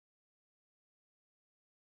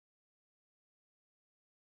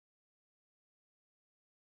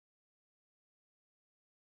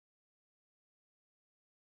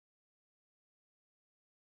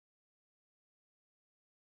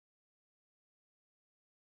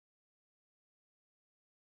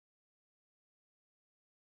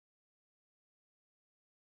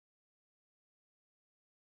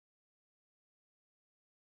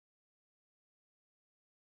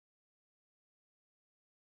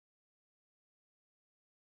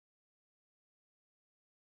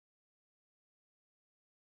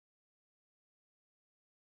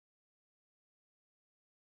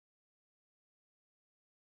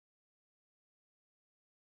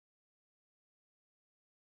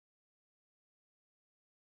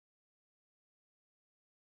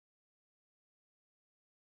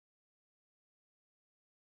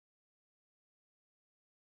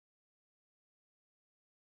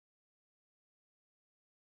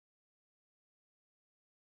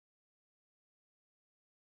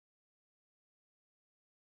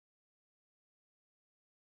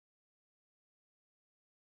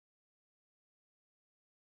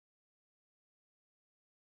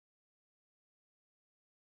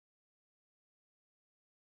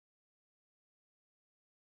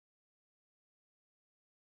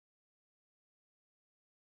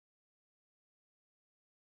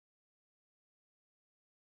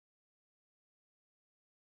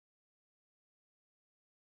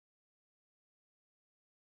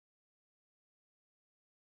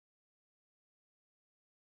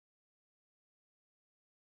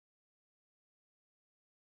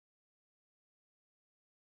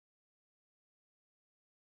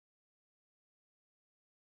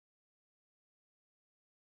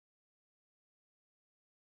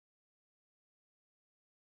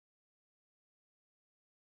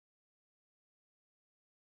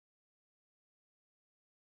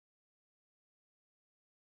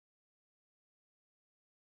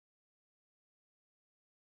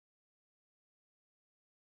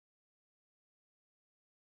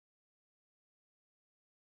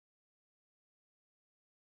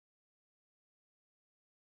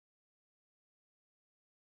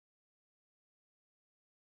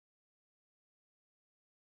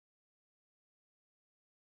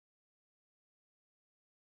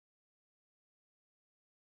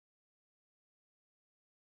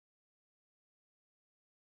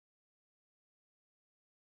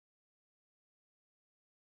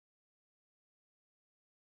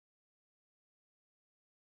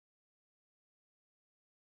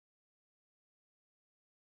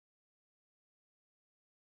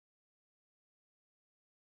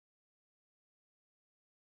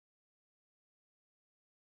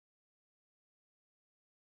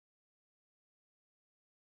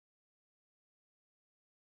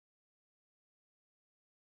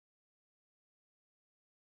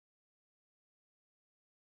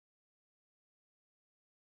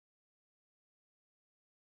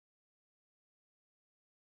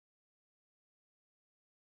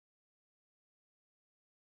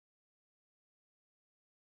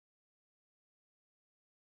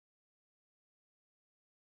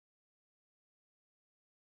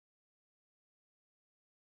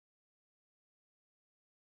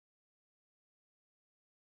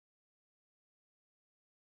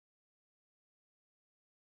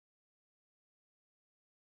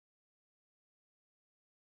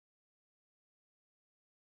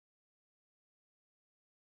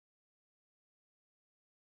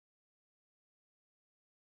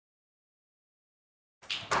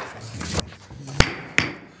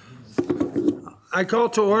I call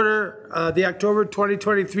to order the October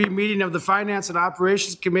 2023 meeting of the Finance and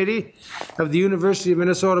Operations Committee of the University of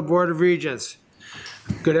Minnesota Board of Regents.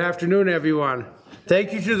 Good afternoon, everyone.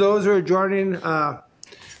 Thank you to those who are joining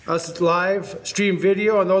us live stream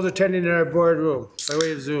video and those attending in our boardroom by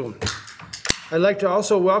way of Zoom. I'd like to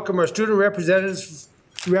also welcome our student representatives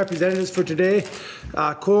for today,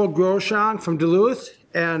 Cole Groshong from Duluth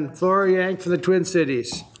and Flora Yang from the Twin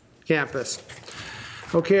Cities campus.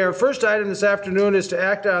 Okay, our first item this afternoon is to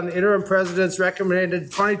act on the interim president's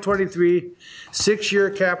recommended 2023 six-year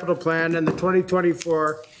capital plan and the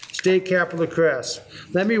 2024 state capital request.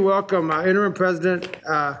 Let me welcome interim president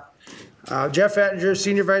Jeff Ettinger,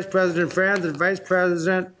 senior vice president Franz, and vice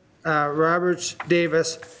president Roberts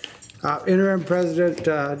Davis. Interim president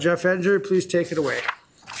Jeff Ettinger, please take it away.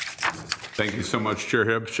 Thank you so much, Chair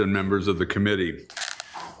Hipsch and members of the committee.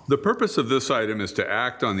 The purpose of this item is to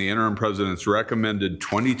act on the interim president's recommended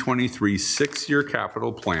 2023 six-year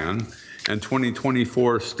capital plan and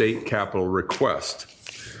 2024 state capital request.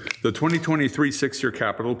 The 2023 six-year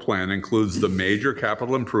capital plan includes the major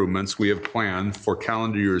capital improvements we have planned for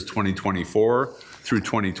calendar years 2024 through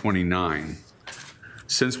 2029.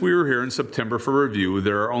 Since we were here in September for review,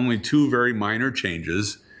 there are only two very minor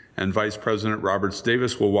changes, and Vice President Roberts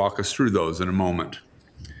Davis will walk us through those in a moment.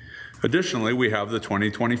 Additionally, we have the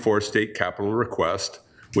 2024 state capital request,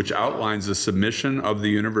 which outlines the submission of the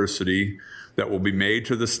university that will be made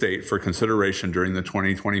to the state for consideration during the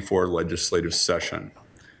 2024 legislative session.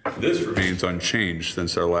 This remains unchanged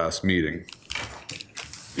since our last meeting.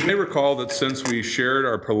 You may recall that since we shared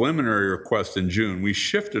our preliminary request in June, we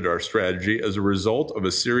shifted our strategy as a result of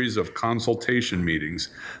a series of consultation meetings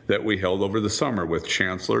that we held over the summer with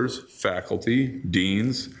chancellors, faculty,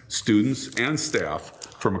 deans, students, and staff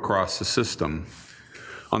from across the system.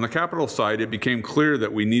 On the capital side, it became clear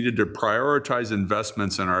that we needed to prioritize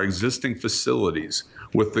investments in our existing facilities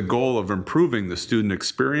with the goal of improving the student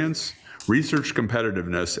experience, research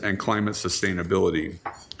competitiveness, and climate sustainability.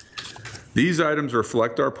 These items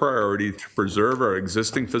reflect our priority to preserve our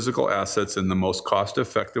existing physical assets in the most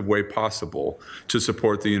cost-effective way possible to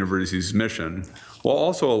support the university's mission, while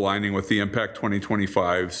also aligning with the Impact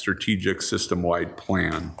 2025 strategic system-wide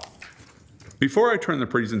plan. Before I turn the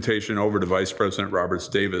presentation over to Vice President Roberts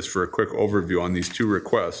Davis for a quick overview on these two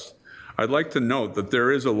requests, I'd like to note that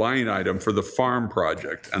there is a line item for the farm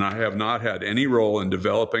project, and I have not had any role in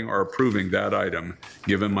developing or approving that item,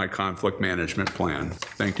 given my conflict management plan.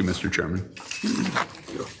 Thank you, Mr. Chairman.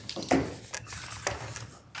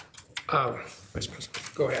 Vice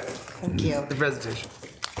President, go ahead. Thank you. The presentation.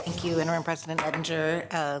 Thank you, Interim President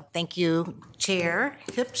Ettinger. Thank you, Chair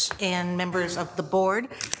Hipsch, and members of the board.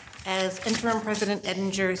 As Interim President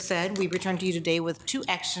Ettinger said, we return to you today with two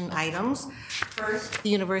action items. First,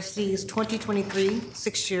 the university's 2023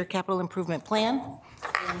 six-year capital improvement plan,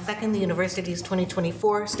 and second, the university's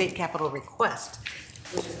 2024 state capital request,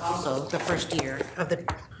 which is also the first year of the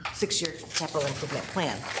six-year capital improvement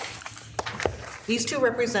plan. These two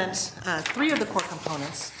represent three of the core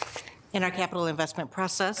components in our capital investment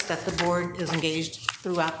process that the board is engaged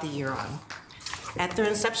throughout the year on. At their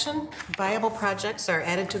inception, viable projects are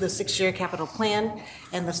added to the six-year capital plan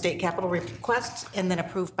and the state capital request and then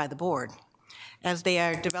approved by the board. As they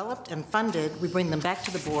are developed and funded, we bring them back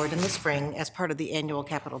to the board in the spring as part of the annual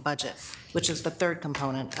capital budget, which is the third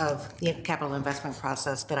component of the capital investment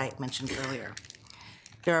process that I mentioned earlier.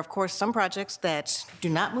 There are, of course, some projects that do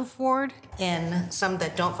not move forward and some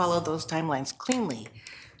that don't follow those timelines cleanly.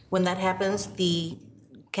 When that happens, the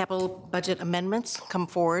capital budget amendments come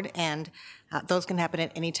forward, and those can happen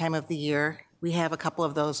at any time of the year. We have a couple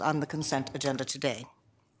of those on the consent agenda today.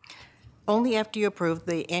 Only after you approve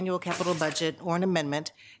the annual capital budget or an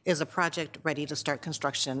amendment is a project ready to start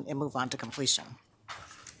construction and move on to completion.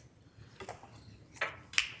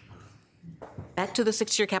 Back to the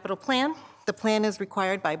six-year capital plan. The plan is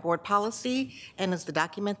required by board policy and is the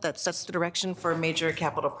document that sets the direction for major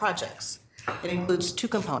capital projects. It includes two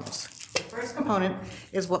components. The first component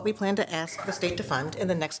is what we plan to ask the state to fund in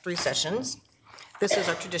the next three sessions. This is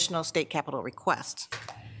our traditional state capital request.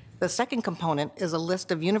 The second component is a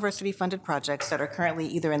list of university-funded projects that are currently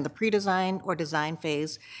either in the pre-design or design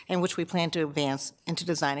phase and which we plan to advance into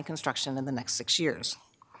design and construction in the next 6 years.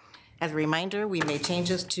 As a reminder, we made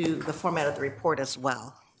changes to the format of the report as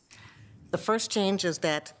well. The first change is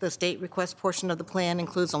that the state request portion of the plan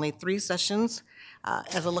includes only 3 sessions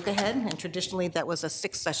as a look ahead, and traditionally that was a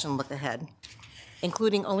 6-session look ahead.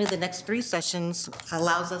 Including only the next 3 sessions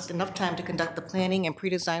allows us enough time to conduct the planning and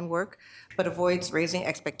pre-design work, but avoids raising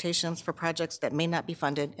expectations for projects that may not be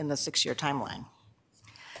funded in the 6-year timeline.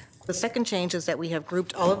 The second change is that we have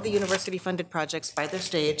grouped all of the university-funded projects by their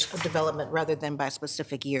stage of development rather than by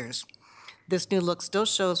specific years. This new look still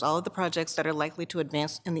shows all of the projects that are likely to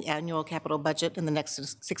advance in the annual capital budget in the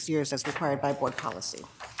next 6 years as required by board policy.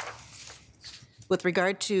 With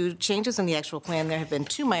regard to changes in the actual plan, there have been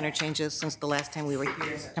 2 minor changes since the last time we were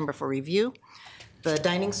here in September for review. The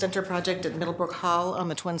dining center project at Middlebrook Hall on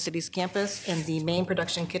the Twin Cities campus and the main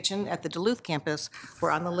production kitchen at the Duluth campus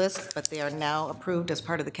were on the list, but they are now approved as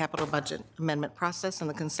part of the capital budget amendment process in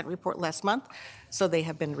the consent report last month, so they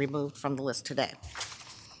have been removed from the list today.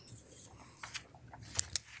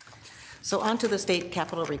 So on to the state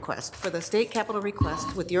capital request. For the state capital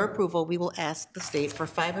request, with your approval, we will ask the state for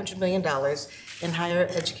 $500 million in higher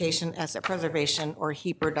education asset preservation or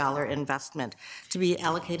HEAPR dollar investment to be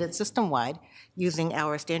allocated system-wide using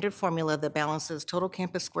our standard formula that balances total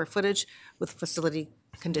campus square footage with facility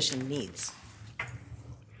condition needs.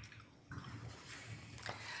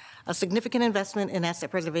 A significant investment in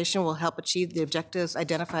asset preservation will help achieve the objectives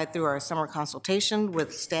identified through our summer consultation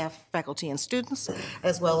with staff, faculty, and students,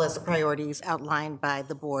 as well as the priorities outlined by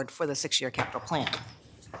the board for the 6-year capital plan.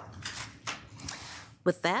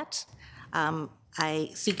 With that,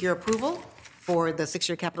 I seek your approval for the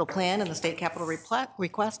 6-year capital plan and the state capital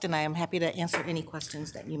request, and I am happy to answer any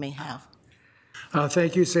questions that you may have.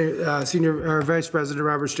 Thank you, Senior Vice President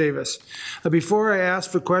Robert Davis. Before I ask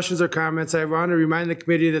for questions or comments, I want to remind the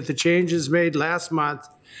committee that the changes made last month,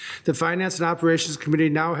 the Finance and Operations Committee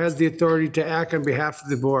now has the authority to act on behalf of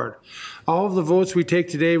the board. All of the votes we take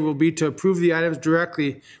today will be to approve the items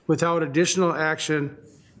directly without additional action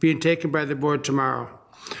being taken by the board tomorrow.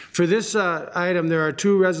 For this item, there are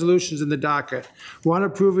 2 resolutions in the docket, one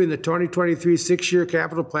approving the 2023 6-year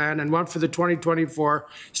capital plan and one for the 2024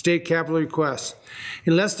 state capital request.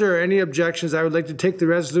 Unless there are any objections, I would like to take the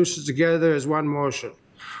resolutions together as one motion.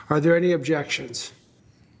 Are there any objections?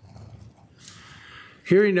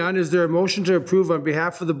 Hearing none, is there a motion to approve on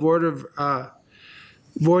behalf of the board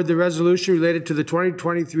the resolution related to the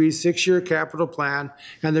 2023 6-year capital plan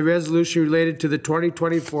and the resolution related to the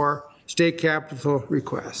 2024 state capital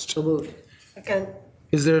request? So moved. Second.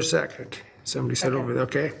 Is there a second? Somebody said over there,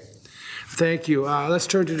 okay. Thank you. Let's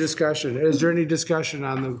turn to discussion. Is there any discussion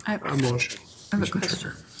on the motion? I have a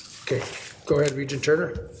question. Okay, go ahead, Regent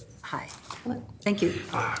Turner. Hi. Thank you.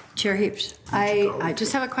 Chair Heaps. I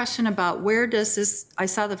just have a question about where does this, I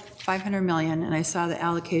saw the 500 million and I saw the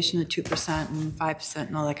allocation of 2% and 5%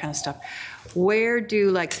 and all that kind of stuff. Where do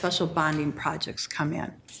like special bonding projects come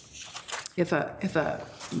in? If a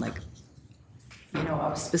like, you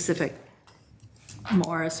know, a specific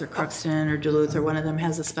Morris or Crookston or Duluth or one of them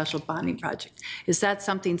has a special bonding project, is that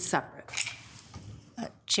something separate?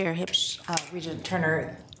 Chair Hips, Regent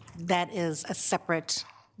Turner, that is a separate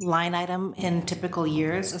line item in typical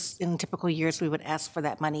years. In typical years, we would ask for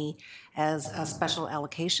that money as a special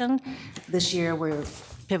allocation. This year, we're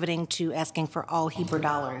pivoting to asking for all HEAPR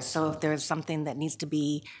dollars. So if there's something that needs to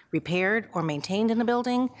be repaired or maintained in a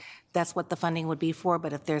building, that's what the funding would be for.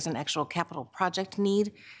 But if there's an actual capital project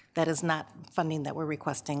need, that is not funding that we're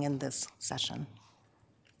requesting in this session.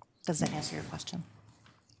 Does that answer your question?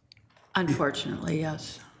 Unfortunately,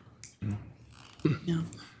 yes. Yeah.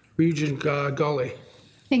 Regent Gully.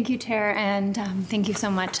 Thank you, Chair, and thank you so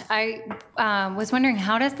much. I was wondering,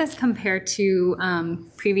 how does this compare to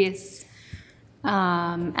previous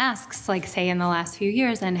asks, like say in the last few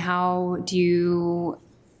years, and how do you,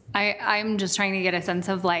 I'm just trying to get a sense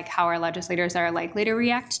of like how our legislators are likely to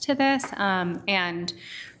react to this, and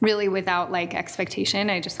really without like expectation,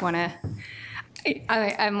 I just want to,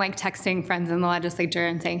 I'm like texting friends in the legislature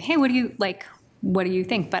and saying, hey, what do you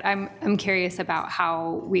think? But I'm curious about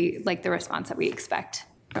how we, like the response that we expect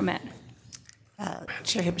from it.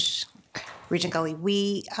 Chair Hibbs, Regent Gully,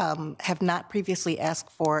 we have not previously asked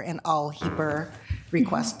for an all HEAPR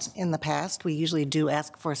request in the past. We usually do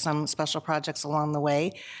ask for some special projects along the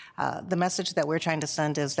way. The message that we're trying to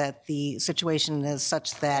send is that the situation is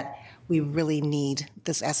such that we really need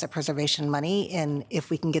this asset preservation money, and if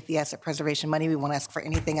we can get the asset preservation money, we won't ask for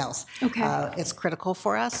anything else. Okay. It's critical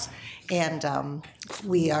for us, and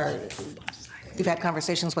we've had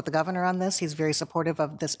conversations with the governor on this. He's very supportive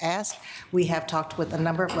of this ask. We have talked with a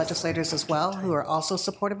number of legislators as well who are also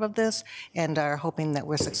supportive of this and are hoping that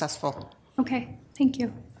we're successful. Okay, thank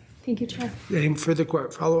you. Thank you, Chair. Any further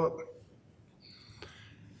follow-up?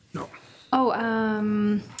 No. Oh,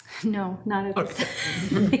 no, not at this.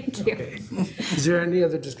 Thank you. Okay. Is there any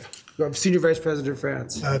other discussion? Senior Vice President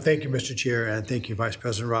France. Thank you, Mr. Chair, and thank you, Vice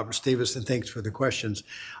President Robert Davis, and thanks for the questions.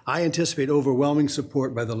 I anticipate overwhelming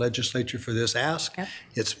support by the legislature for this ask. Yep.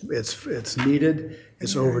 It's needed,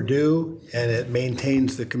 It's overdue, and it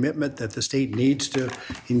maintains the commitment that the state needs to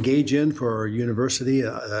engage in for our university,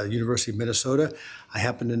 University of Minnesota. I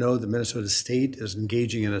happen to know that Minnesota State is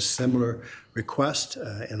engaging in a similar request,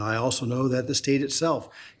 and I also know that the state itself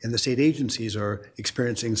and the state agencies are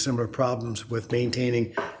experiencing similar problems with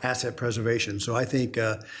maintaining asset preservation. So I think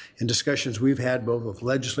in discussions we've had both with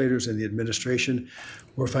legislators and the administration,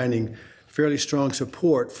 we're finding fairly strong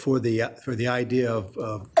support for the idea of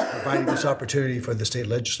providing this opportunity for the state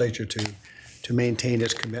legislature to maintain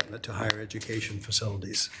its commitment to higher education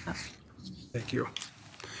facilities. Thank you.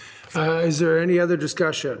 Is there any other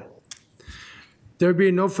discussion? There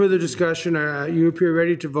being no further discussion, you appear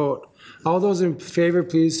ready to vote. All those in favor,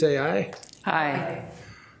 please say aye. Aye.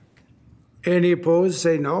 Any opposed,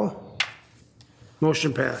 say no.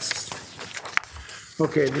 Motion passes.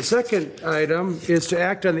 Okay, the second item is to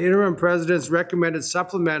act on the interim president's recommended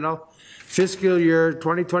supplemental fiscal year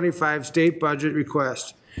 2025 state budget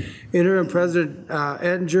request. Interim President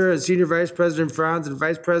Ettinger and Senior Vice President Franz and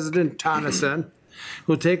Vice President Tonneson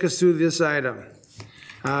will take us through this item.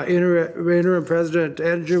 Interim President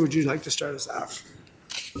Ettinger, would you like to start us off?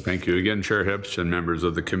 Thank you again, Chair Hips and members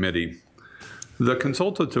of the committee. The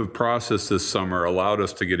consultative process this summer allowed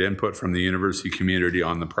us to get input from the university community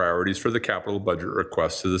on the priorities for the capital budget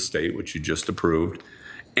request to the state, which you just approved,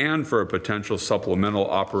 and for a potential supplemental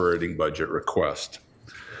operating budget request.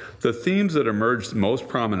 The themes that emerged most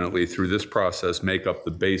prominently through this process make up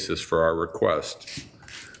the basis for our request.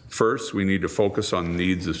 First, we need to focus on the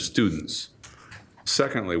needs of students.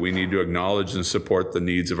 Secondly, we need to acknowledge and support the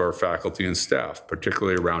needs of our faculty and staff,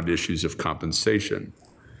 particularly around issues of compensation.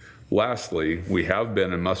 Lastly, we have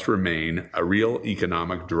been and must remain a real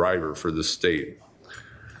economic driver for the state.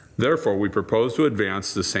 Therefore, we propose to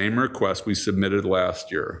advance the same request we submitted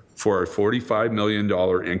last year for a $45 million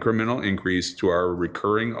incremental increase to our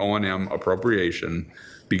recurring O&M appropriation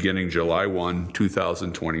beginning July 1,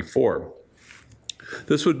 2024.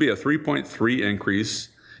 This would be a 3.3 increase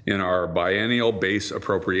in our biennial base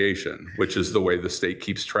appropriation, which is the way the state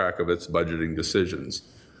keeps track of its budgeting decisions.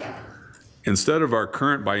 Instead of our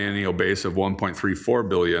current biennial base of $1.34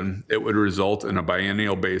 billion, it would result in a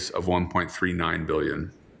biennial base of $1.39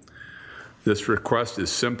 billion. This request is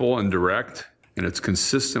simple and direct, and it's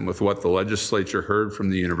consistent with what the legislature heard from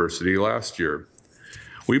the university last year.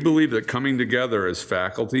 We believe that coming together as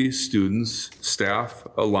faculty, students, staff,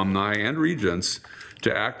 alumni, and regents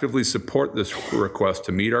to actively support this request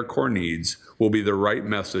to meet our core needs will be the right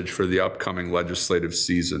message for the upcoming legislative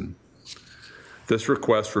season. This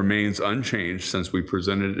request remains unchanged since we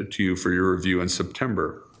presented it to you for your review in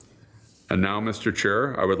September. And now, Mr.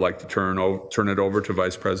 Chair, I would like to turn it over to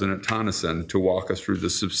Vice President Tonneson to walk us through the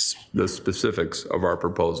specifics of our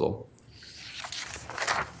proposal.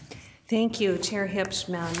 Thank you, Chair Hips,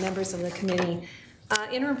 members of the committee.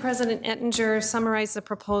 Interim President Ettinger summarized the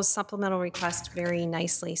proposed supplemental request very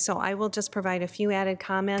nicely, so I will just provide a few added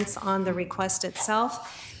comments on the request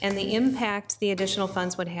itself and the impact the additional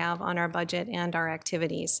funds would have on our budget and our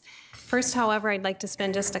activities. First, however, I'd like to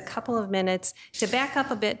spend just a couple of minutes to back up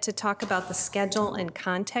a bit to talk about the schedule and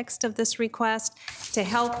context of this request to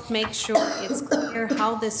help make sure it's clear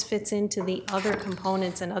how this fits into the other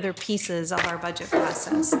components and other pieces of our budget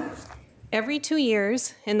process. Every 2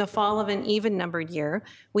 years, in the fall of an even-numbered year,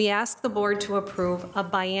 we ask the board to approve a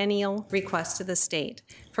biennial request to the state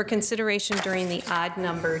for consideration during the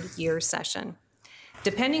odd-numbered year session.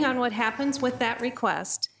 Depending on what happens with that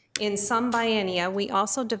request, in some biennia, we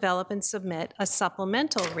also develop and submit a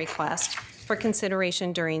supplemental request for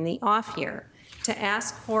consideration during the off year to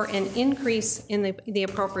ask for an increase in the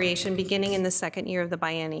appropriation beginning in the second year of the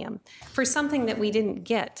biennium for something that we didn't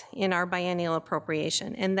get in our biennial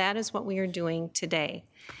appropriation, and that is what we are doing today.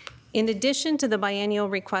 In addition to the biennial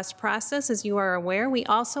request process, as you are aware, we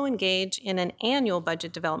also engage in an annual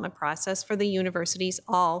budget development process for the university's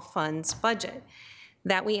all funds budget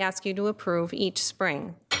that we ask you to approve each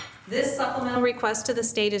spring. This supplemental request to the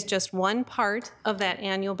state is just one part of that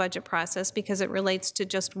annual budget process because it relates to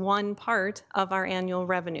just one part of our annual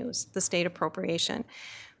revenues, the state appropriation.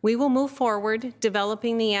 We will move forward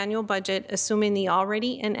developing the annual budget assuming the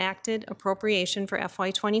already enacted appropriation for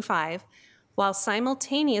FY25 while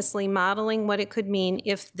simultaneously modeling what it could mean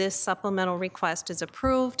if this supplemental request is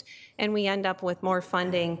approved and we end up with more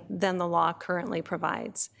funding than the law currently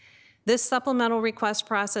provides. This supplemental request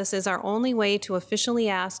process is our only way to officially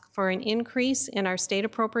ask for an increase in our state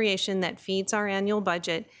appropriation that feeds our annual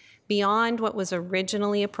budget beyond what was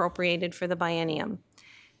originally appropriated for the biennium.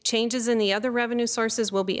 Changes in the other revenue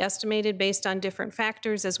sources will be estimated based on different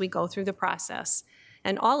factors as we go through the process.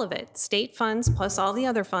 And all of it, state funds plus all the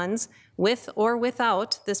other funds, with or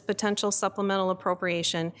without this potential supplemental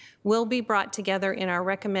appropriation, will be brought together in our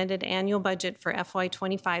recommended annual budget for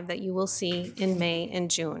FY25 that you will see in May and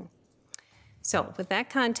June. So with that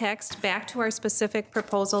context, back to our specific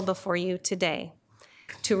proposal before you today.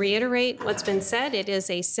 To reiterate what's been said, it is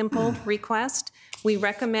a simple request. We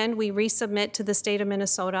recommend we resubmit to the state of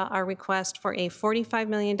Minnesota our request for a $45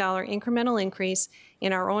 million incremental increase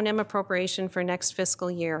in our O&M appropriation for next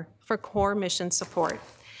fiscal year for core mission support.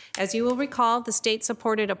 As you will recall, the state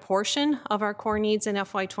supported a portion of our core needs in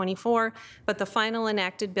FY24, but the final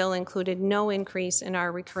enacted bill included no increase in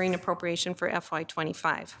our recurring appropriation for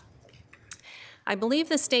FY25. I believe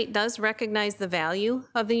the state does recognize the value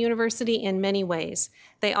of the university in many ways.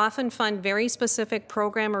 They often fund very specific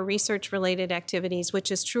program or research-related activities,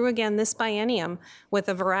 which is true again this biennium, with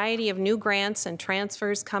a variety of new grants and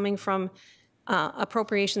transfers coming from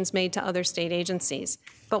appropriations made to other state agencies.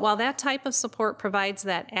 But while that type of support provides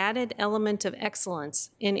that added element of excellence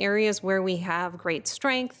in areas where we have great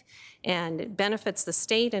strength and it benefits the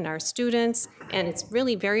state and our students, and it's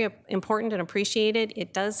really very important and appreciated,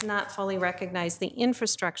 it does not fully recognize the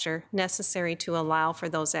infrastructure necessary to allow for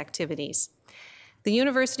those activities. The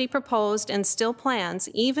university proposed and still plans,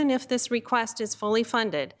 even if this request is fully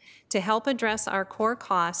funded, to help address our core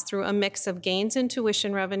costs through a mix of gains in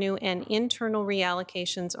tuition revenue and internal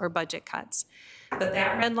reallocations or budget cuts. But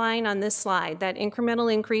that red line on this slide, that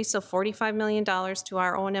incremental increase of $45 million to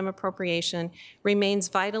our O&M appropriation, remains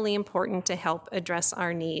vitally important to help address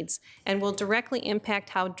our needs and will directly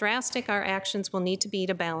impact how drastic our actions will need to be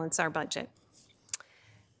to balance our budget.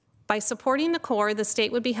 By supporting the core, the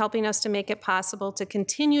state would be helping us to make it possible to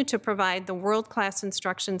continue to provide the world-class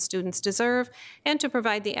instruction students deserve and to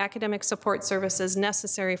provide the academic support services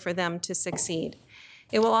necessary for them to succeed.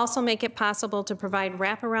 It will also make it possible to provide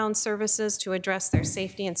wraparound services to address their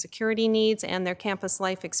safety and security needs and their campus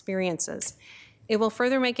life experiences. It will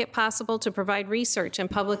further make it possible to provide research and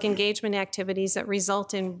public engagement activities that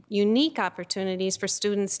result in unique opportunities for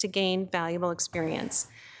students to gain valuable experience.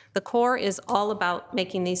 The core is all about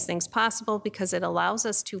making these things possible because it allows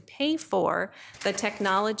us to pay for the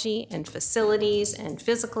technology and facilities and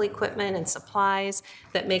physical equipment and supplies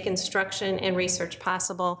that make instruction and research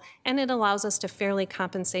possible, and it allows us to fairly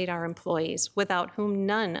compensate our employees, without whom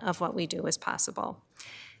none of what we do is possible.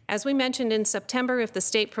 As we mentioned in September, if the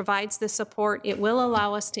state provides this support, it will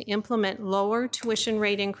allow us to implement lower tuition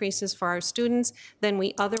rate increases for our students than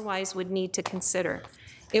we otherwise would need to consider.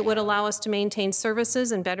 It would allow us to maintain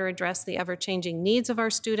services and better address the ever-changing needs of our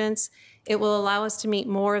students. It will allow us to meet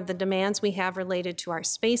more of the demands we have related to our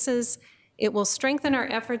spaces. It will strengthen our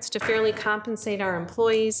efforts to fairly compensate our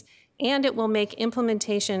employees, and it will make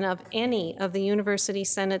implementation of any of the University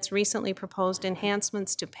Senate's recently proposed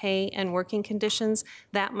enhancements to pay and working conditions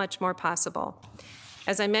that much more possible.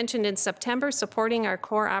 As I mentioned in September, supporting our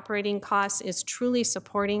core operating costs is truly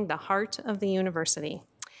supporting the heart of the university.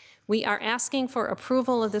 We are asking for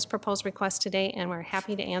approval of this proposed request today, and we're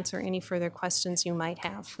happy to answer any further questions you might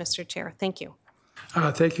have, Mr. Chair. Thank you.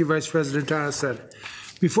 Thank you, Vice President Tonneson.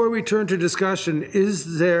 Before we turn to discussion,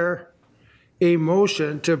 is there a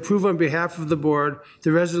motion to approve on behalf of the board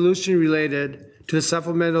the resolution related to the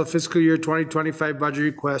supplemental fiscal year 2025 budget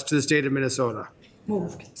request to the state of Minnesota?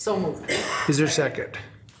 Moved. So moved. Is there a second?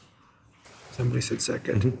 Somebody said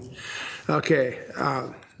second. Okay.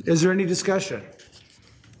 Is there any discussion?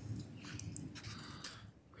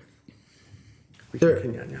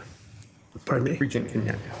 Pardon me? Regent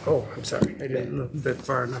Kenyanya. Oh, I'm sorry. I didn't look a bit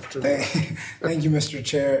far enough to the... Thank you, Mr.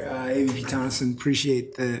 Chair. AVP Tonneson,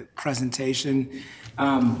 appreciate the presentation.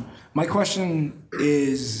 My question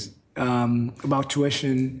is about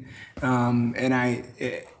tuition, and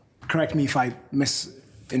correct me if I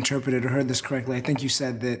misinterpreted or heard this correctly. I think you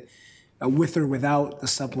said that with or without the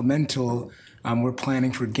supplemental, we're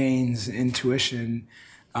planning for gains in tuition.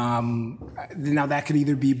 Now that could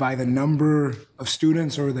either be by the number of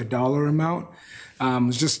students or the dollar amount.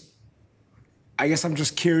 I guess I'm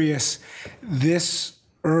just curious, this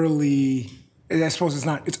early, I suppose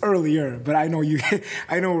it's earlier, but I know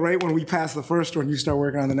I know right when we pass the first one, you start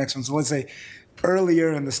working on the next one. So let's say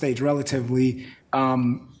earlier in the stage relatively,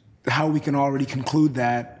 how we can already conclude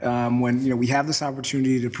that when we have this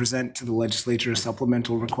opportunity to present to the legislature a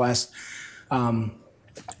supplemental request.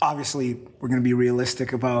 Obviously, we're going to be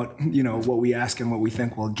realistic about, what we ask and what we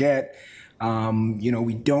think we'll get.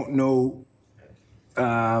 We don't know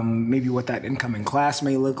maybe what that incoming class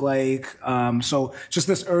may look like. So just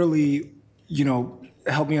this early,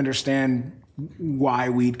 help me understand why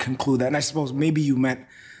we'd conclude that. And I suppose maybe you meant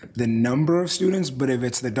the number of students, but if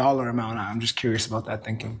it's the dollar amount, I'm just curious about that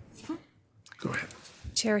thinking. Go ahead.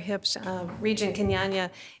 Chair Hips, Regent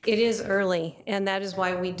Kenyanya, it is early, and that is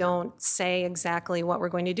why we don't say exactly what we're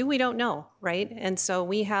going to do. We don't know, right? And so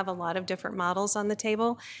we have a lot of different models on the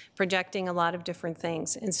table, projecting a lot of different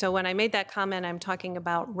things. And so when I made that comment, I'm talking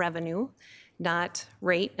about revenue, not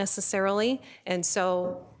rate necessarily. And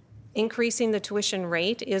so increasing the tuition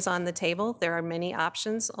rate is on the table. There are many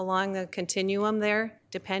options along the continuum there,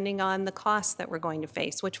 depending on the costs that we're going to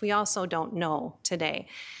face, which we also don't know today.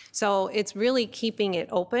 So it's really keeping it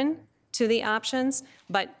open to the options,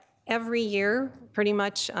 but every year, pretty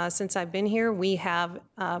much since I've been here, we have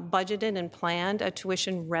budgeted and planned a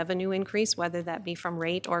tuition revenue increase, whether that be from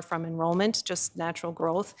rate or from enrollment, just natural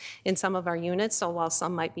growth in some of our units. So while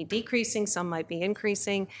some might be decreasing, some might be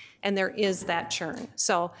increasing, and there is that churn.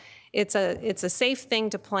 So it's a safe thing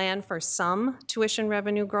to plan for some tuition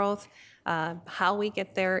revenue growth. How we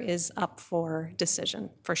get there is up for decision,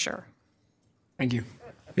 for sure. Thank you.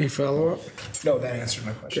 Any follow-up? No, that answered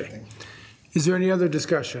my question. Okay. Thank you. Is there any other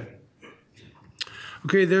discussion?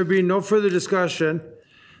 Okay, there being no further discussion,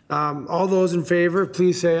 all those in favor,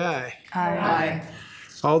 please say aye. Aye.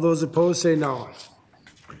 All those opposed, say no.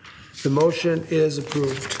 The motion is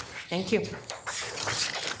approved. Thank you.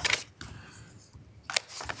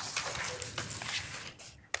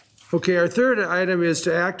 Okay, our third item is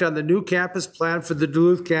to act on the new campus plan for the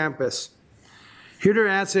Duluth campus. Here to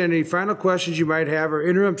answer any final questions you might have are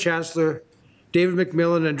Interim Chancellor David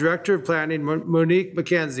McMillan and Director of Planning Monique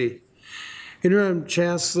McKenzie. Interim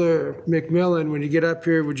Chancellor McMillan, when you get up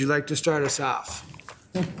here, would you like to start us off?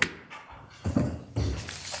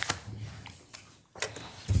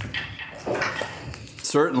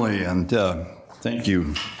 Certainly, and thank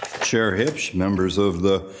you, Chair Hipsch, members of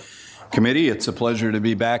the committee. It's a pleasure to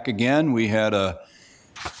be back again. We had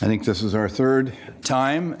I think this is our third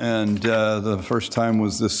time, and the first time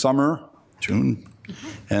was this summer, June,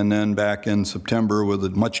 and then back in September with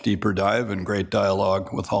a much deeper dive and great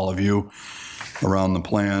dialogue with all of you around the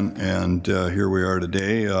plan. And here we are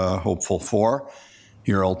today, hopeful for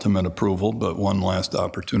your ultimate approval, but one last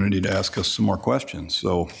opportunity to ask us some more questions.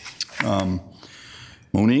 So,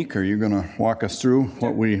 Monique, are you going to walk us through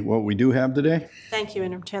what we do have today? Thank you,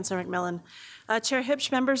 Interim Chancellor McMillan. Chair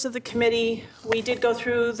Hipsch, members of the committee, we did go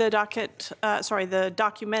through the the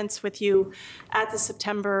documents with you at the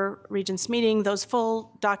September Regents meeting. Those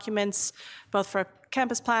full documents, both for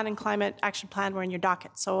campus plan and climate action plan, were in your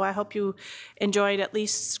docket. So I hope you enjoyed at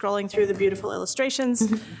least scrolling through the beautiful illustrations,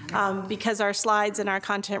 because our slides and our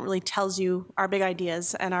content really tells you our big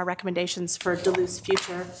ideas and our recommendations for Duluth's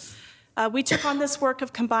future. We took on this work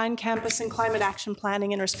of combined campus and climate action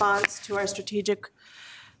planning in response to our strategic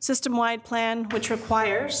system-wide plan, which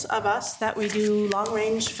requires of us that we do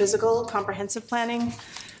long-range physical comprehensive planning,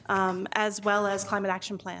 as well as climate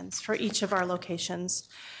action plans for each of our locations.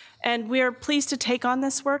 And we are pleased to take on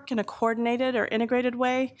this work in a coordinated or integrated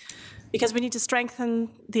way, because we need to strengthen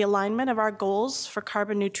the alignment of our goals for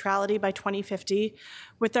carbon neutrality by 2050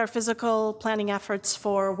 with our physical planning efforts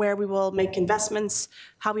for where we will make investments,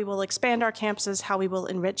 how we will expand our campuses, how we will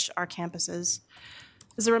enrich our campuses.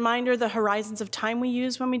 As a reminder, the horizons of time we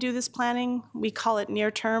use when we do this planning, we call it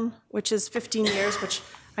near term, which is 15 years, which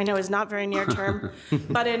I know is not very near term,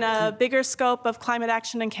 but in a bigger scope of climate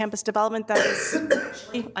action and campus development, that is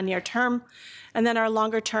actually a near term. And then our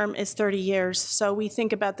longer term is 30 years. So we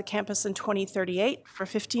think about the campus in 2038 for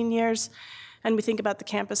 15 years, and we think about the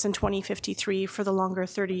campus in 2053 for the longer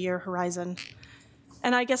 30-year horizon.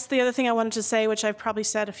 And I guess the other thing I wanted to say, which I've probably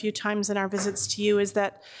said a few times in our visits to you, is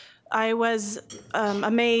that I was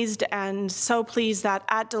amazed and so pleased that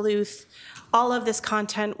at Duluth, all of this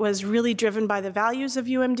content was really driven by the values of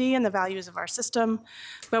UMD and the values of our system,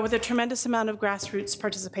 but with a tremendous amount of grassroots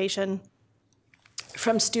participation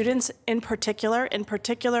from students in particular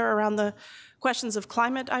around the questions of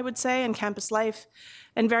climate, I would say, and campus life,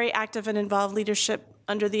 and very active and involved leadership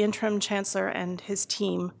under the interim chancellor and his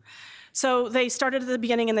team. So they started at the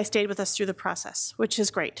beginning and they stayed with us through the process, which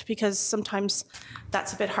is great because sometimes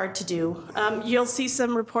that's a bit hard to do. You'll see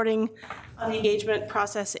some reporting on the engagement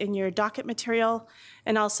process in your docket material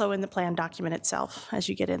and also in the plan document itself as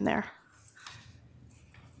you get in there.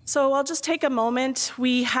 So I'll just take a moment.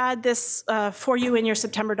 We had this for you in your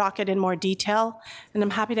September docket in more detail, and I'm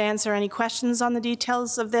happy to answer any questions on the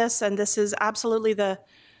details of this, and this is absolutely the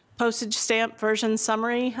postage stamp version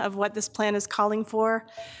summary of what this plan is calling for.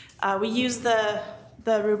 We use the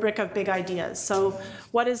rubric of big ideas. So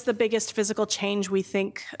what is the biggest physical change we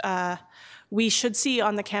think we should see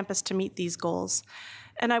on the campus to meet these goals?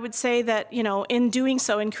 And I would say that, you know, in doing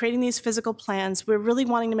so, in creating these physical plans, we're really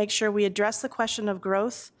wanting to make sure we address the question of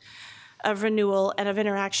growth of renewal and of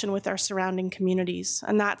interaction with our surrounding communities.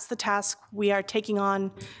 And that's the task we are taking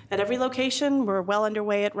on at every location. We're well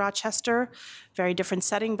underway at Rochester, very different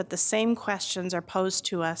setting, but the same questions are posed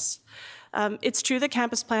to us. It's true that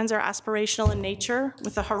campus plans are aspirational in nature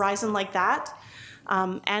with a horizon like that,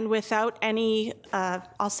 and without any,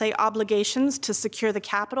 I'll say, obligations to secure the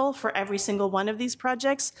capital for every single one of these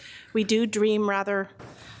projects. We do dream rather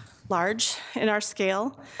large in our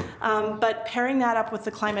scale, but pairing that up with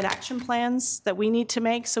the climate action plans that we need to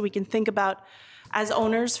make so we can think about, as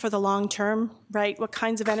owners for the long term, right, what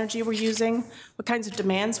kinds of energy we're using, what kinds of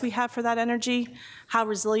demands we have for that energy, how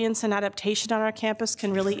resilience and adaptation on our campus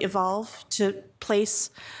can really evolve to place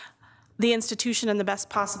the institution in the best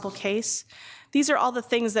possible case. These are all the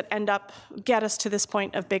things that get us to this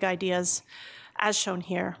point of big ideas, as shown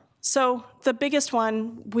here. So the biggest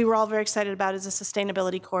one we were all very excited about is a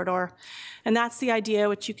sustainability corridor. And that's the idea,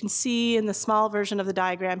 which you can see in the small version of the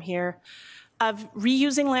diagram here, of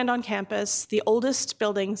reusing land on campus, the oldest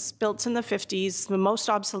buildings built in the 50s, the most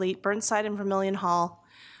obsolete, Burnside and Vermilion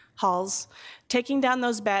halls, taking down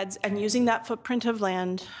those beds and using that footprint of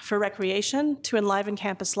land for recreation to enliven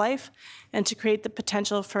campus life and to create the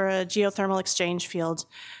potential for a geothermal exchange field,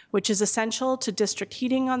 which is essential to district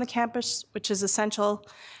heating on the campus, which is essential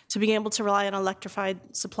to being able to rely on electrified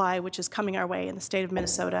supply, which is coming our way in the state of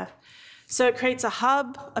Minnesota. So it creates a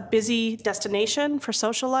hub, a busy destination for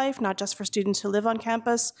social life, not just for students who live on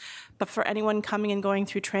campus, but for anyone coming and going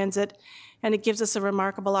through transit. And it gives us a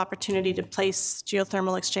remarkable opportunity to place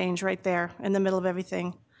geothermal exchange right there in the middle of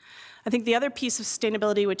everything. I think the other piece of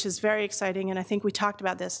sustainability, which is very exciting, and I think we talked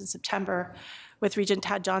about this in September with Regent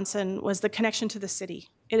Tad Johnson, was the connection to the city.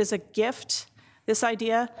 It is a gift, this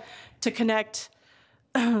idea, to connect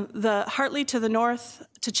the Hartley to the north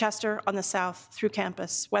to Chester on the south through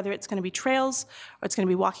campus, whether it's going to be trails or it's going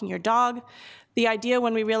to be walking your dog. The idea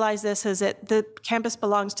when we realize this is that the campus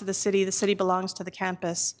belongs to the city belongs to the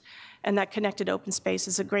campus, and that connected open space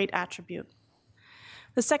is a great attribute.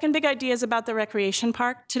 The second big idea is about the recreation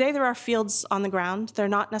park. Today there are fields on the ground. They're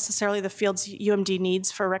not necessarily the fields UMD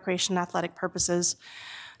needs for recreation and athletic purposes.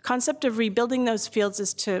 Concept of rebuilding those fields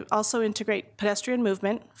is to also integrate pedestrian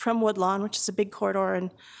movement from Woodlawn, which is a big corridor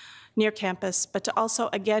and near campus, but to also,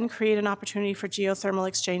 again, create an opportunity for geothermal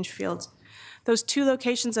exchange fields. Those two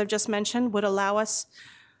locations I've just mentioned would allow us,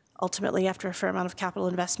 ultimately after a fair amount of capital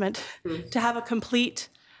investment, to have a complete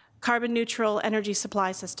carbon neutral energy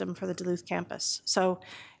supply system for the Duluth campus. So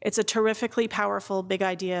it's a terrifically powerful big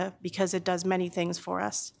idea because it does many things for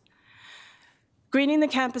us. Greening the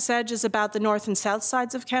campus edge is about the north and south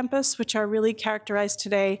sides of campus, which are really characterized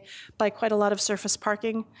today by quite a lot of surface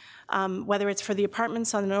parking, whether it's for the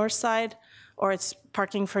apartments on the north side or it's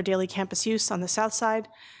parking for daily campus use on the south side.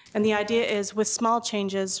 And the idea is, with small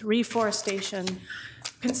changes, reforestation,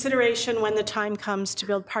 consideration when the time comes to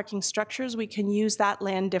build parking structures, we can use that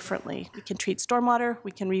land differently. We can treat stormwater,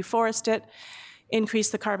 we can reforest it, increase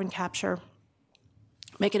the carbon capture,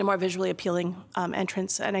 make it a more visually appealing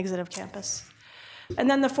entrance and exit of campus. And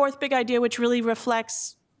then the fourth big idea, which really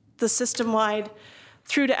reflects the system-wide,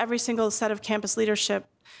 through to every single set of campus leadership,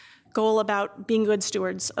 goal about being good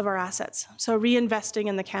stewards of our assets. So reinvesting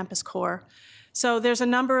in the campus core. So there's a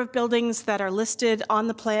number of buildings that are listed on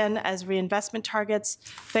the plan as reinvestment targets.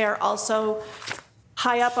 They are also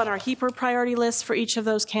high up on our HEAPR priority list for each of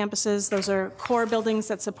those campuses. Those are core buildings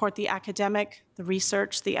that support the academic, the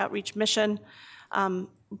research, the outreach mission.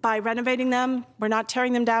 By renovating them, we're not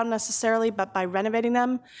tearing them down necessarily, but by renovating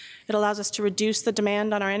them, it allows us to reduce the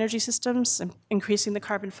demand on our energy systems, increasing the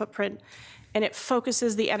carbon footprint, and it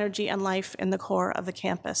focuses the energy and life in the core of the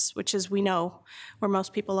campus, which is, we know, where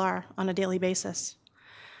most people are on a daily basis.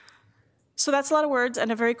 So that's a lot of words and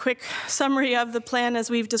a very quick summary of the plan as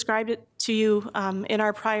we've described it to you in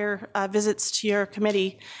our prior visits to your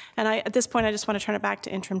committee. And at this point, I just want to turn it back to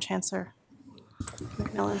Interim Chancellor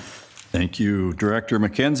McMillan. Thank you, Director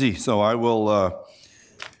McKenzie. So I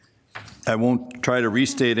won't try to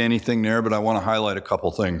restate anything there, but I want to highlight a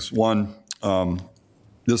couple things. One,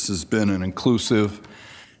 this has been an inclusive,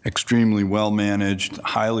 extremely well-managed,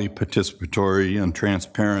 highly participatory and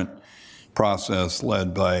transparent process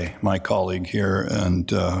led by my colleague here and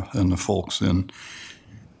the folks in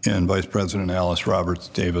Vice President Alice Roberts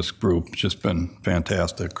Davis group. Just been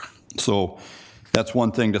fantastic. So that's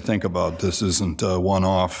one thing to think about. This isn't a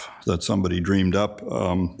one-off that somebody dreamed up.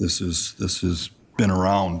 This has been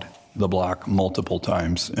around the block multiple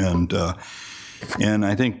times, and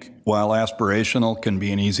I think while aspirational can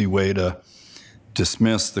be an easy way to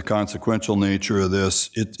dismiss the consequential nature of this,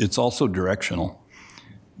 it's also directional,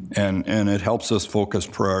 and it helps us focus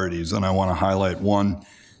priorities. And I want to highlight one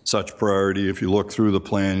such priority. If you look through the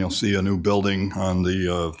plan, you'll see a new building on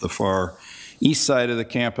the far east side of the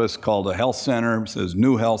campus called a health center. It says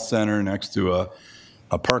new health center next to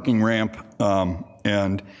a parking ramp.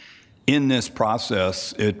 And in this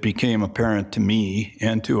process, it became apparent to me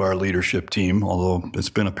and to our leadership team, although it's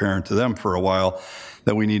been apparent to them for a while,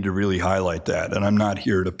 that we need to really highlight that. And I'm not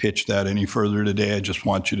here to pitch that any further today. I just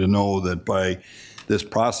want you to know that by this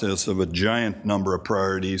process of a giant number of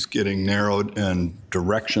priorities getting narrowed and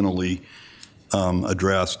directionally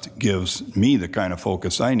addressed gives me the kind of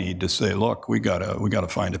focus I need to say, look, we gotta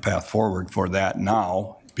find a path forward for that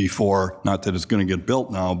now, before, not that it's going to get built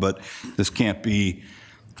now, but this can't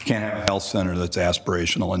have a health center that's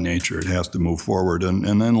aspirational in nature. It has to move forward.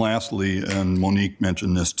 And then lastly, and Monique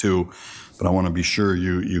mentioned this too, but I want to be sure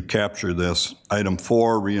you capture this. Item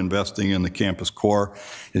 4, reinvesting in the campus core,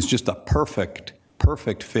 is just a perfect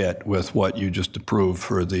fit with what you just approved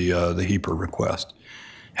for the HEPR request.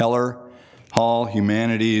 Heller, Hall,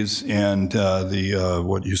 Humanities, and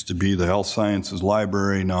what used to be the Health Sciences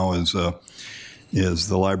Library now is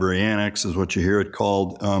the Library Annex, is what you hear it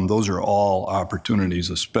called. Those are all opportunities,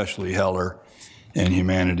 especially Heller and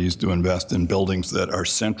Humanities, to invest in buildings that are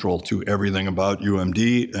central to everything about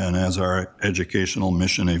UMD. And as our educational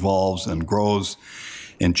mission evolves and grows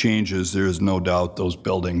and changes, there is no doubt those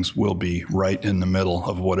buildings will be right in the middle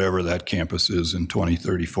of whatever that campus is in 20,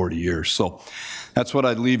 30, 40 years. So that's what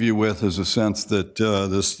I'd leave you with, is a sense that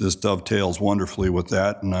this dovetails wonderfully with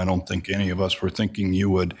that. And I don't think any of us were thinking you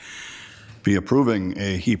would be approving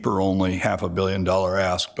a HEPR only $500 million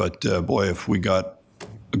ask, but boy, if we got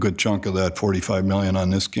a good chunk of that $45 million on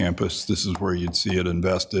this campus, this is where you'd see it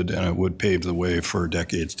invested, and it would pave the way for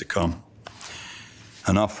decades to come.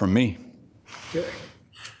 Enough from me. Okay.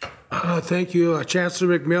 Thank you,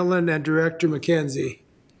 Chancellor McMillan and Director McKenzie.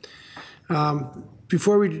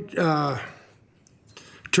 Before we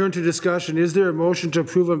turn to discussion, is there a motion to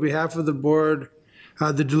approve on behalf of the board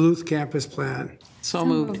the Duluth campus plan? So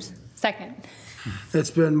moved. Second. It's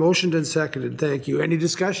been motioned and seconded. Thank you. Any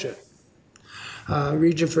discussion?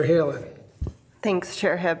 Regent Verhalen. Thanks,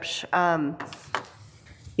 Chair Hipsch. I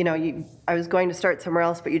was going to start somewhere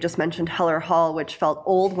else, but you just mentioned Heller Hall, which felt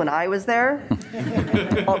old when I was there.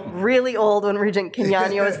 Felt really old when Regent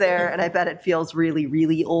Kenyanya was there, and I bet it feels really,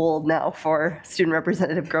 really old now for Student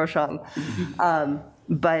Representative Groshong.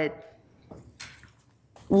 But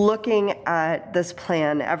looking at this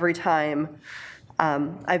plan every time,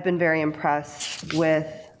 I've been very impressed with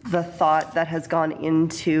the thought that has gone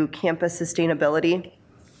into campus sustainability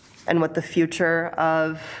and what the future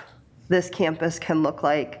of this campus can look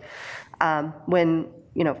like. When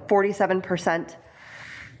 47%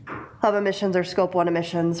 of emissions are Scope 1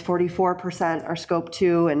 emissions, 44% are Scope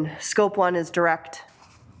 2, and Scope 1 is direct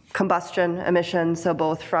combustion emissions, so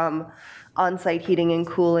both from on-site heating and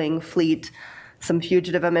cooling, fleet, some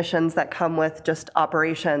fugitive emissions that come with just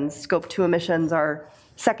operations. Scope 2 emissions are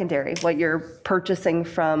secondary, what you're purchasing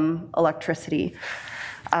from electricity.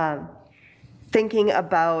 Thinking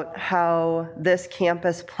about how this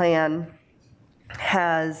campus plan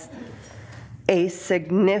has a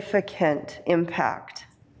significant impact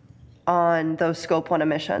on those Scope 1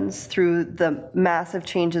 emissions through the massive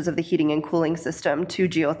changes of the heating and cooling system to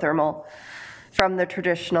geothermal from the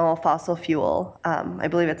traditional fossil fuel. I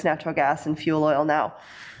believe it's natural gas and fuel oil now.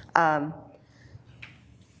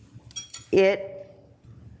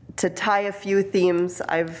 To tie a few themes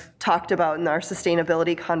I've talked about in our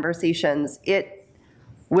sustainability conversations, it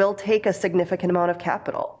will take a significant amount of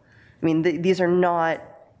capital. I mean, these are not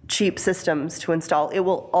cheap systems to install. It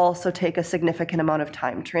will also take a significant amount of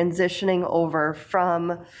time transitioning over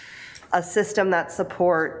from a system that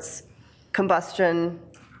supports combustion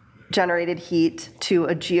generated heat to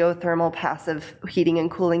a geothermal passive heating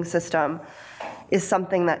and cooling system is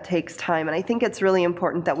something that takes time. And I think it's really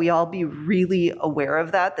important that we all be really aware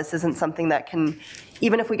of that. This isn't something that can,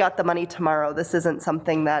 even if we got the money tomorrow, this isn't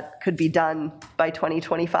something that could be done by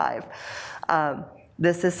 2025.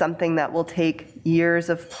 This is something that will take years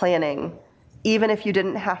of planning, even if you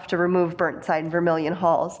didn't have to remove Burnside and Vermilion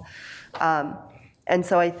halls. And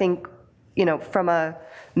so I think, from a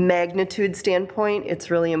magnitude standpoint,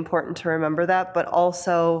 it's really important to remember that, but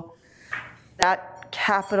also that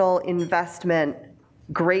capital investment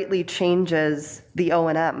greatly changes the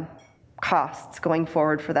O&M costs going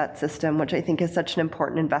forward for that system, which I think is such an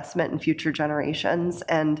important investment in future generations.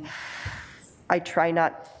 And I try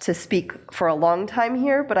not to speak for a long time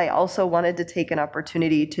here, but I also wanted to take an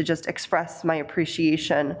opportunity to just express my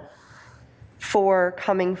appreciation for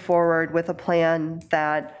coming forward with a plan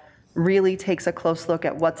that really takes a close look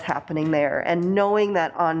at what's happening there, and knowing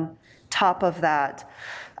that on top of that,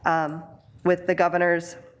 with the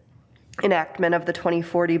governor's enactment of the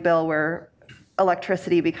 2040 bill where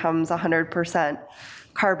electricity becomes 100%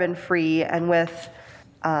 carbon-free, and with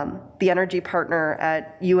the energy partner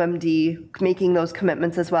at UMD making those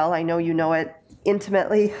commitments as well. I know you know it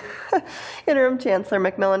intimately, Interim Chancellor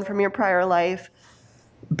McMillan, from your prior life.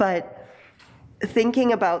 But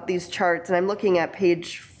thinking about these charts, and I'm looking at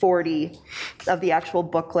page 40 of the actual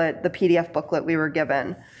booklet, the PDF booklet we were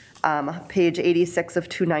given, page 86 of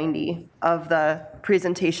 290 of the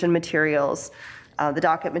presentation materials, the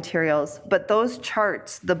docket materials. But those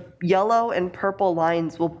charts, the yellow and purple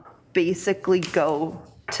lines will basically go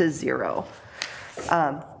to zero.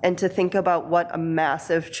 And to think about what a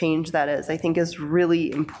massive change that is, I think is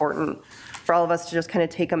really important for all of us to just kind of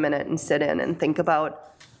take a minute and sit in and think about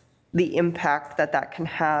the impact that that can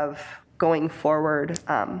have going forward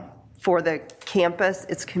for the campus,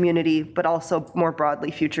 its community, but also more broadly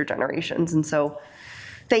future generations. And so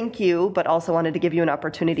thank you, but also wanted to give you an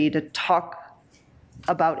opportunity to talk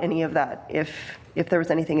about any of that if there was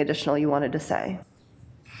anything additional you wanted to say.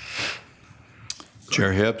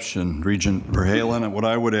 Chair Hipsch and Regent Verhalen, what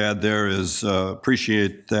I would add there is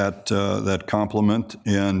appreciate that compliment.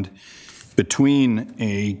 And between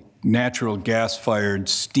a natural gas-fired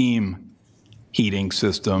steam heating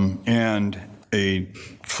system and a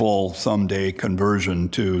full someday conversion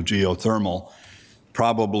to geothermal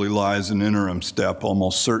probably lies an interim step.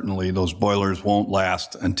 Almost certainly those boilers won't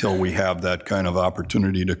last until we have that kind of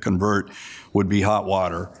opportunity to convert, would be hot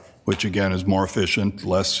water, which again is more efficient,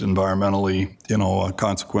 less environmentally,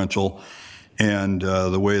 consequential. And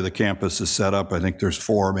the way the campus is set up, I think there's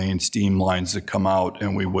 4 main steam lines that come out,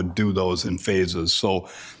 and we would do those in phases. So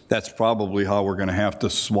that's probably how we're going to have to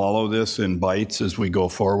swallow this in bites as we go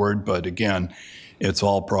forward. But again, it's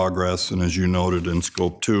all progress. And as you noted in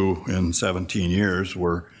Scope 2, in 17 years,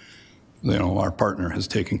 we're, our partner has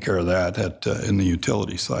taken care of that in the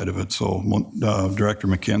utility side of it. So Director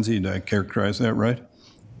McKenzie, did I characterize that right?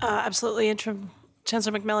 Absolutely, Interim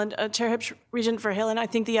Chancellor McMillan. Chair Hipsch, Regent Verhalen, I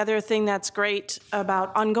think the other thing that's great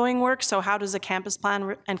about ongoing work, so how does a campus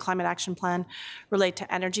plan and climate action plan relate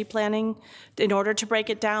to energy planning? In order to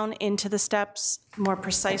break it down into the steps more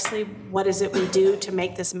precisely, what is it we do to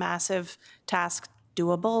make this massive task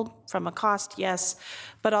doable from a cost, yes,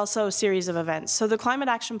 but also a series of events. So the climate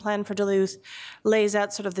action plan for Duluth lays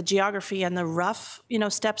out sort of the geography and the rough,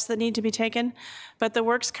 steps that need to be taken, but the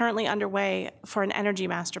work's currently underway for an energy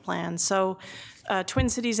master plan. So Twin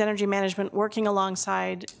Cities Energy Management, working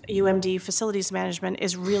alongside UMD Facilities Management,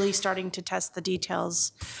 is really starting to test the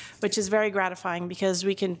details, which is very gratifying because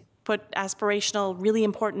we can put aspirational, really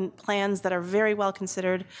important plans that are very well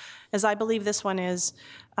considered, as I believe this one is.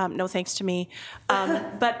 No thanks to me.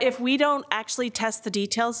 But if we don't actually test the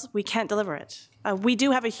details, we can't deliver it. We do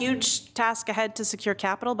have a huge task ahead to secure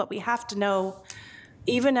capital, but we have to know,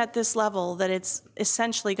 even at this level, that it's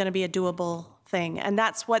essentially going to be a doable thing. And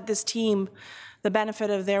that's what this team, the benefit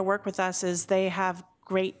of their work with us is they have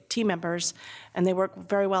great team members and they work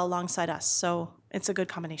very well alongside us. So it's a good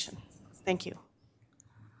combination. Thank you.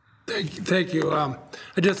 Thank you.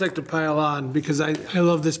 I'd just like to pile on because I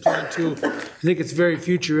love this plan too. I think it's very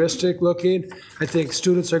futuristic looking. I think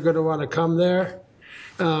students are going to want to come there,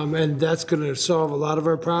 and that's going to solve a lot of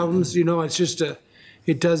our problems. It's just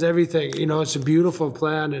it does everything. It's a beautiful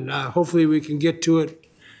plan, and hopefully we can get to it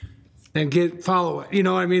and follow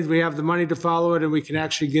it. We have the money to follow it, and we can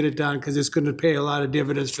actually get it done because it's going to pay a lot of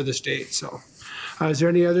dividends for the state. So, is there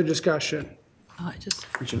any other discussion?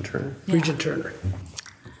 Regent Turner. Yeah. Regent Turner.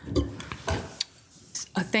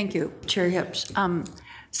 Thank you, Chair Hipsch.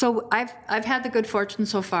 So I've had the good fortune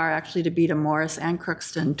so far actually to be to Morris and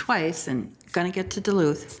Crookston twice and going to get to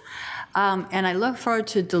Duluth. And I look forward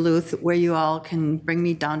to Duluth where you all can bring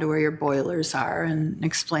me down to where your boilers are and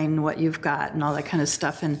explain what you've got and all that kind of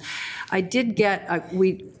stuff. And I did get,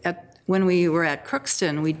 when we were at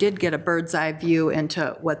Crookston, we did get a bird's eye view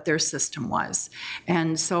into what their system was.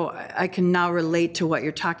 And so I can now relate to what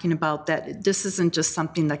you're talking about, that this isn't just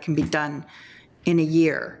something that can be done in a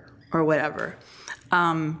year or whatever.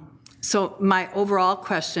 So my overall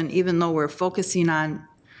question, even though we're focusing on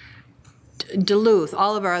Duluth,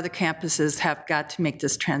 all of our other campuses have got to make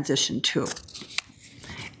this transition too.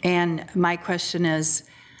 And my question is,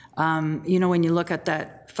 when you look at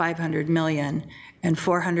that 500 million and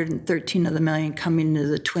 413 of the million coming into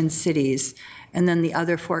the Twin Cities, and then the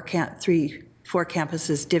other four campuses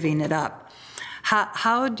divvying it up,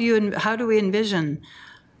 how do we envision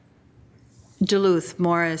Duluth,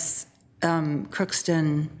 Morris,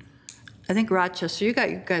 Crookston, I think Rochester, you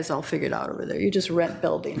got you guys all figured out over there. You just rent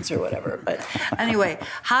buildings or whatever. But anyway,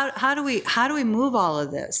 how do we move all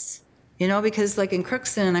of this? Because like in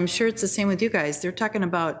Crookston, and I'm sure it's the same with you guys, they're talking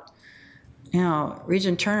about you know,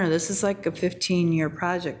 Regent Turner, this is like a 15-year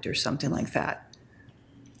project or something like that.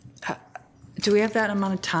 Do we have that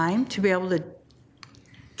amount of time to be able to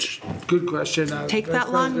Good question. take Vice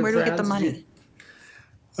that long? President Where do we get the Franz,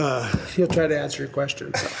 money? He'll try to answer your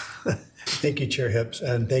question. Thank you, Chair Hips,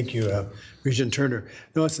 and thank you, Regent Turner.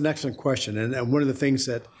 No, it's an excellent question, and one of the things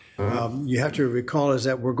that you have to recall is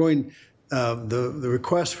that we're going, the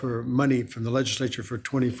request for money from the legislature for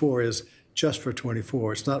 24 is just for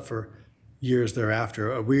 24. It's not for years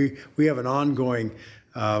thereafter. We have an ongoing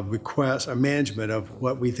request, a management of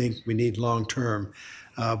what we think we need long-term.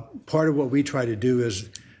 Part of what we try to do is,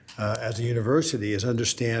 as a university, is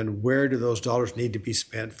understand where do those dollars need to be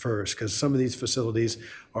spent first, because some of these facilities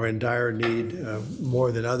are in dire need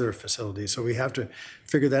more than other facilities. So we have to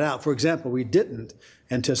figure that out. For example, we didn't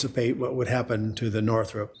anticipate what would happen to the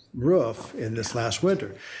Northrop roof in this last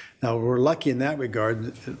winter. Now, we're lucky in that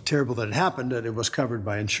regard, terrible that it happened, that it was covered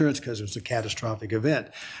by insurance because it was a catastrophic event.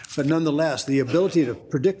 But nonetheless, the ability to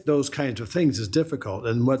predict those kinds of things is difficult.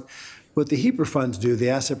 And what the HEAPR funds do, the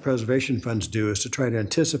asset preservation funds do, is to try to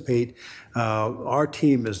anticipate. Our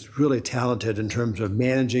team is really talented in terms of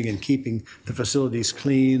managing and keeping the facilities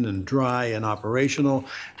clean and dry and operational.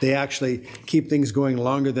 They actually keep things going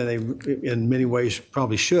longer than they, in many ways,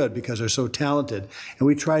 probably should, because they're so talented. And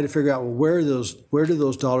we try to figure out, well, where do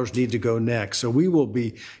those dollars need to go next? So we will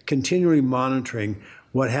be continually monitoring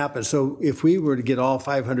what happens. So if we were to get all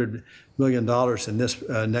 $500 million in this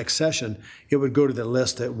next session, it would go to the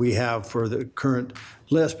list that we have for the current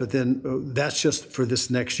list, but then that's just for this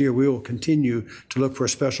next year. We will continue to look for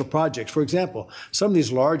special projects. For example, some of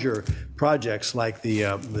these larger projects like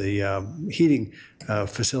the heating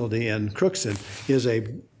facility in Crookston is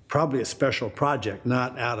probably a special project,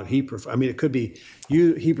 not out of HEAPR. I mean, it could be,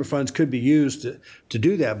 HEAPR funds could be used to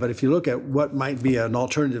do that, but if you look at what might be an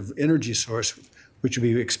alternative energy source, which would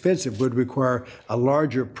be expensive, would require a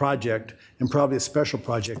larger project and probably a special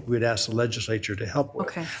project we'd ask the legislature to help with.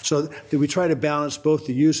 Okay. So that we try to balance both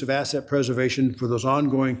the use of asset preservation for those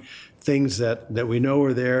ongoing things that we know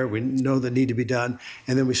are there, we know that need to be done,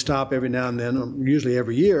 and then we stop every now and then, usually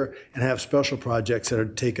every year, and have special projects that are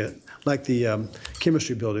taken, like the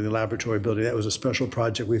chemistry building, the laboratory building. That was a special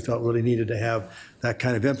project we felt really needed to have that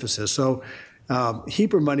kind of emphasis. So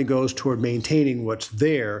HEAPR money goes toward maintaining what's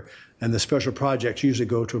there, and the special projects usually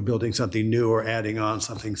go to building something new or adding on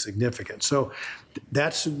something significant. So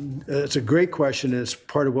that's a great question, and it's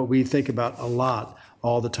part of what we think about a lot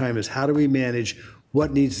all the time is how do we manage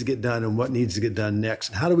what needs to get done and what needs to get done next?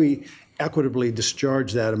 And how do we equitably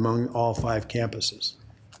discharge that among all 5 campuses?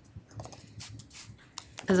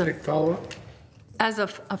 As a Follow-up? As a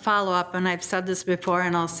follow-up, and I've said this before,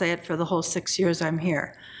 and I'll say it for the whole 6 years I'm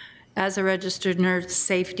here, as a registered nurse,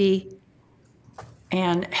 safety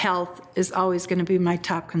and health is always going to be my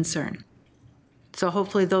top concern. So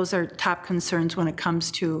hopefully those are top concerns when it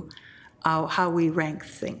comes to how we rank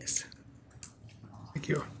things. Thank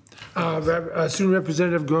you. Student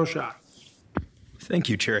Representative Groshaw. Thank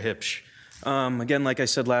you, Chair Hipsch. Again, like I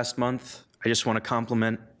said last month, I just want to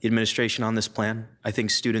compliment the administration on this plan. I think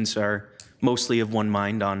students are mostly of one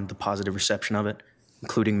mind on the positive reception of it,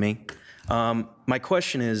 including me. My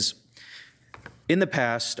question is, in the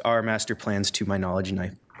past, our master plans, to my knowledge, and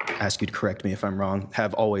I ask you to correct me if I'm wrong,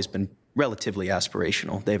 have always been relatively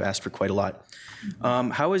aspirational. They've asked for quite a lot.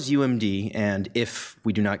 How is UMD, and if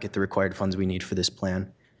we do not get the required funds we need for this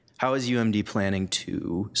plan, how is UMD planning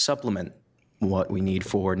to supplement what we need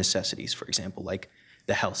for necessities, for example, like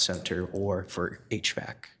the health center or for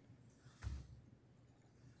HVAC?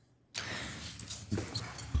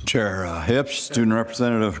 Chair Hipsch, Student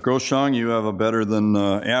Representative Groshong, you have a better than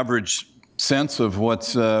average sense of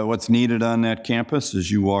what's needed on that campus as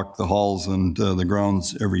you walk the halls and the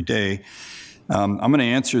grounds every day. I'm going to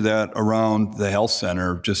answer that around the health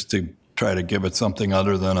center just to try to give it something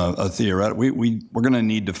other than a theoretic. We're going to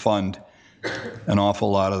need to fund an awful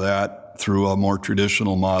lot of that through a more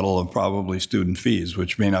traditional model of probably student fees,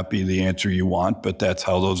 which may not be the answer you want, but that's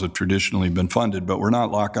how those have traditionally been funded. But we're not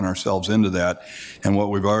locking ourselves into that. And what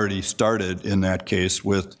we've already started in that case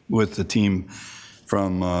with the team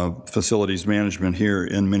from facilities management here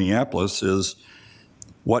in Minneapolis is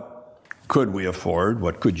what could we afford,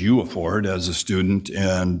 what could you afford as a student,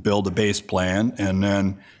 and build a base plan. And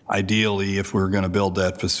then ideally, if we're going to build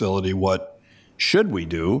that facility, what should we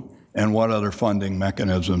do? And what other funding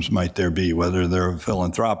mechanisms might there be, whether they're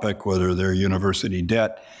philanthropic, whether they're university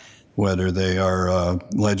debt, whether they are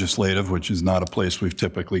legislative, which is not a place we've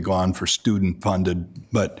typically gone for student funded.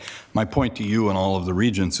 But my point to you and all of the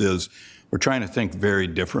regents is we're trying to think very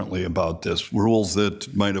differently about this. Rules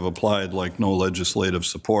that might have applied like no legislative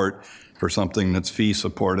support for something that's fee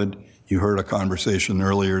supported You heard a conversation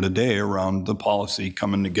earlier today around the policy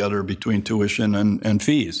coming together between tuition and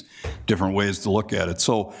fees, different ways to look at it.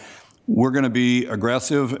 So we're going to be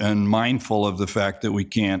aggressive and mindful of the fact that we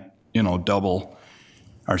can't, double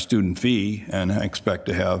our student fee, and I expect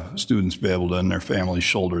to have students be able to and their families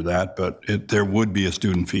shoulder that, but there would be a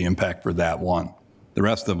student fee impact for that one. The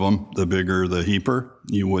rest of them, the bigger the heaper,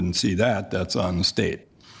 you wouldn't see that. That's on the state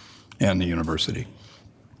and the university.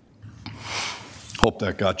 Hope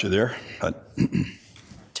that got you there. But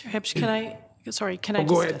Chair Hipsch, can I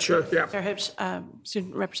Go ahead, sure, yeah. Chair Hipsch,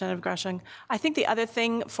 Student Representative Grashang. I think the other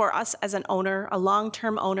thing for us as an owner, a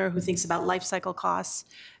long-term owner who thinks about life cycle costs,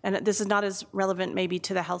 and this is not as relevant maybe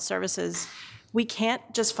to the health services, we can't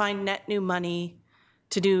just find net new money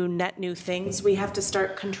to do net new things. We have to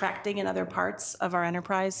start contracting in other parts of our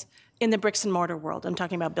enterprise in the bricks and mortar world. I'm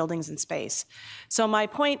talking about buildings and space. So my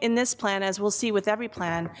point in this plan, as we'll see with every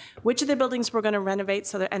plan, which of the buildings we're going to renovate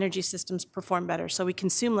so their energy systems perform better, so we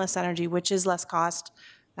consume less energy, which is less cost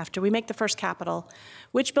after we make the first capital.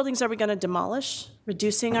 Which buildings are we going to demolish?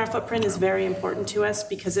 Reducing our footprint is very important to us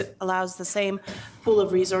because it allows the same pool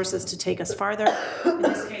of resources to take us farther. In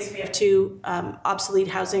this case, we have 2 obsolete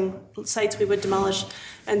housing sites we would demolish.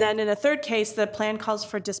 And then in a third case, the plan calls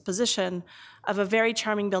for disposition of a very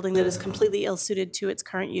charming building that is completely ill-suited to its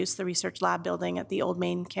current use, the research lab building at the old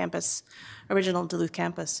main campus, original Duluth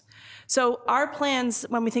campus. So our plans,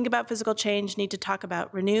 when we think about physical change, need to talk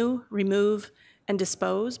about renew, remove, and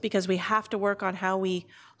dispose, because we have to work on how we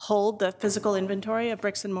hold the physical inventory of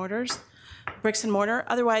bricks and mortar.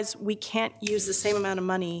 Otherwise, we can't use the same amount of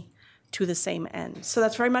money to the same end. So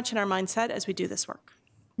that's very much in our mindset as we do this work.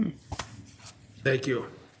 Thank you.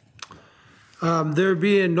 There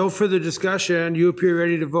being no further discussion, you appear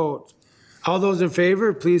ready to vote. All those in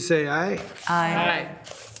favor, please say aye. Aye.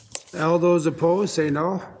 All those opposed, say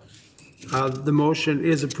no. The motion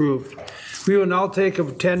is approved. We will now take a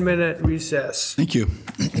 10-minute recess. thank you.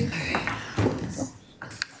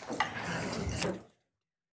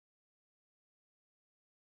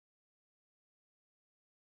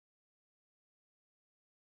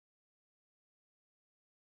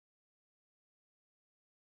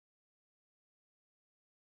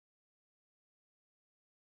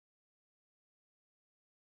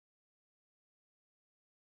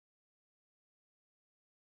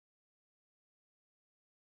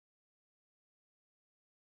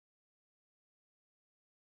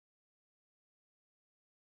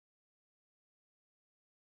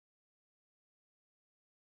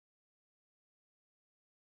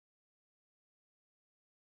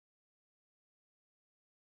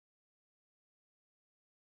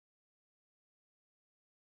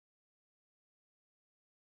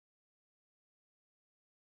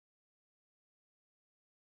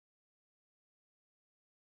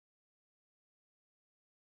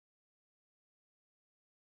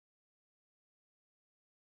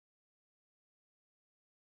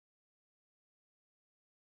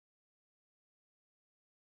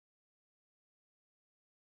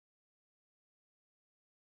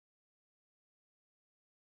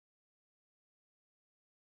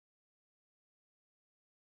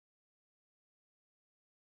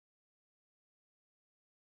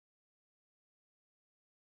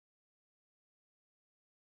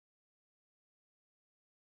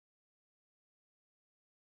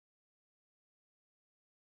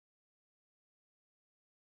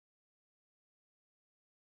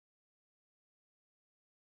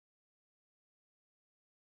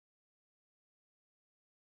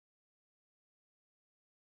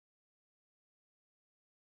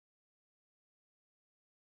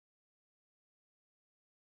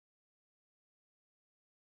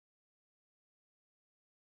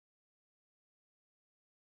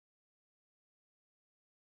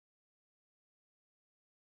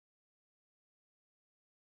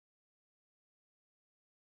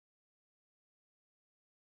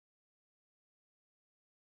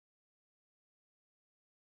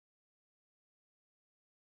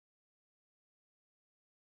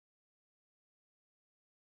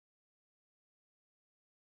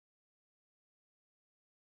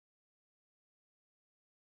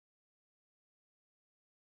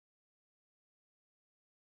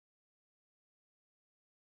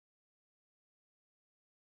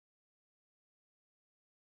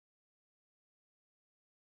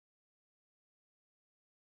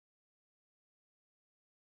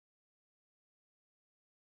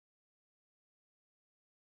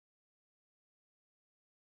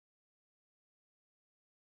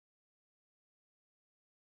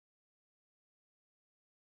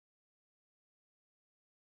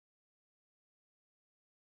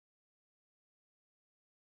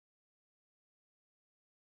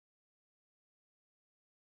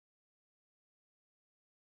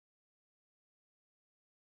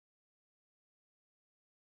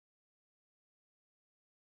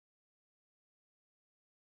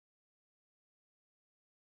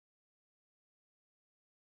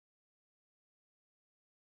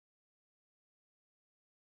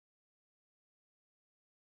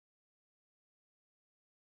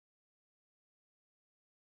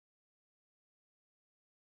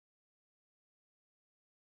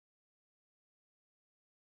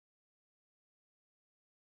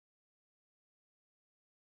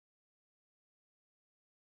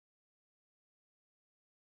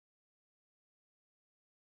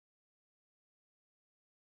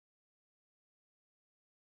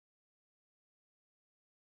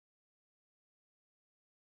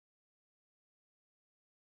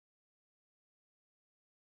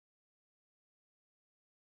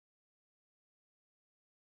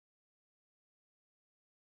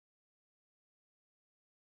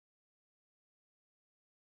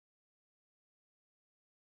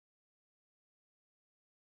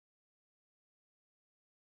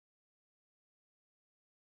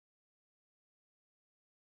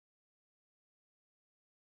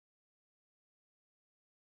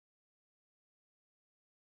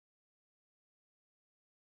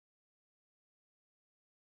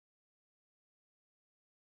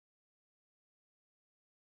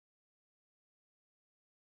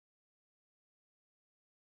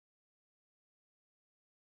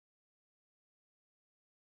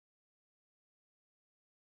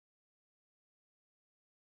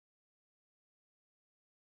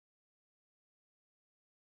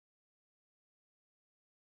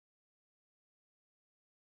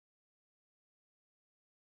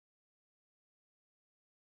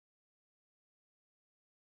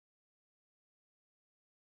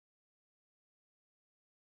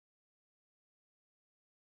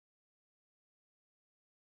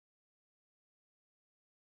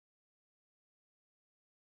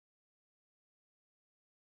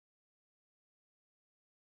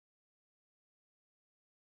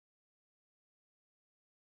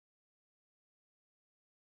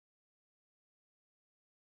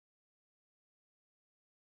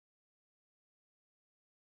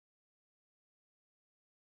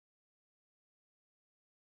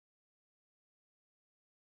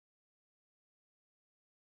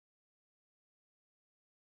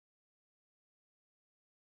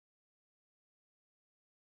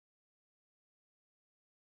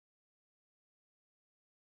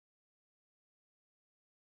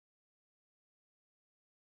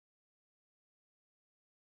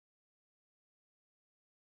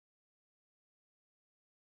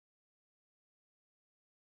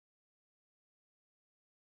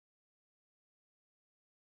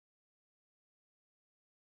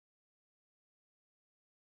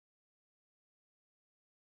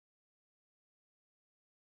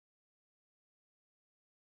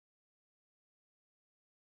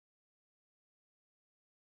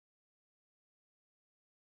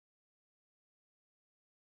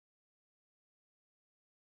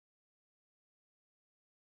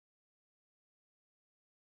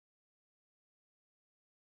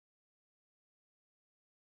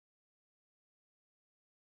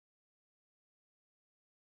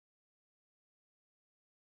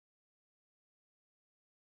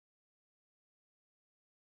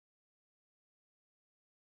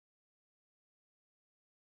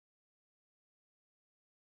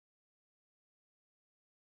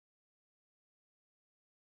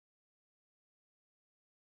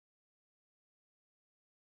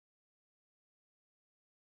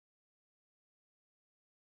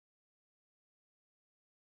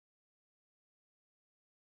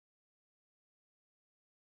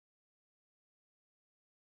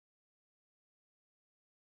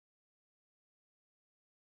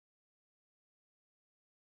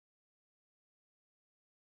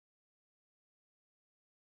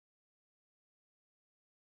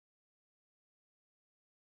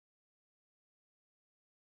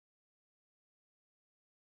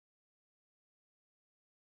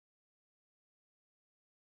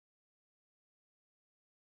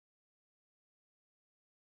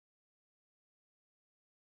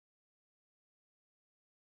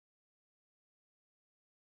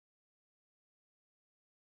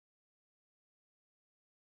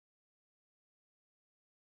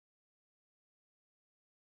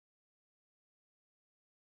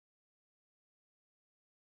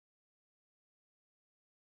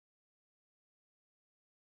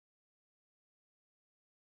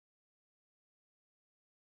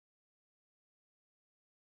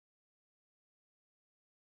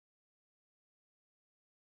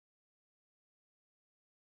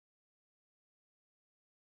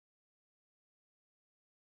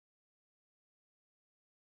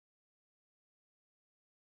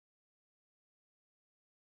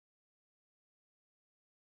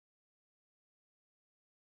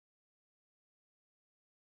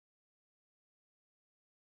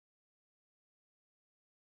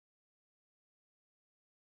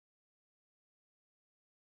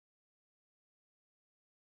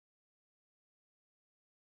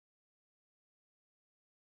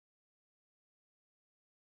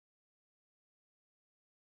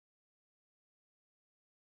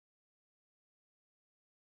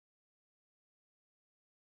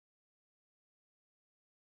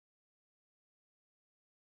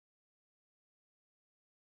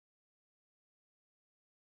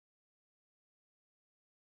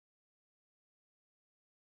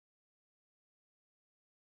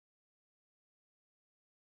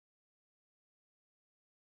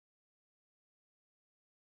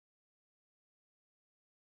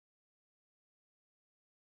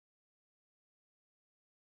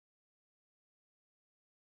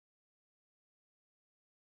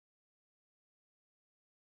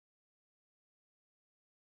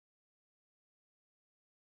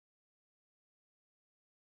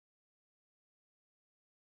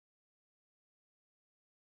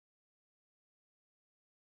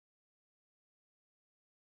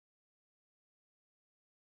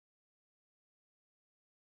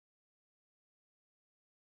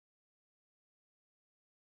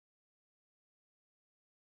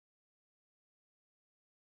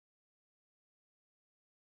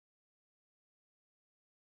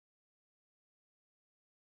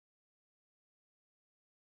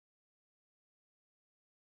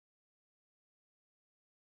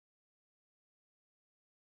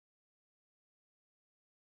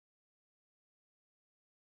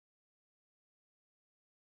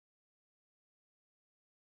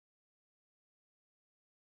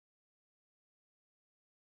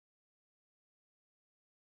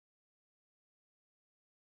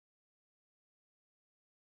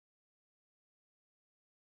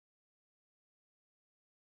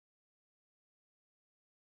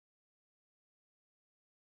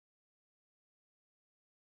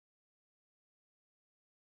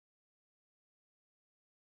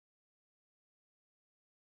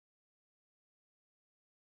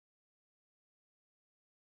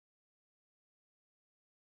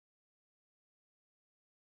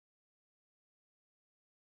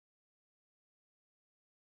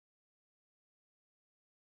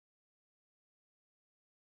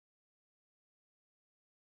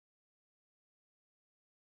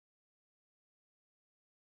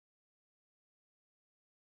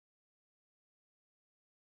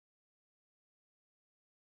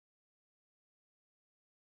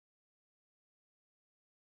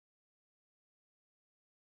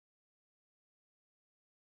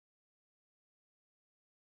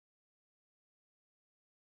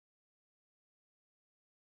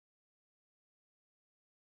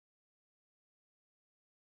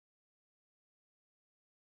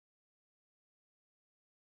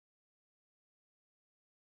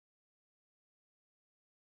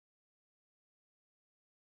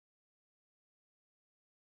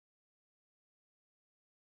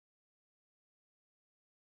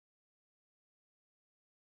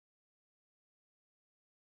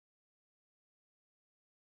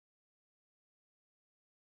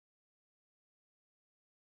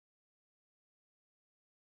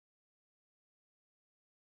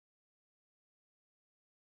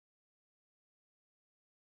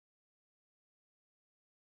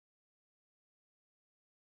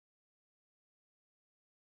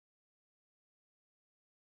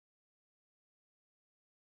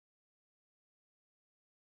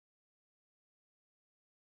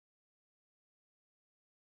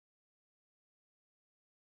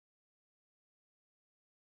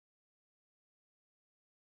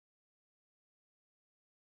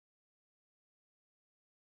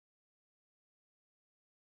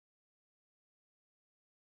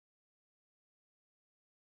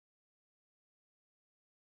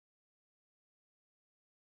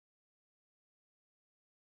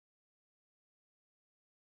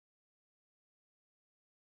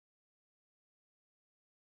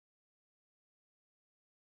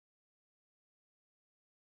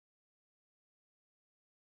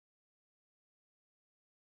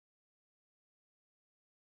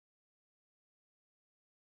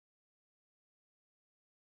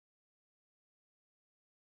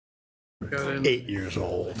 8 years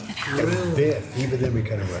old. Even then, we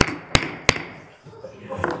kind of run.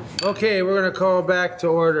 Okay, we're going to call back to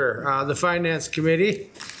order the Finance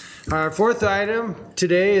Committee. Our fourth item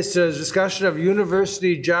today is a discussion of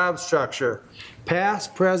university job structure,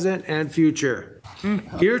 past, present, and future.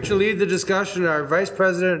 Here to lead the discussion are Vice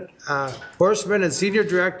President Horstman and Senior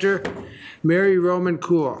Director Mary Roman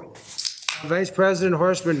Cool. Vice President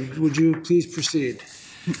Horstman, would you please proceed?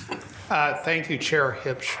 Thank you, Chair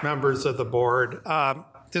Hipsch, members of the board.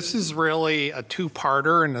 This is really a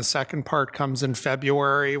two-parter, and the second part comes in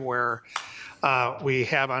February, where we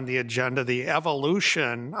have on the agenda the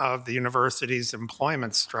evolution of the university's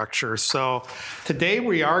employment structure. So today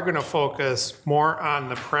we are going to focus more on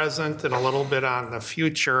the present and a little bit on the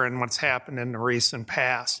future and what's happened in the recent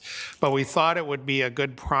past. But we thought it would be a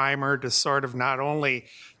good primer to sort of not only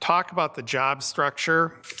talk about the job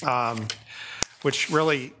structure, which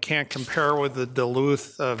really can't compare with the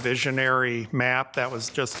Duluth visionary map that was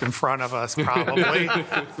just in front of us, probably.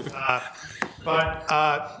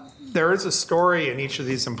 But there is a story in each of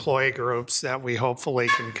these employee groups that we hopefully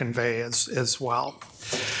can convey as well.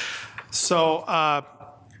 So,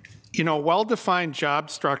 well-defined job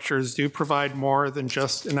structures do provide more than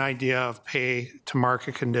just an idea of pay to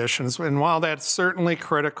market conditions. And while that's certainly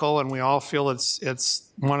critical, and we all feel it's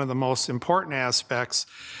one of the most important aspects,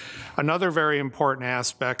 another very important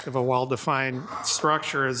aspect of a well-defined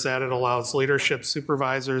structure is that it allows leadership,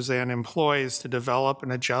 supervisors, and employees to develop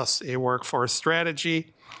and adjust a workforce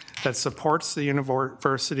strategy that supports the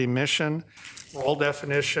university mission, role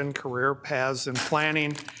definition, career paths and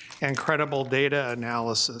planning, and credible data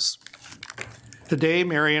analysis. Today,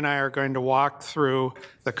 Mary and I are going to walk through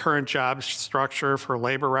the current job structure for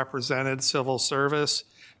labor-represented civil service,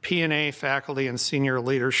 P&A faculty, and senior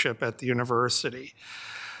leadership at the university.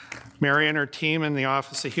 Mary and her team in the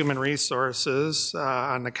Office of Human Resources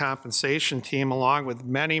on the compensation team, along with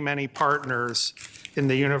many, many partners in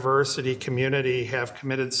the university community, have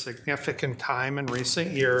committed significant time in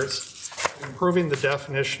recent years improving the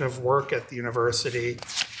definition of work at the university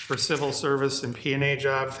for civil service and P&A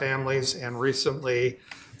job families, and recently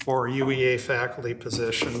for UEA faculty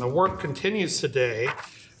position. The work continues today,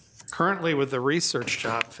 currently with the research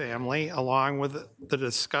job family, along with the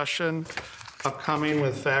discussion upcoming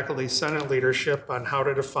with faculty senate leadership on how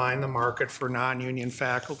to define the market for non-union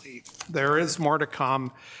faculty. There is more to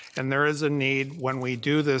come, and there is a need when we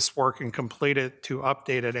do this work and complete it to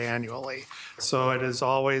update it annually. So it is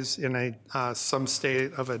always in some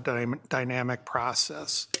state of a dynamic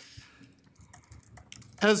process.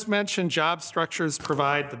 As mentioned, job structures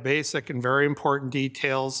provide the basic and very important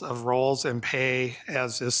details of roles and pay,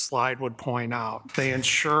 as this slide would point out. They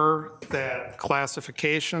ensure that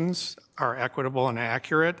classifications are equitable and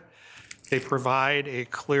accurate. They provide a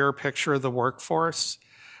clear picture of the workforce.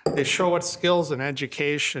 They show what skills and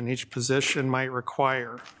education each position might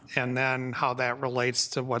require, and then how that relates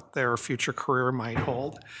to what their future career might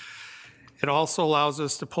hold. It also allows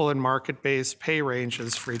us to pull in market-based pay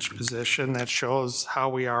ranges for each position that shows how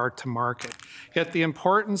we are to market. Yet the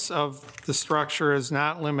importance of the structure is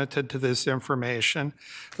not limited to this information,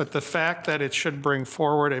 but the fact that it should bring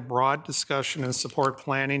forward a broad discussion and support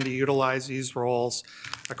planning to utilize these roles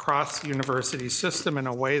across the university system in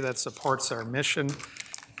a way that supports our mission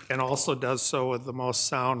and also does so with the most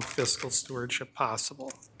sound fiscal stewardship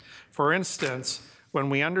possible. For instance, when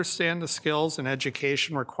we understand the skills and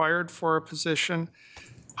education required for a position,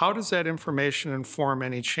 how does that information inform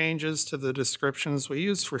any changes to the descriptions we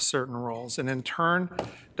use for certain roles? And in turn,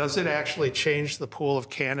 does it actually change the pool of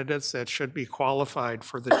candidates that should be qualified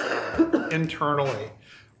for the job internally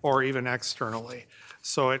or even externally?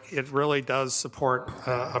 So it really does support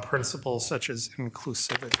a principle such as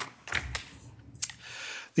inclusivity.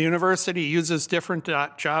 The university uses different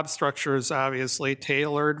job structures, obviously,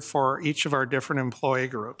 tailored for each of our different employee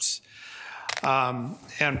groups.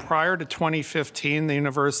 And prior to 2015, the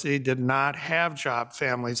university did not have job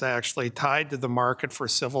families actually tied to the market for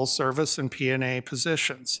civil service and P&A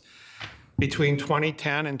positions. Between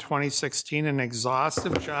 2010 and 2016, an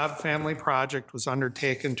exhaustive job family project was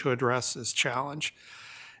undertaken to address this challenge.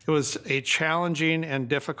 It was a challenging and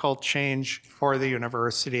difficult change for the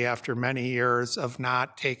university after many years of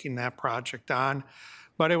not taking that project on,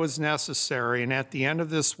 but it was necessary. And at the end of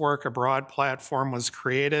this work, a broad platform was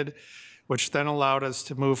created, which then allowed us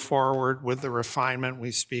to move forward with the refinement we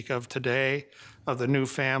speak of today of the new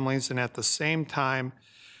families, and at the same time,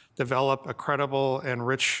 develop a credible and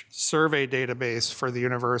rich survey database for the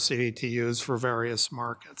university to use for various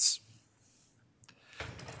markets.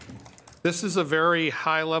 This is a very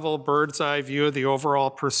high-level bird's-eye view of the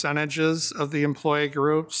overall percentages of the employee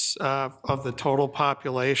groups of the total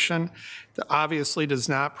population. It obviously does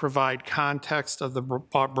not provide context of the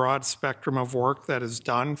broad spectrum of work that is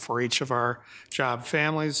done for each of our job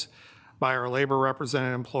families by our labor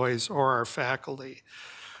represented employees or our faculty.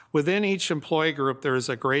 Within each employee group, there is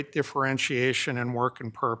a great differentiation in work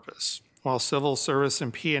and purpose. While civil service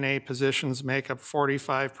and P&A positions make up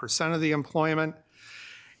 45% of the employment,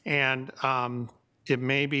 and it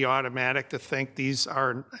may be automatic to think these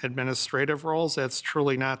are administrative roles. That's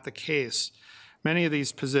truly not the case. Many of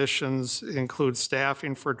these positions include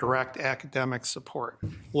staffing for direct academic support.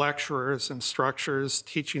 Lecturers, instructors,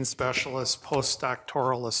 teaching specialists,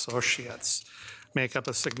 postdoctoral associates make up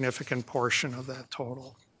a significant portion of that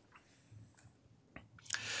total.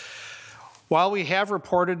 While we have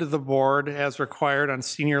reported to the board as required on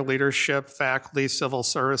senior leadership, faculty, civil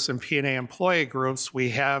service, and P&A employee groups, we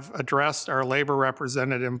have addressed our labor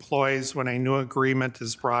represented employees when a new agreement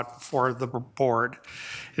is brought before the board.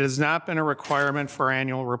 It has not been a requirement for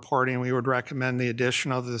annual reporting. We would recommend the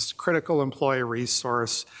addition of this critical employee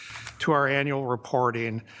resource to our annual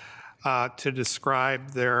reporting to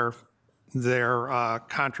describe their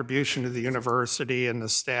contribution to the university and the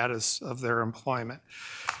status of their employment.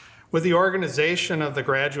 With the organization of the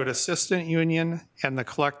Graduate Assistant Union and the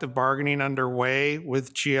collective bargaining underway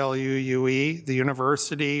with GLU-UE, the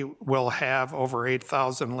university will have over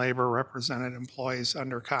 8,000 labor represented employees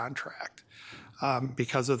under contract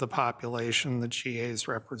because of the population the GAs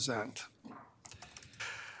represent.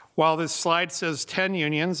 While this slide says 10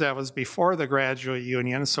 unions, that was before the graduate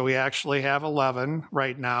union, so we actually have 11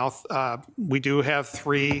 right now. We do have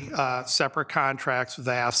 3 separate contracts with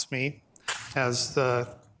AFSCME, as the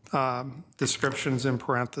descriptions in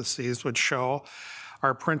parentheses would show.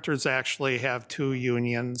 Our printers actually have 2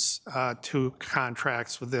 unions, 2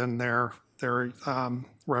 contracts within their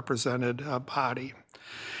represented body.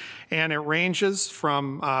 And it ranges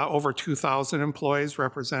from over 2,000 employees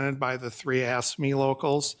represented by the 3 AFSCME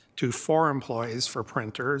locals to 4 employees for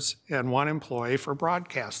printers and 1 employee for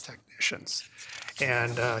broadcast technicians.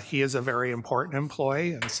 And he is a very important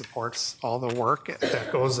employee and supports all the work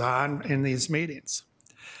that goes on in these meetings.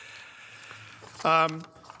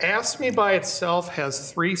 AFSCME by itself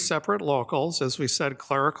has 3 separate locals, as we said,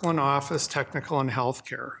 clerical and office, technical and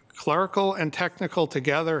healthcare. Clerical and technical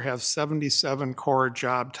together have 77 core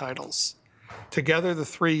job titles. Together, the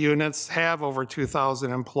 3 units have over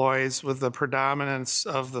 2,000 employees, with the predominance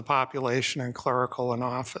of the population in clerical and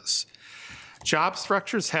office. Job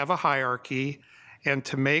structures have a hierarchy, and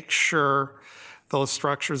to make sure those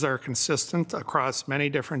structures are consistent across many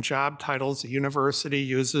different job titles, the university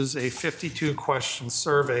uses a 52-question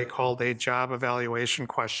survey called a Job Evaluation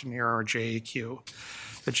Questionnaire, or JEQ.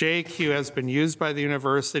 The JEQ has been used by the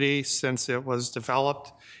university since it was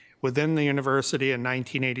developed within the university in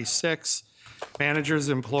 1986. Managers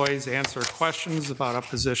and employees answer questions about a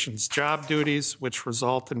position's job duties, which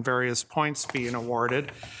result in various points being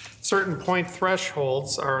awarded. Certain point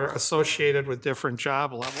thresholds are associated with different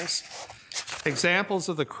job levels. Examples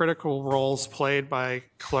of the critical roles played by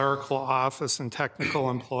clerical, office, and technical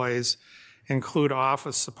employees include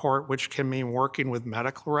office support, which can mean working with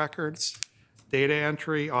medical records, data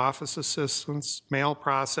entry, office assistance, mail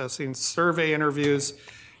processing, survey interviews,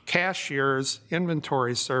 cashiers,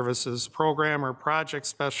 inventory services, program or project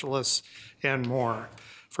specialists, and more.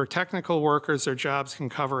 For technical workers, their jobs can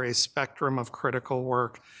cover a spectrum of critical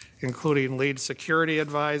work, including lead security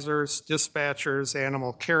advisors, dispatchers,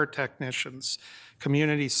 animal care technicians,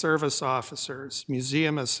 community service officers,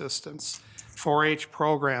 museum assistants, 4-H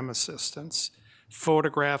program assistants,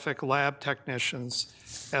 photographic lab technicians,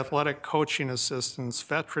 athletic coaching assistants,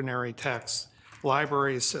 veterinary techs,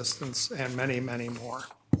 library assistants, and many, many more.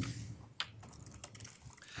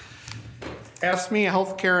 AFSCME,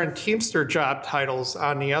 healthcare, and Teamster job titles,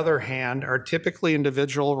 on the other hand, are typically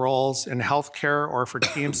individual roles in healthcare, or for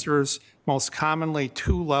Teamsters, most commonly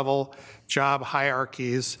 2-level job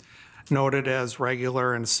hierarchies noted as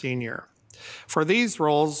regular and senior. For these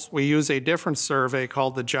roles, we use a different survey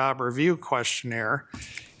called the Job Review Questionnaire.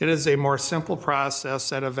 It is a more simple process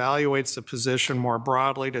that evaluates the position more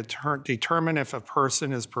broadly to determine if a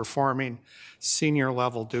person is performing senior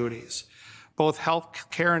level duties. Both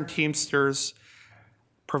healthcare and Teamsters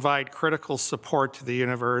provide critical support to the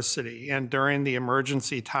university, and during the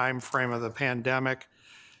emergency time frame of the pandemic,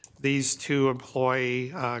 these 2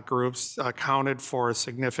 employee groups accounted for a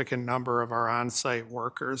significant number of our on-site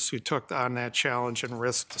workers who took on that challenge and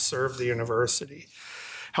risk to serve the university.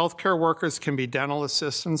 Healthcare workers can be dental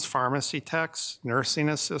assistants, pharmacy techs, nursing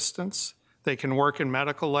assistants. They can work in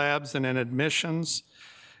medical labs and in admissions,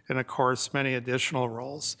 and of course, many additional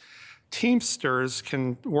roles. Teamsters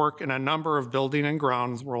can work in a number of building and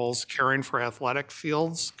grounds roles, caring for athletic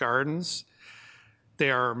fields, gardens.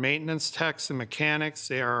 They are maintenance techs and mechanics.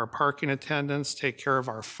 They are our parking attendants, take care of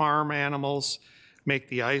our farm animals, make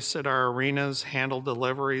the ice at our arenas, handle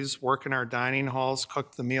deliveries, work in our dining halls,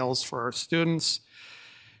 cook the meals for our students,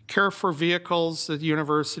 care for vehicles that the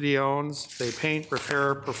university owns. They paint,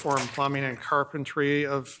 repair, perform plumbing and carpentry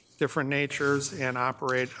of different natures, and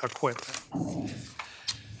operate equipment.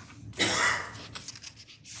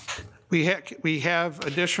 We have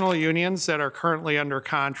additional unions that are currently under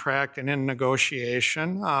contract and in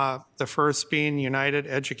negotiation. The first being United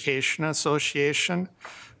Education Association,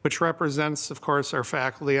 which represents, of course, our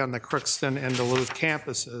faculty on the Crookston and Duluth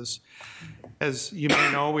campuses. As you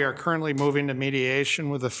may know, we are currently moving to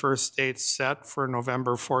mediation with the first date set for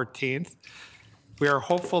November 14th. We are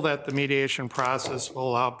hopeful that the mediation process will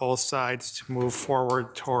allow both sides to move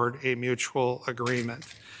forward toward a mutual agreement.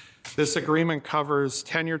 This agreement covers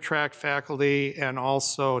tenure-track faculty and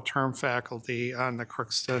also term faculty on the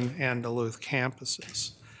Crookston and Duluth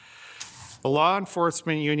campuses. The law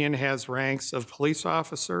enforcement union has ranks of police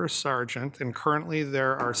officer, sergeant, and currently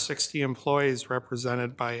there are 60 employees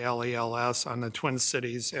represented by LELS on the Twin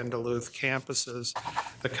Cities and Duluth campuses.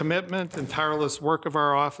 The commitment and tireless work of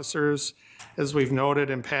our officers, as we've noted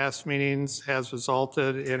in past meetings, has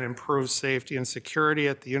resulted in improved safety and security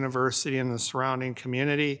at the university and the surrounding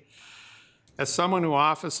community. As someone who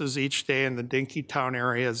offices each day in the Dinkytown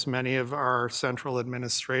area, as many of our central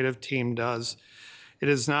administrative team does, it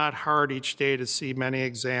is not hard each day to see many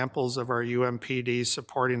examples of our UMPD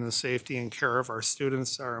supporting the safety and care of our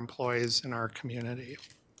students, our employees, and our community.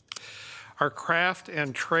 Our craft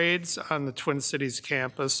and trades on the Twin Cities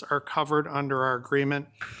campus are covered under our agreement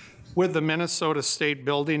with the Minnesota State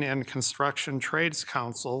Building and Construction Trades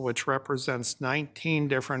Council, which represents 19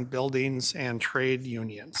 different buildings and trade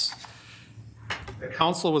unions. The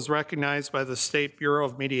council was recognized by the State Bureau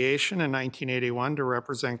of Mediation in 1981 to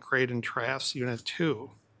represent Trade and Crafts Unit 2.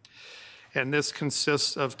 And this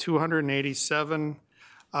consists of 287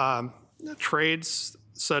 trades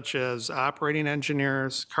such as operating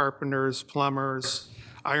engineers, carpenters, plumbers,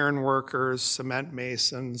 iron workers, cement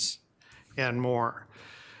masons, and more.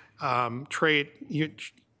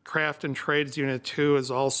 Craft and Trades Unit 2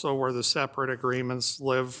 is also where the separate agreements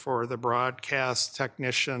live for the broadcast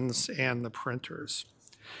technicians and the printers.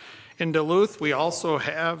 In Duluth, we also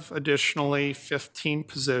have additionally 15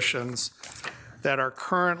 positions that are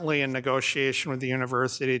currently in negotiation with the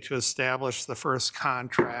university to establish the first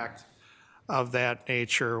contract of that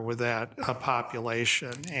nature with that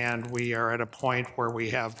population. And we are at a point where we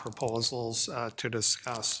have proposals to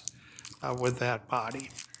discuss with that body.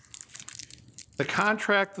 The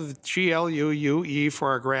contract with GLU-UE for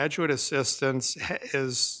our graduate assistants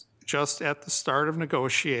is just at the start of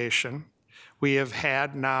negotiation. We have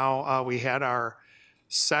had now, we had our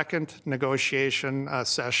second negotiation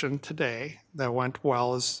session today that went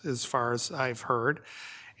well as far as I've heard.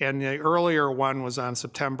 And the earlier one was on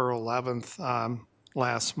September 11th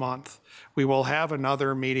last month. We will have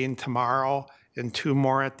another meeting tomorrow and 2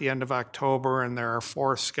 more at the end of October, and there are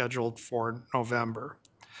 4 scheduled for November.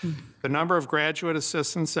 The number of graduate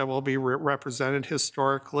assistants that will be represented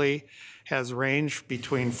historically has ranged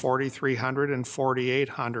between 4,300 and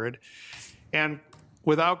 4,800. And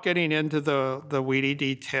without getting into the weedy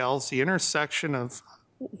details, the intersection of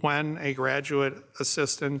when a graduate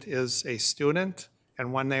assistant is a student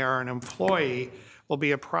and when they are an employee will be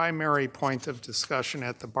a primary point of discussion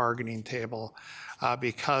at the bargaining table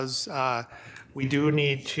because we do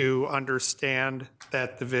need to understand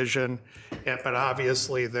that division, but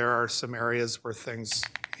obviously there are some areas where things,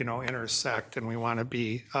 intersect, and we want to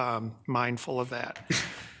be mindful of that.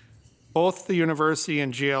 Both the university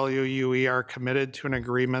and GLU-UE are committed to an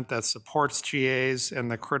agreement that supports GAs and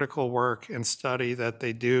the critical work and study that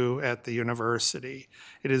they do at the university.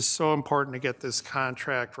 It is so important to get this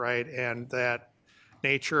contract right, and that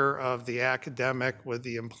nature of the academic with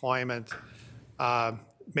the employment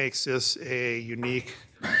makes this a unique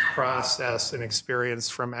process and experience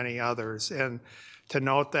from any others. And to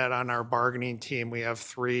note that on our bargaining team, we have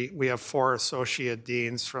 4 associate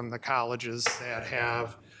deans from the colleges that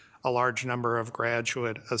have a large number of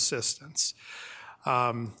graduate assistants.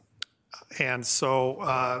 And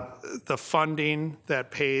so the funding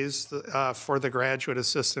that pays for the graduate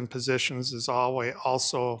assistant positions is always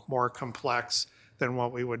also more complex than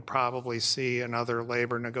what we would probably see in other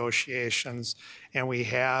labor negotiations. And we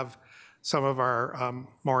have some of our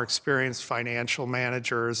more experienced financial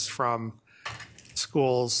managers from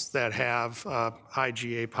schools that have high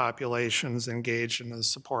GA populations engaged in the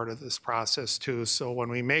support of this process too. So when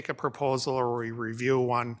we make a proposal or we review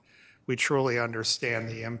one, we truly understand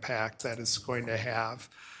the impact that it's going to have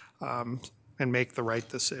and make the right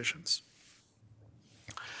decisions.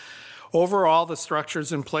 Overall, the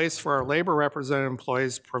structures in place for our labor represented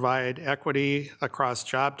employees provide equity across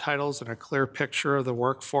job titles and a clear picture of the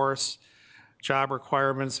workforce. Job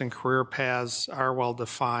requirements and career paths are well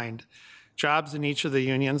defined. Jobs in each of the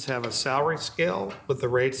unions have a salary scale with the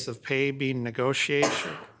rates of pay being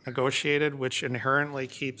negotiated, which inherently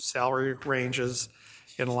keeps salary ranges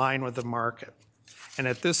in line with the market. And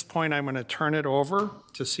at this point, I'm going to turn it over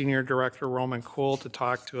to Senior Director Roman Kuhl to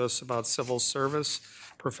talk to us about civil service,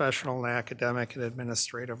 professional and academic and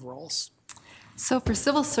administrative roles. So for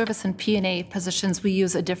civil service and P&A positions, we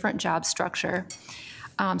use a different job structure.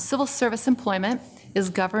 Civil service employment is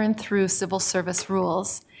governed through civil service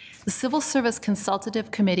rules. The Civil Service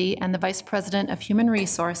Consultative Committee and the Vice President of Human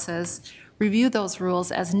Resources review those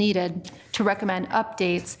rules as needed to recommend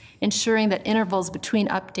updates, ensuring that intervals between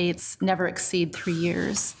updates never exceed 3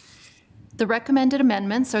 years. The recommended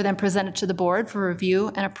amendments are then presented to the board for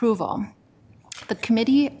review and approval. The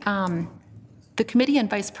committee and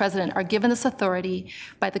vice president are given this authority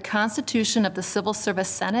by the Constitution of the Civil Service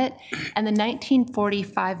Senate and the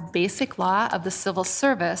 1945 Basic Law of the Civil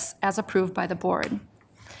Service as approved by the board.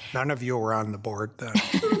 None of you were on the board then.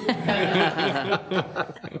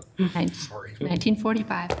 Sorry.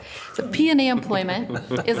 1945. So P&A employment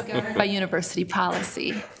is governed by university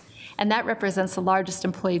policy, and that represents the largest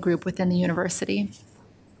employee group within the university.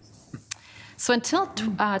 So until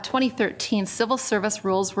 2013, civil service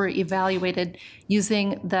rules were evaluated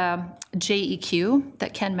using the JEQ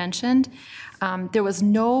that Ken mentioned. There was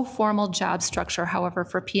no formal job structure, however,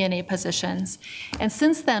 for P&A positions. And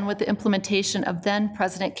since then, with the implementation of then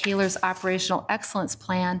President Kaler's Operational Excellence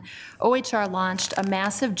Plan, OHR launched a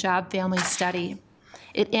massive job family study.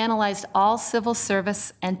 It analyzed all civil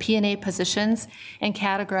service and P&A positions and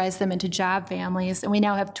categorized them into job families. And we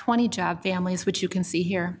now have 20 job families, which you can see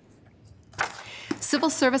here.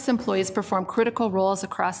 Civil service employees perform critical roles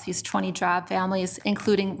across these 20 job families,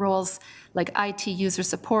 including roles like IT user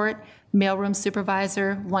support, mailroom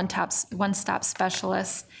supervisor, one-stop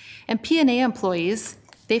specialist. And P&A employees,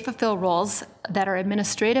 they fulfill roles that are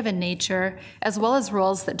administrative in nature, as well as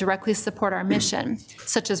roles that directly support our mission,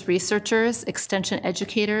 such as researchers, extension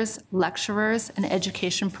educators, lecturers, and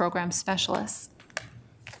education program specialists.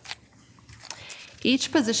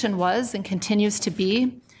 Each position was and continues to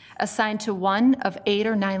be assigned to one of 8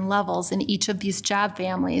 or 9 levels in each of these job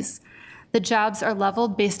families. The jobs are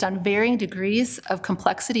leveled based on varying degrees of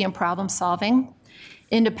complexity and problem solving,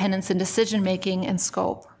 independence in decision making, and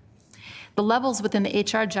scope. The levels within the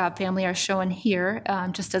HR job family are shown here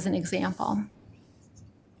just as an example.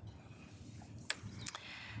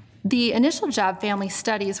 The initial job family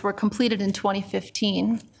studies were completed in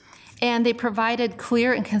 2015, and they provided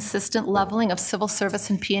clear and consistent leveling of civil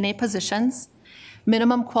service and P&A positions,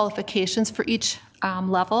 minimum qualifications for each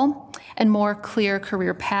level, and more clear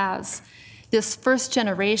career paths. This first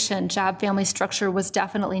generation job family structure was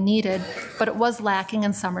definitely needed, but it was lacking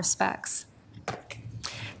in some respects.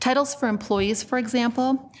 Titles for employees, for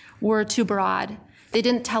example, were too broad. They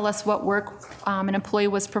didn't tell us what work an employee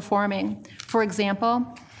was performing. For example,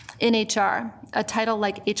 in HR, a title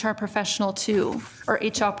like HR Professional 2 or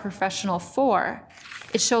HR Professional 4,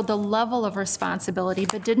 it showed the level of responsibility,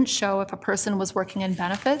 but didn't show if a person was working in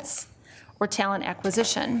benefits or talent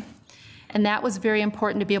acquisition. And that was very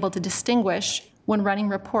important to be able to distinguish when running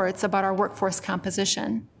reports about our workforce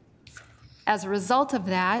composition. As a result of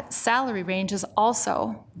that, salary ranges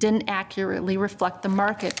also didn't accurately reflect the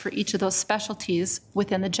market for each of those specialties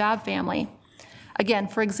within the job family. Again,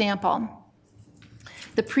 for example,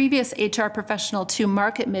 the previous HR Professional 2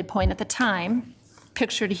 market midpoint at the time,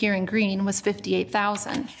 pictured here in green, was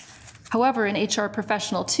 $58,000. However, in HR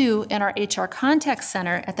Professional 2 and our HR Contact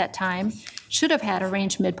Center at that time should have had a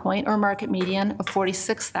range midpoint or market median of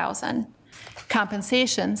 $46,000.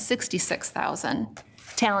 Compensation, $66,000.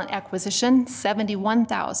 Talent acquisition,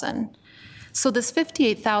 $71,000. So this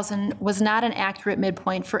 $58,000 was not an accurate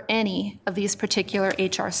midpoint for any of these particular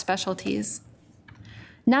HR specialties.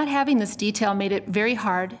 Not having this detail made it very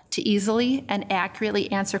hard to easily and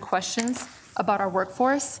accurately answer questions about our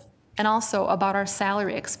workforce and also about our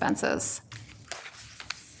salary expenses.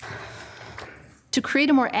 To create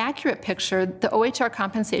a more accurate picture, the OHR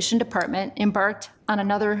Compensation Department embarked on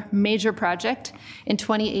another major project in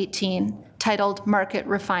 2018 titled Market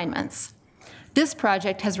Refinements. This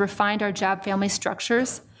project has refined our job family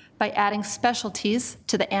structures by adding specialties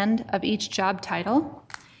to the end of each job title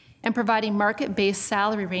and providing market-based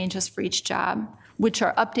salary ranges for each job, which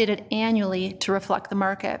are updated annually to reflect the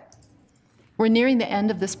market. We're nearing the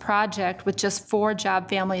end of this project with just 4 job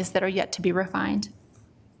families that are yet to be refined.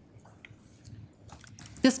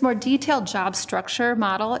 This more detailed job structure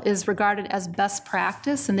model is regarded as best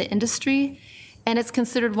practice in the industry, and it's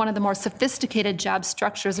considered one of the more sophisticated job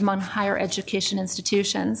structures among higher education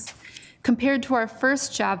institutions. Compared to our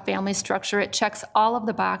first job family structure, it checks all of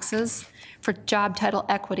the boxes for job title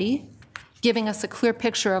equity, giving us a clear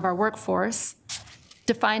picture of our workforce,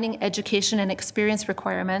 defining education and experience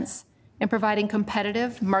requirements, and providing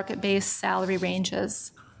competitive market-based salary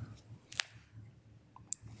ranges.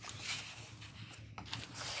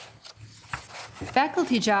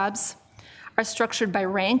 Faculty jobs are structured by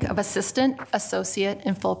rank of assistant, associate,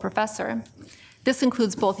 and full professor. This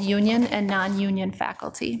includes both union and non-union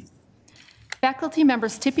faculty. Faculty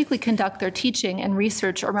members typically conduct their teaching and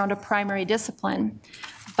research around a primary discipline,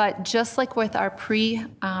 but just like with our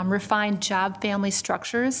refined job family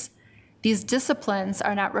structures, these disciplines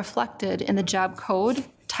are not reflected in the job code,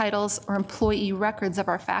 titles, or employee records of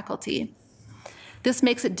our faculty. This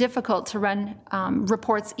makes it difficult to run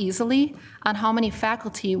reports easily on how many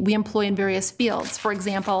faculty we employ in various fields, for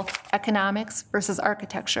example, economics versus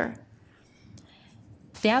architecture.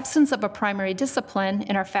 The absence of a primary discipline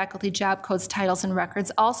in our faculty job codes, titles, and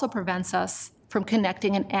records also prevents us from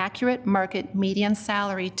connecting an accurate market median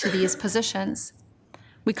salary to these positions.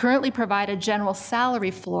 We currently provide a general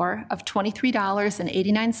salary floor of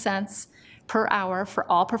 $23.89 per hour for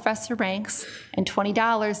all professor ranks and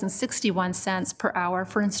 $20.61 per hour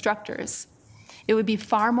for instructors. It would be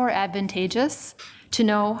far more advantageous to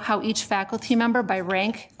know how each faculty member by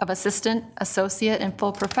rank of assistant, associate, and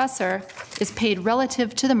full professor is paid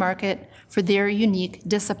relative to the market for their unique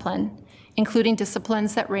discipline, including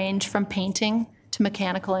disciplines that range from painting to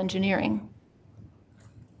mechanical engineering.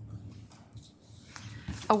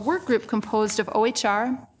 A work group composed of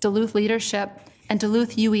OHR, Duluth leadership, and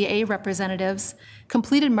Duluth UEA representatives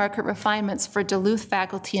completed market refinements for Duluth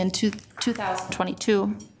faculty in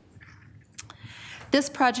 2022. This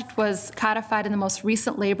project was codified in the most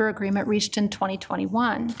recent labor agreement reached in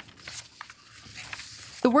 2021.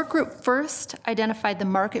 The work group first identified the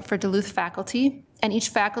market for Duluth faculty, and each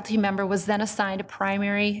faculty member was then assigned a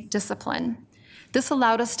primary discipline. This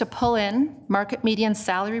allowed us to pull in market median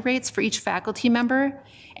salary rates for each faculty member,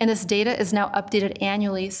 and this data is now updated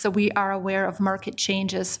annually, so we are aware of market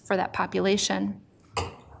changes for that population.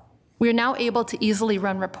 We are now able to easily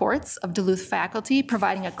run reports of Duluth faculty,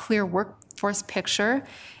 providing a clear workforce picture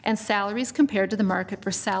and salaries compared to the market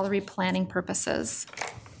for salary planning purposes.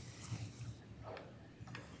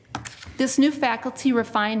 This new faculty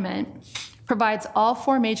refinement provides all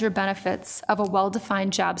 4 major benefits of a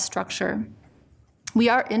well-defined job structure. We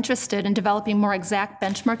are interested in developing more exact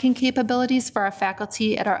benchmarking capabilities for our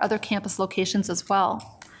faculty at our other campus locations as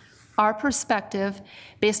well. Our perspective,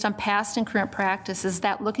 based on past and current practice, is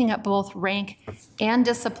that looking at both rank and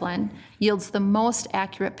discipline yields the most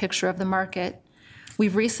accurate picture of the market.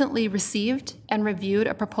 We've recently received and reviewed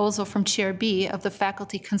a proposal from Chair B of the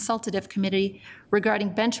Faculty Consultative Committee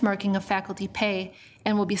regarding benchmarking of faculty pay,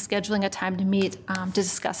 and we'll be scheduling a time to meet to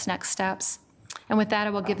discuss next steps. And with that, I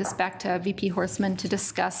will give this back to VP Horstman to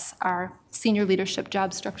discuss our senior leadership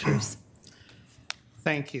job structures.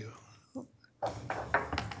 Thank you.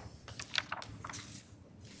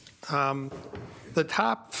 The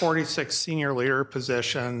top 46 senior leader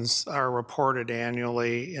positions are reported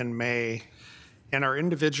annually in May and are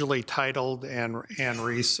individually titled and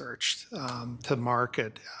researched to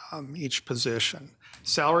market each position.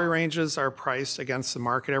 Salary ranges are priced against the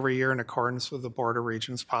market every year in accordance with the Board of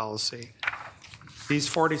Regents policy. These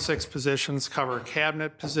 46 positions cover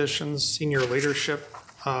cabinet positions, senior leadership,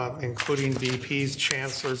 including VPs,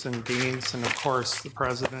 chancellors, and deans, and of course the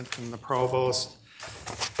president and the provost.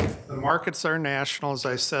 The markets are national. As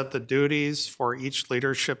I said, the duties for each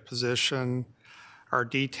leadership position are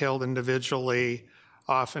detailed individually,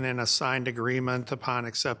 often in a signed agreement upon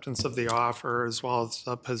acceptance of the offer, as well as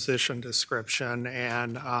a position description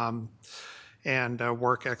and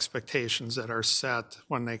work expectations that are set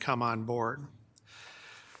when they come on board.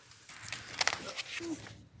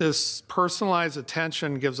 This personalized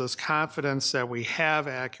attention gives us confidence that we have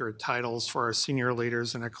accurate titles for our senior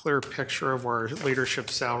leaders and a clear picture of where leadership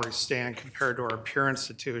salaries stand compared to our peer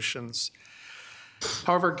institutions.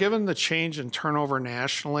 However, given the change in turnover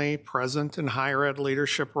nationally present in higher ed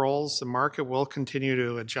leadership roles, the market will continue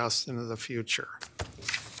to adjust into the future.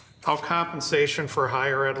 How compensation for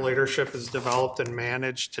higher ed leadership is developed and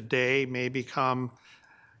managed today may become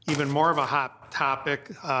even more of a hot topic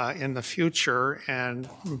in the future and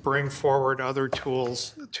bring forward other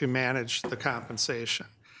tools to manage the compensation.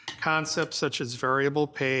 Concepts such as variable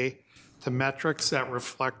pay to metrics that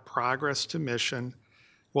reflect progress to mission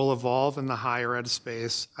will evolve in the higher ed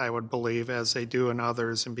space, I would believe, as they do in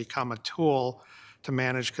others, and become a tool to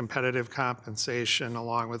manage competitive compensation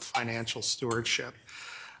along with financial stewardship.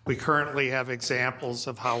 We currently have examples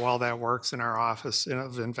of how well that works in our Office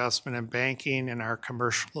of Investment and Banking, in our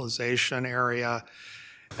commercialization area,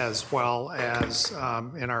 as well as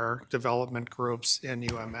in our development groups in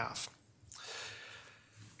UMF.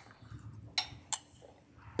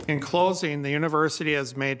 In closing, the university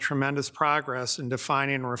has made tremendous progress in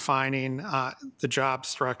defining and refining the job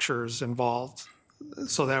structures involved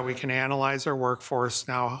so that we can analyze our workforce,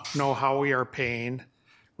 now know how we are paying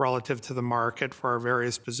relative to the market for our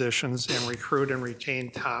various positions, and recruit and retain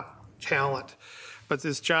top talent. But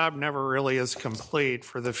this job never really is complete.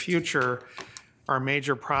 For the future, our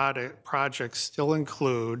major projects still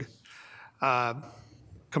include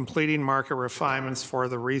completing market refinements for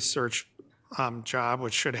the research job,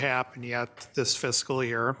 which should happen yet this fiscal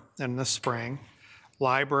year in the spring,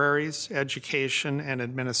 libraries, education, and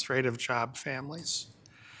administrative job families.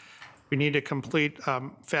 We need to complete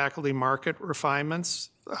faculty market refinements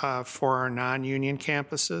for our non-union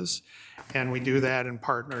campuses, and we do that in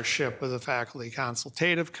partnership with the Faculty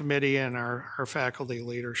Consultative Committee and our faculty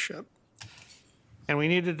leadership. And we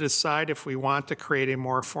need to decide if we want to create a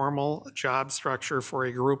more formal job structure for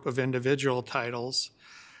a group of individual titles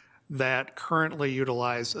that currently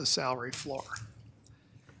utilize a salary floor.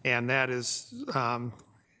 And that is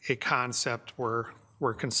a concept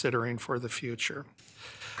we're considering for the future.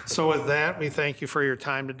 So with that, we thank you for your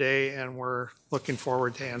time today, and we're looking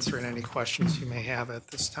forward to answering any questions you may have at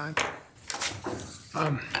this time.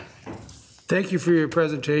 Thank you for your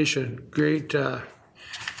presentation. Great. I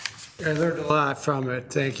learned a lot from it.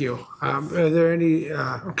 Thank you. Are there any,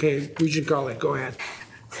 okay, Regent Gully, go ahead.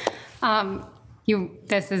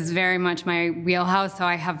 This is very much my wheelhouse, so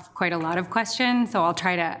I have quite a lot of questions, so I'll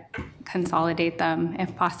try to consolidate them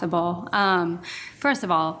if possible. First of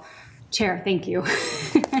all, Chair, thank you.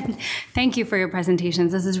 Thank you for your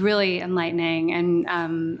presentations. This is really enlightening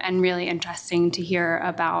and really interesting to hear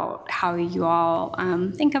about how you all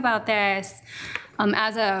think about this.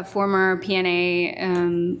 As a former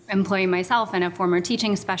PNA employee myself and a former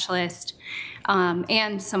teaching specialist,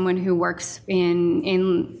 and someone who works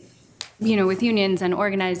in with unions and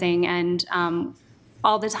organizing and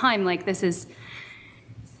all the time, like, this is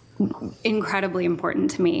incredibly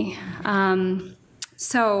important to me.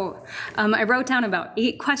 So I wrote down about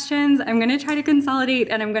 8 questions. I'm going to try to consolidate,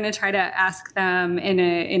 and I'm going to try to ask them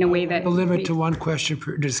in a way that... We'll limit to 1 question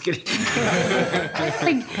per... Just kidding.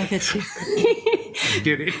 I get you.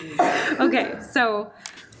 Kidding. Okay, so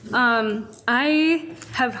I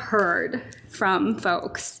have heard from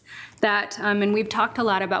folks that, and we've talked a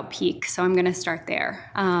lot about peak, so I'm going to start there,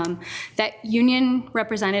 that union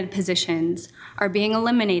represented positions are being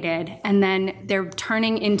eliminated, and then they're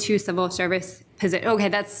turning into civil service positions. Okay,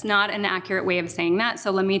 that's not an accurate way of saying that, so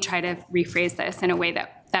let me try to rephrase this in a way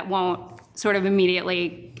that won't sort of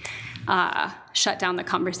immediately shut down the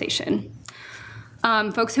conversation.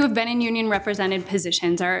 Folks who have been in union represented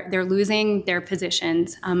positions they're losing their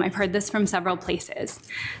positions. I've heard this from several places.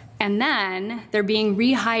 And then they're being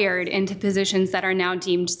rehired into positions that are now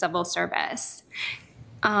deemed civil service.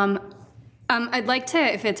 I'd like to,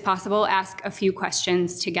 if it's possible, ask a few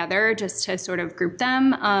questions together just to sort of group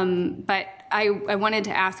them. But I wanted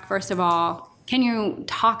to ask, first of all, can you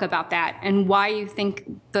talk about that and why you think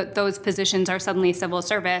that those positions are suddenly civil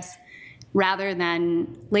service rather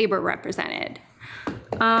than labor represented?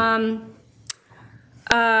 My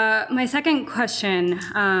second question,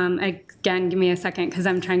 again, give me a second because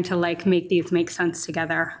I'm trying to make these make sense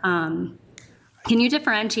together. Can you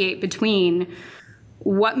differentiate between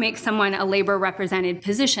what makes someone a labor represented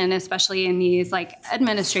position, especially in these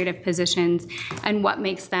administrative positions, and what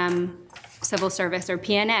makes them civil service or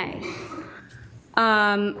PNA?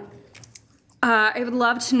 I would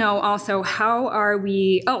love to know also, how are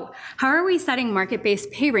we setting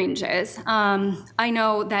market-based pay ranges? I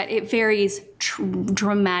know that it varies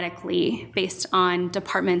dramatically based on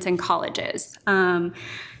departments and colleges.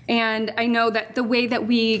 And I know that the way that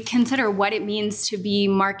we consider what it means to be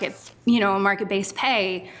market-based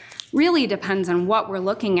pay really depends on what we're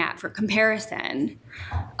looking at for comparison,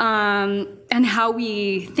 and how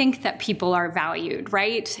we think that people are valued,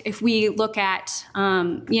 right? If we look at,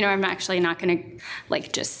 I'm actually not going to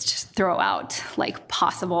just throw out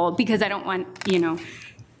possible, because I don't want,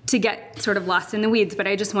 to get sort of lost in the weeds, but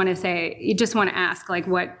I just want to say, you just want to ask, like,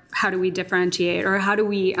 how do we differentiate, or how do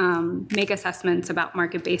we make assessments about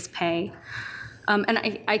market-based pay?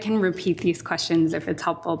 And I can repeat these questions if it's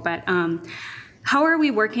helpful, but how are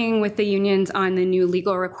we working with the unions on the new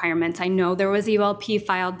legal requirements? I know there was ULP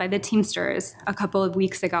filed by the Teamsters a couple of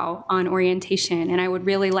weeks ago on orientation, and I would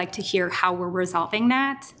really like to hear how we're resolving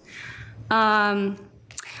that. I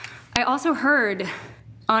also heard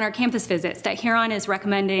on our campus visits that Huron is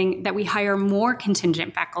recommending that we hire more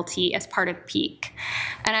contingent faculty as part of PEAK,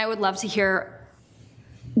 and I would love to hear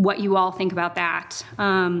what you all think about that.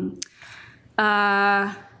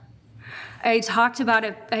 I've talked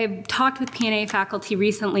with P&A faculty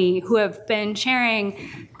recently who have been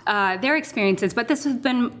sharing their experiences, but this has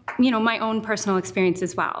been, my own personal experience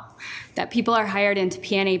as well, that people are hired into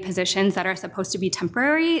P&A positions that are supposed to be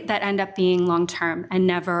temporary that end up being long-term and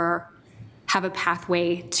never have a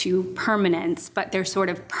pathway to permanence, but they're sort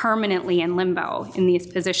of permanently in limbo in these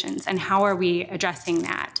positions. And how are we addressing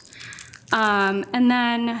that? And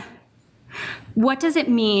then, what does it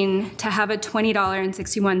mean to have a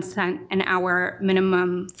 $20.61 an hour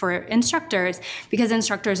minimum for instructors? Because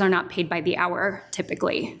instructors are not paid by the hour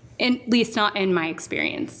typically, at least not in my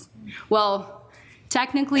experience. Well,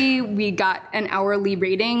 technically we got an hourly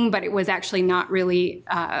rating, but it was actually not really,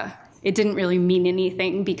 it didn't really mean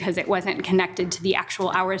anything because it wasn't connected to the actual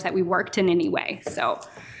hours that we worked in any way. So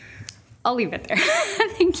I'll leave it there.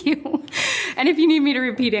 Thank you. And if you need me to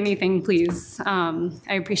repeat anything, please, I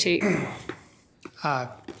appreciate it.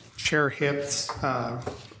 Chair Hibbs,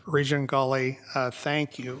 Regent Gully,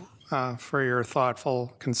 thank you for your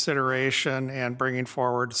thoughtful consideration and bringing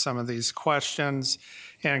forward some of these questions.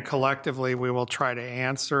 And collectively, we will try to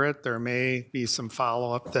answer it. There may be some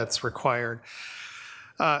follow-up that's required.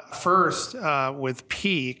 First, with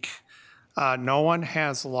PEAK, no one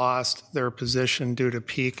has lost their position due to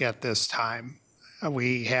PEAK at this time.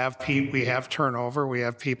 We have turnover. We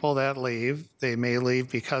have people that leave. They may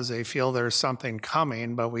leave because they feel there's something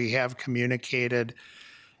coming, but we have communicated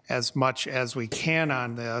as much as we can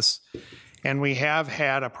on this. And we have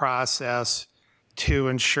had a process to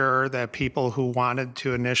ensure that people who wanted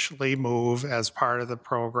to initially move as part of the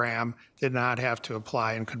program did not have to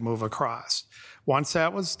apply and could move across. Once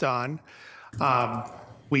that was done,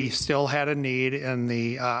 we still had a need in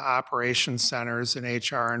the operations centers in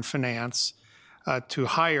HR and finance to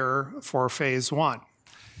hire for phase one.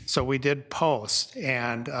 So we did post,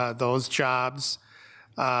 and those jobs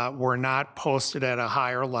were not posted at a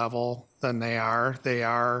higher level than they are. They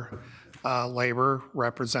are labor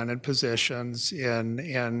represented positions.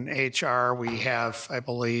 In HR, we have, I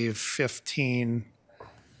believe, 15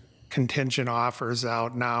 contingent offers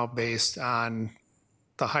out now based on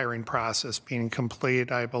the hiring process being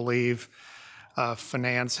complete. I believe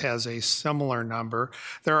finance has a similar number.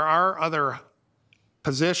 There are other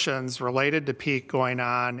positions related to PEAK going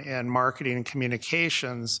on in marketing and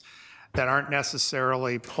communications that aren't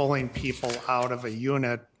necessarily pulling people out of a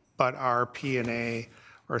unit, but are P&A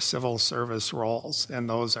or civil service roles, and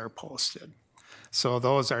those are posted. So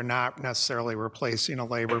those are not necessarily replacing a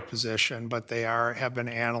labor position, but they have been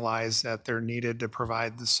analyzed that they're needed to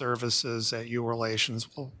provide the services that U Relations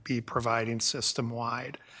will be providing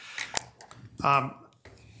system-wide.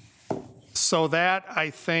 So that, I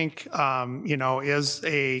think, is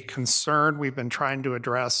a concern we've been trying to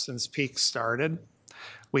address since PEAK started.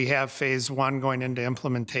 We have phase one going into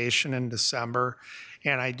implementation in December,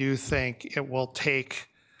 and I do think it will take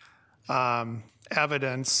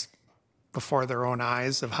evidence before their own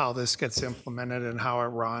eyes of how this gets implemented and how it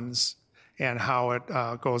runs and how it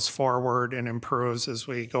goes forward and improves as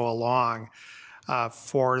we go along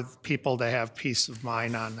for people to have peace of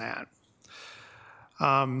mind on that.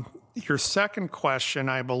 Your second question,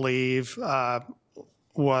 I believe,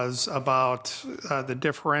 was about the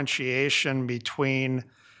differentiation between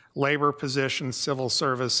labor positions, civil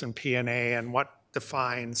service, and P&A, and what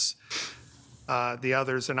defines the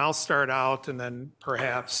others. And I'll start out, and then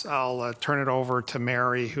perhaps I'll turn it over to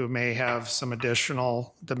Mary, who may have some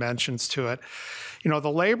additional dimensions to it.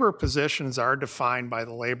 The labor positions are defined by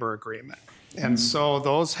the labor agreement. And so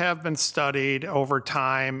those have been studied over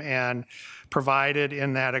time and provided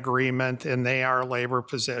in that agreement, and they are labor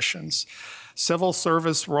positions. Civil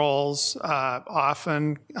service roles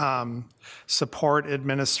often support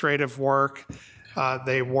administrative work.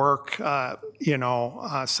 They work,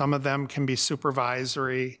 some of them can be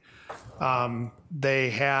supervisory. They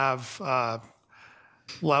have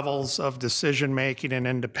levels of decision-making and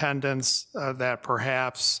independence that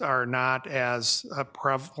perhaps are not as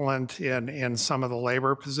prevalent in some of the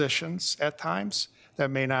labor positions at times That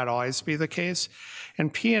may not always be the case.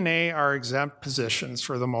 And P&A are exempt positions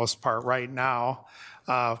for the most part right now.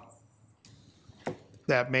 That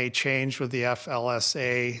may change with the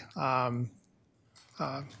FLSA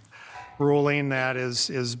ruling that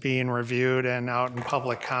is being reviewed and out in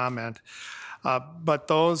public comment. But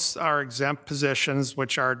those are exempt positions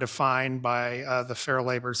which are defined by the Fair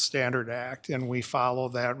Labor Standard Act, and we follow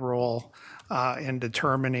that rule in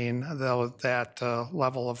determining that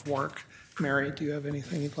level of work. Mary, do you have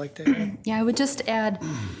anything you'd like to add? Yeah, I would just add,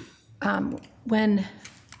 when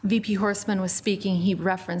VP Horstman was speaking, he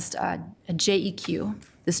referenced a JEQ,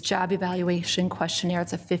 this job evaluation questionnaire.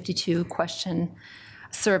 It's a 52-question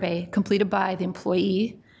survey completed by the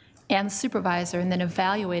employee and the supervisor, and then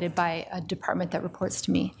evaluated by a department that reports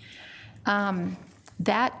to me.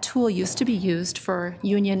 That tool used to be used for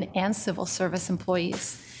union and civil service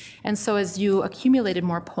employees. And so as you accumulated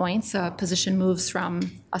more points, a position moves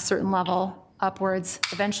from a certain level upwards.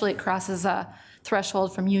 Eventually it crosses a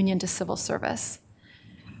threshold from union to civil service.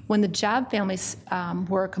 When the job families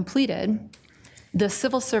were completed, the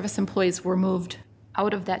civil service employees were moved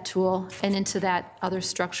out of that tool and into that other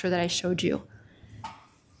structure that I showed you.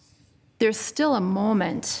 There's still a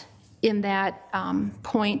moment in that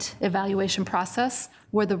point evaluation process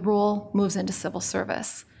where the role moves into civil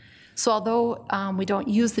service. So although we don't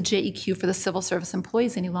use the JEQ for the civil service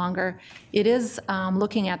employees any longer, it is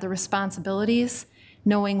looking at the responsibilities,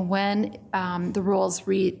 knowing when the roles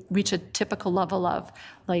reach a typical level of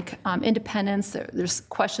independence. There's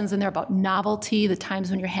questions in there about novelty, the times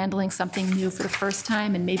when you're handling something new for the first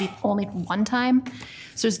time and maybe only one time.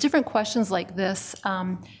 So there's different questions like this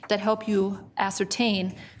that help you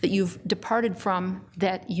ascertain that you've departed from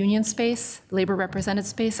that union space, labor represented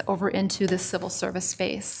space, over into this civil service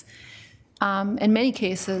space. In many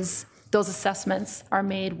cases, those assessments are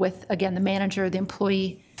made with, again, the manager, the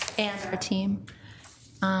employee, and our team.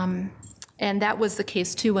 And that was the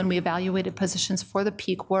case too when we evaluated positions for the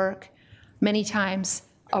peak work. Many times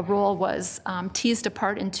a role was teased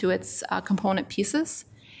apart into its component pieces.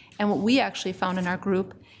 And what we actually found in our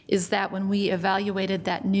group is that when we evaluated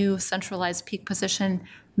that new centralized peak position,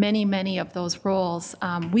 many of those roles,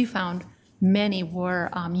 we found many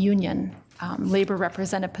were union, labor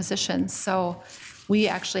represented positions. So we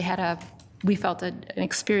actually we felt an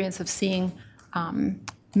experience of seeing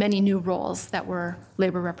many new roles that were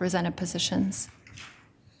labor represented positions.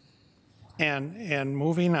 And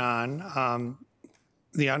moving on,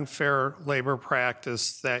 the unfair labor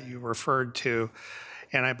practice that you referred to,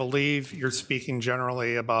 and I believe you're speaking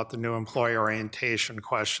generally about the new employee orientation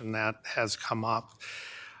question that has come up.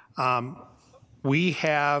 We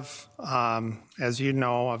have, as you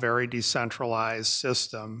know, a very decentralized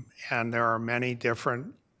system, and there are many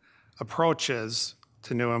different approaches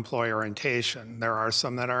to new employee orientation. There are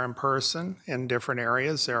some that are in person in different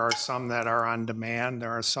areas. There are some that are on demand.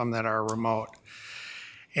 There are some that are remote.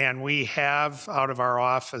 And we have, out of our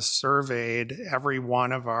office, surveyed every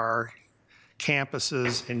one of our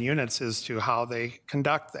campuses and units as to how they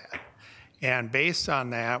conduct that. And based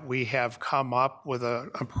on that, we have come up with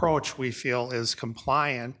an approach we feel is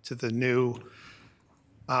compliant to the new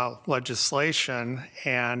legislation.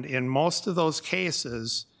 And in most of those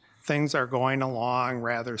cases, things are going along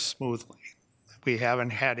rather smoothly. We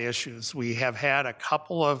haven't had issues. We have had a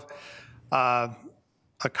couple of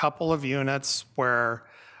units where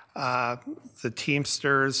the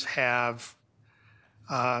Teamsters have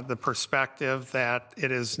the perspective that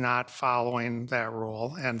it is not following that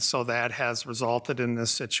rule, and so that has resulted in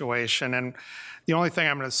this situation. And the only thing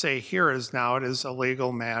I'm going to say here is now it is a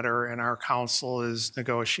legal matter, and our counsel is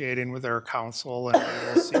negotiating with their counsel, and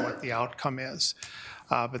we will see what the outcome is.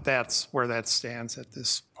 But that's where that stands at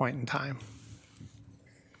this point in time.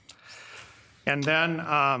 And then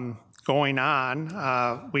going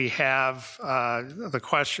on, we have the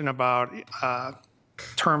question about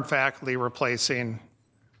term faculty replacing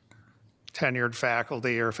tenured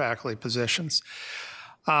faculty or faculty positions.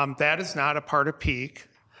 That is not a part of peak.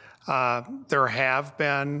 There have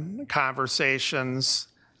been conversations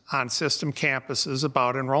on system campuses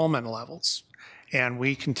about enrollment levels, and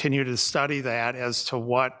we continue to study that as to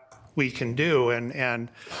what we can do. And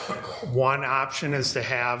one option is to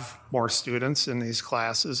have more students in these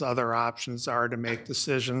classes. Other options are to make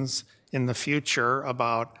decisions in the future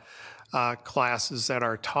about classes that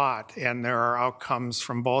are taught, and there are outcomes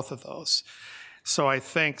from both of those. So I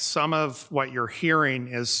think some of what you're hearing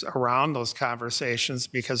is around those conversations,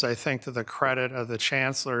 because I think to the credit of the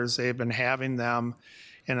chancellors, they've been having them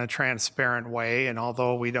in a transparent way, and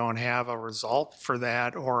although we don't have a result for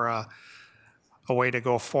that or a way to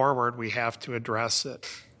go forward, we have to address it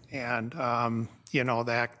And, you know,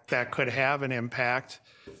 that could have an impact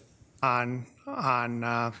on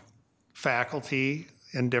faculty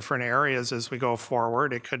in different areas as we go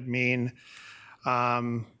forward. It could mean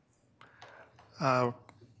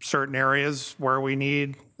certain areas where we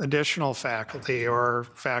need additional faculty or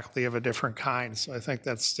faculty of a different kind. So I think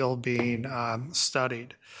that's still being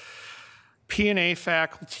studied. P&A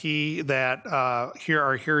faculty that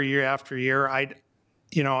are here year after year, I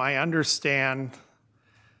understand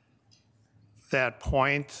that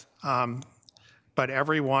point, but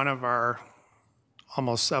every one of our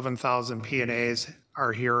almost 7,000 P&As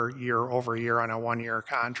are here year over year on a one-year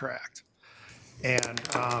contract. And,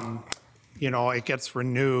 it gets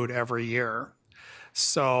renewed every year.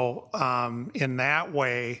 So in that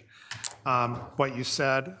way, what you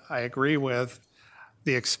said, I agree with.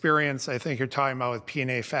 The experience I think you're talking about with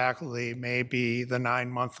P&A faculty may be the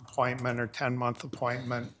 9-month appointment or 10-month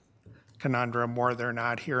appointment conundrum where they're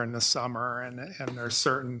not here in the summer, and there's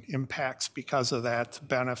certain impacts because of that,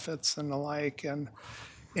 benefits and the like,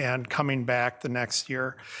 and coming back the next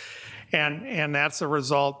year. And that's a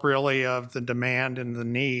result really of the demand and the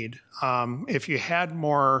need. If you had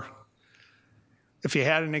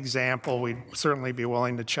an example, we'd certainly be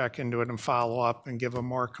willing to check into it and follow up and give a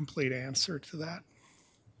more complete answer to that.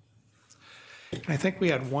 And I think we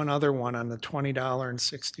had one other one on the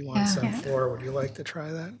 $20.61 floor. Would you like to try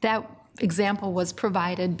that? That example was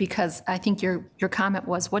provided because I think your comment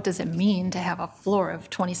was, what does it mean to have a floor of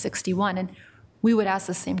 2061? And we would ask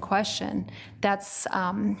the same question. That's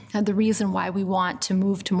the reason why we want to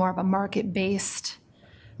move to more of a market-based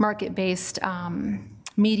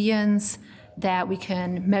medians that we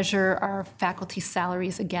can measure our faculty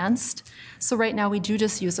salaries against. So right now we do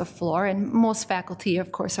just use a floor, and most faculty,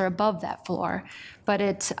 of course, are above that floor. But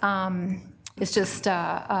it's just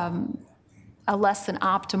a less than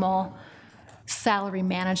optimal salary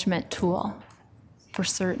management tool for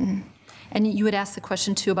certain. And you would ask the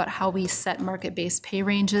question too about how we set market-based pay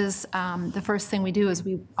ranges. The first thing we do is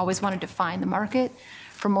we always want to define the market.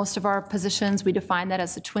 For most of our positions, we define that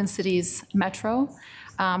as the Twin Cities metro.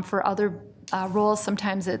 For other roles,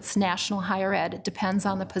 sometimes it's national higher ed. It depends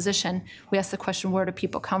on the position. We ask the question, where do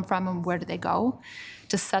people come from and where do they go,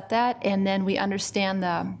 to set that. And then we understand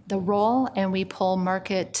the role, and we pull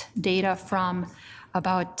market data from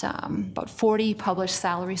about 40 published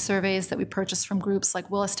salary surveys that we purchase from groups like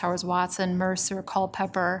Willis Towers Watson, Mercer,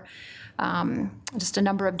 Culpeper, just a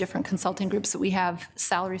number of different consulting groups that we have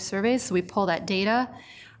salary surveys. So we pull that data.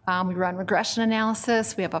 We run regression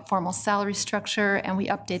analysis. We have a formal salary structure, and we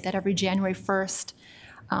update that every January 1st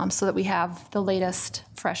so that we have the latest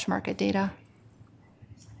fresh market data.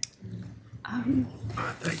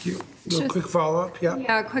 Thank you. A quick follow-up, yeah?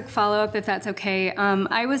 Yeah, a quick follow-up, if that's okay.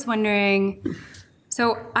 I was wondering,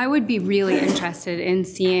 so I would be really interested in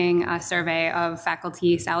seeing a survey of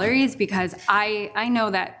faculty salaries, because I know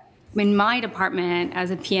that in my department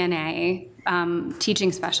as a PNA,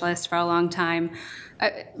 teaching specialist for a long time,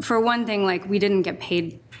 for one thing, like, we didn't get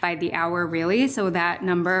paid by the hour really, so that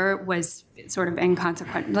number was sort of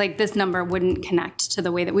inconsequential. Like, this number wouldn't connect to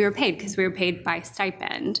the way that we were paid, because we were paid by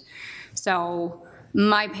stipend. So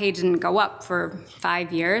my pay didn't go up for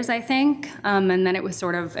 5 years, I think, and then it was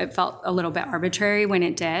sort of, it felt a little bit arbitrary when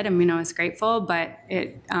it did. I mean, I was grateful, but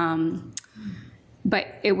it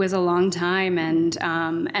was a long time,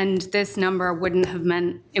 and this number wouldn't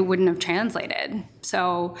have translated.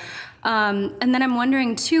 So, and then I'm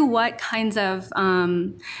wondering too, what kinds of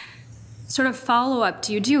sort of follow-up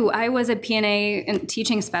do you do? I was a PNA and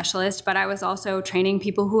teaching specialist, but I was also training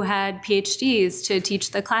people who had PhDs to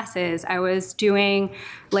teach the classes. I was doing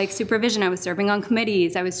like supervision. I was serving on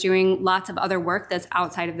committees. I was doing lots of other work that's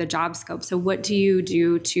outside of the job scope. So what do you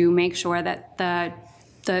do to make sure that the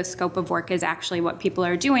scope of work is actually what people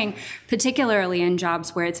are doing, particularly in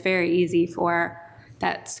jobs where it's very easy for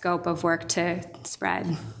that scope of work to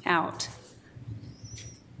spread out?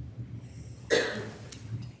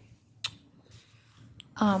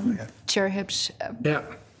 Chair Hipsch,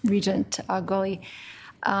 Regent Gully.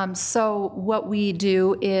 So what we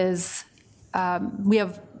do is we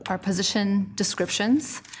have our position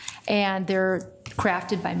descriptions, and they're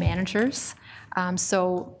crafted by managers.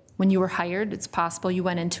 So when you were hired, it's possible you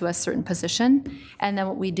went into a certain position, and then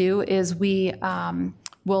what we do is we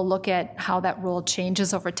will look at how that role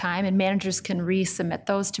changes over time, and managers can resubmit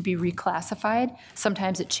those to be reclassified.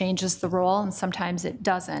 Sometimes it changes the role, and sometimes it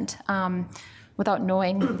doesn't. Without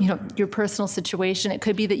knowing, your personal situation, it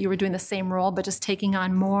could be that you were doing the same role, but just taking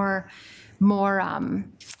on more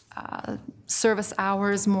service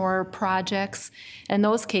hours, more projects. In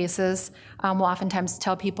those cases, we'll oftentimes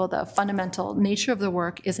tell people the fundamental nature of the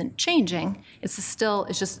work isn't changing. It's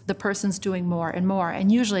just the person's doing more and more.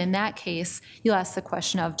 And usually in that case, you'll ask the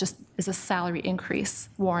question of just, is a salary increase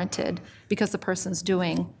warranted because the person's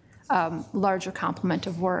doing larger complement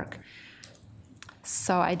of work?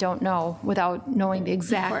 So I don't know without knowing the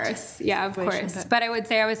exact. Of course, yeah, of course. But I would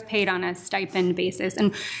say I was paid on a stipend basis,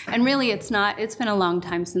 and really, it's been a long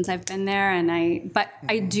time since I've been there, but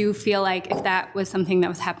I do feel like if that was something that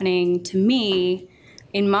was happening to me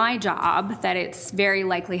in my job, that it's very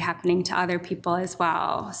likely happening to other people as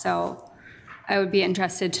well. So I would be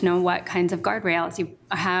interested to know what kinds of guardrails you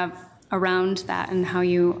have around that and how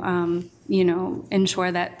you,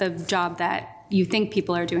 ensure that the job that you think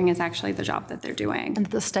people are doing is actually the job that they're doing. And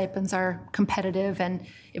the stipends are competitive, and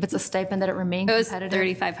if it's a stipend, that it remains competitive. It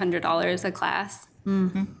was $3,500 a class.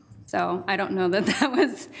 Mm-hmm. So I don't know that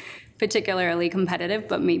was particularly competitive,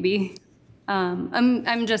 but maybe.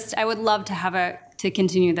 I would love to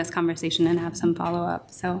continue this conversation and have some follow-up.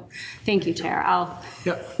 So thank you, Chair. I'll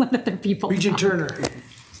let other people Regent know. Turner.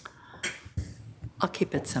 I'll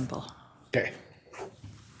keep it simple. Okay.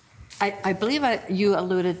 I believe you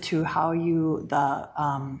alluded to how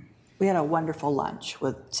we had a wonderful lunch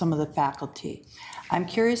with some of the faculty. I'm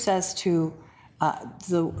curious as to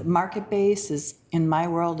the market base is, in my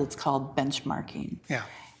world, it's called benchmarking. Yeah.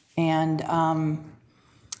 And I'm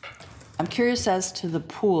curious as to the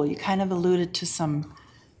pool. You kind of alluded to some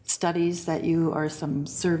studies or some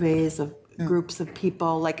surveys of groups of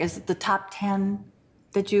people. Like, is it the top 10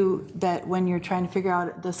 that when you're trying to figure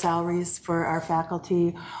out the salaries for our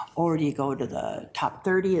faculty, or do you go to the top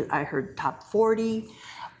 30? I heard top 40.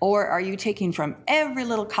 Or are you taking from every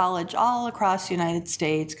little college all across the United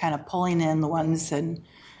States, kind of pulling in the ones in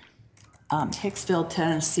Hicksville,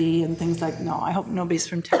 Tennessee, and things like? No, I hope nobody's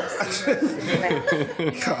from Tennessee.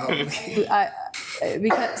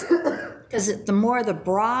 Because the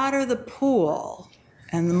broader the pool,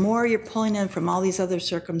 and the more you're pulling in from all these other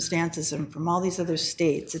circumstances and from all these other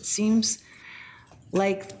states, it seems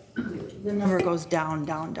like the number goes down,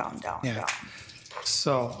 down, down, down, down.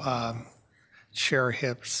 So, Chair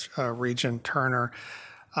Hips, Regent Turner,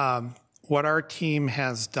 what our team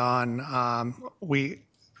has done,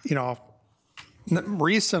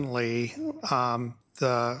 recently,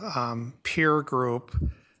 the peer group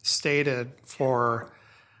stated for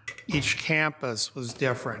each campus was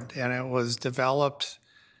different, and it was developed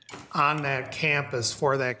on that campus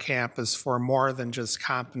for more than just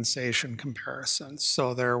compensation comparisons.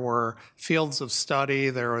 So there were fields of study,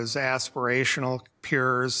 there was aspirational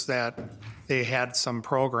peers that they had some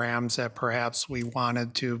programs that perhaps we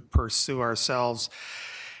wanted to pursue ourselves.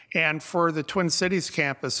 And for the Twin Cities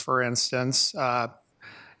campus, for instance,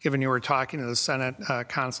 given you were talking to the Senate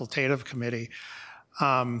Consultative Committee,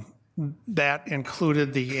 that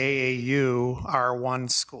included the AAU R1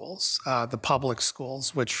 schools, the public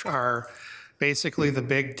schools, which are basically the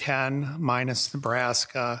Big Ten minus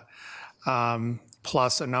Nebraska,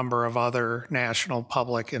 plus a number of other national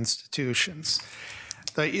public institutions.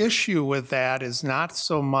 The issue with that is not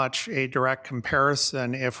so much a direct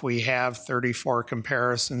comparison if we have 34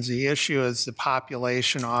 comparisons. The issue is the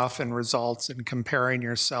population often results in comparing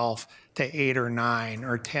yourself to 8 or 9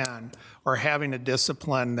 or 10, or having a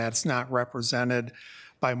discipline that's not represented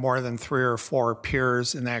by more than 3 or 4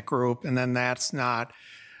 peers in that group, and then that's not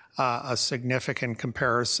a significant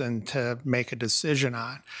comparison to make a decision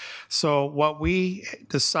on. So what we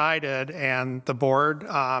decided, and the board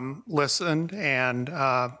listened and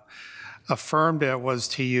affirmed it, was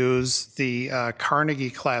to use the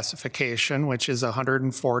Carnegie classification, which is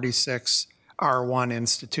 146 R1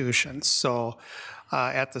 institutions. So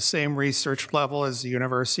at the same research level as the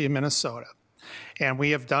University of Minnesota. And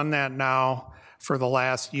we have done that now for the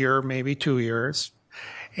last year, maybe 2 years.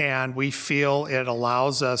 And we feel it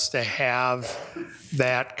allows us to have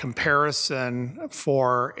that comparison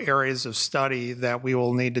for areas of study that we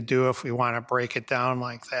will need to do if we want to break it down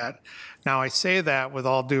like that. Now, I say that with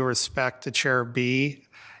all due respect to Chair B.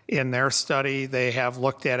 In their study, they have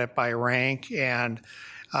looked at it by rank and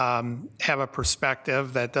have a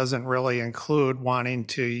perspective that doesn't really include wanting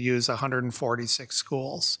to use 146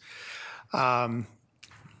 schools.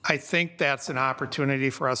 I think that's an opportunity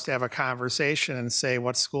for us to have a conversation and say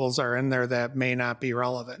what schools are in there that may not be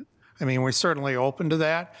relevant. I mean, we're certainly open to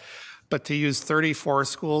that, but to use 34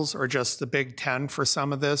 schools or just the Big Ten for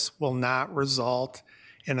some of this will not result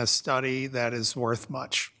in a study that is worth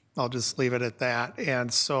much. I'll just leave it at that.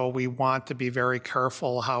 And so we want to be very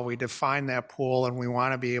careful how we define that pool, and we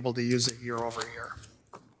want to be able to use it year over year.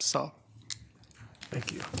 So.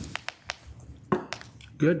 Thank you.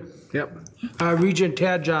 Good, yep. Regent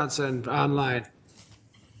Tad Johnson, online.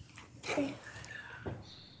 Thank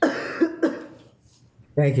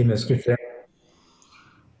you, Mr. Chair.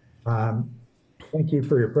 Thank you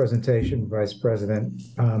for your presentation, Vice President.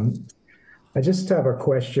 I just have a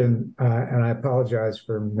question, and I apologize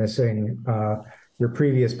for missing your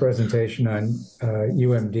previous presentation on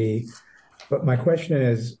UMD. But my question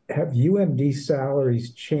is, have UMD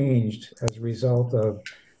salaries changed as a result of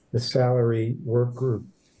the salary work group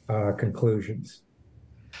conclusions?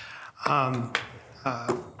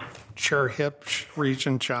 Chair Hipsch,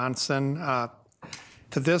 Regent Johnson,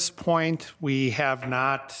 to this point, we have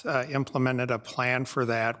not implemented a plan for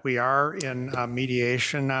that. We are in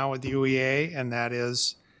mediation now with UEA, and that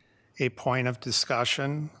is a point of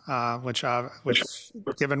discussion, which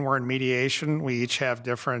given we're in mediation, we each have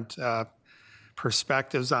different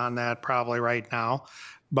perspectives on that probably right now,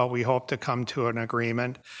 but we hope to come to an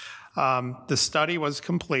agreement. The study was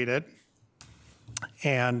completed,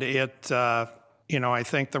 and it, I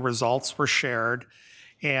think the results were shared,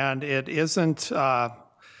 and it isn't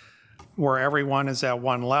where everyone is at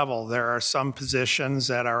one level. There are some positions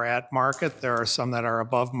that are at market, there are some that are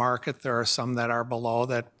above market, there are some that are below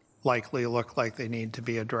that likely look like they need to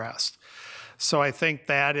be addressed. So I think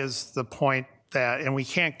that is the point that, and we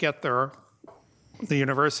can't get there, the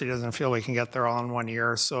university doesn't feel we can get there all in 1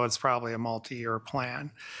 year, so it's probably a multi-year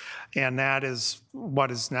plan. And that is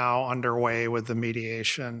what is now underway with the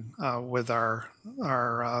mediation with our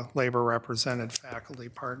labor represented faculty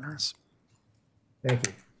partners. Thank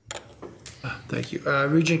you. Thank you.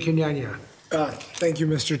 Regent Kenyanya. Thank you,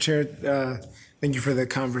 Mr. Chair. Thank you for the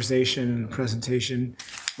conversation and presentation.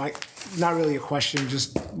 Not really a question,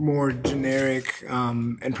 just more generic,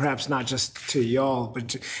 and perhaps not just to y'all,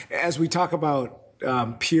 but as we talk about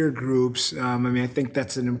peer groups, I think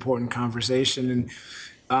that's an important conversation,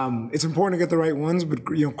 and it's important to get the right ones, but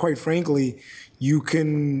quite frankly, you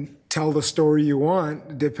can tell the story you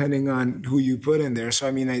want depending on who you put in there.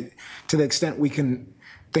 So to the extent we can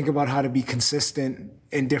think about how to be consistent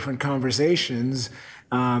in different conversations.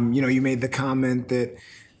 You made the comment that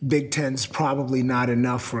Big Ten's probably not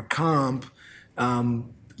enough for comp,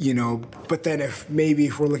 but then if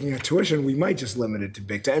we're looking at tuition, we might just limit it to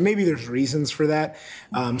Big Ten. And maybe there's reasons for that.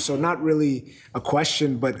 So not really a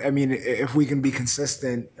question, but if we can be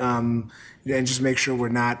consistent and just make sure we're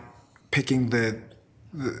not picking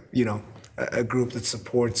a group that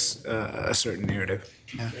supports a certain narrative.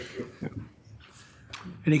 Yeah.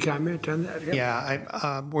 Any comment on that?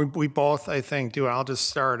 Yeah, we both, I think, do. I'll just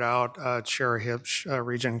start out, Chair Hipsch,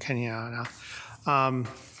 Regent Kenyanya.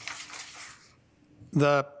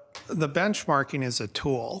 The benchmarking is a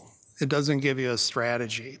tool. It doesn't give you a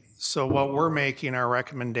strategy. So what we're making are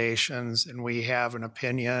recommendations, and we have an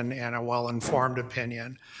opinion and a well-informed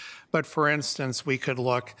opinion. But for instance, we could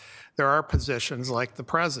look, there are positions like the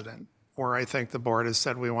president, where I think the board has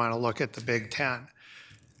said we want to look at the Big Ten.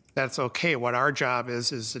 That's okay. What our job is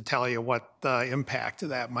to tell you what the impact of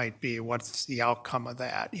that might be. What's the outcome of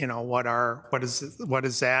that? What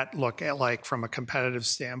does that look at like from a competitive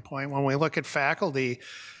standpoint? When we look at faculty,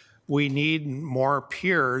 we need more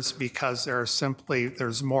peers because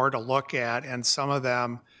there's more to look at, and some of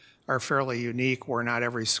them are fairly unique where not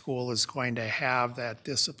every school is going to have that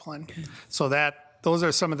discipline. So those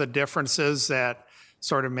are some of the differences that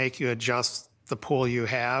sort of make you adjust the pool you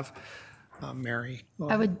have. Mary?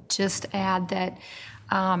 I would just add that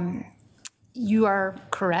you are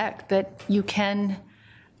correct, that you can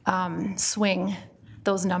swing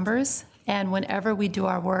those numbers. And whenever we do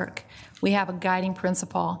our work, we have a guiding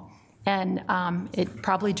principle. And it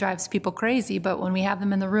probably drives people crazy, but when we have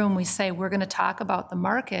them in the room, we say, we're going to talk about the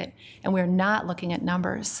market, and we're not looking at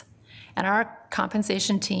numbers. And our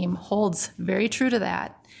compensation team holds very true to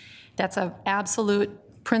that. That's an absolute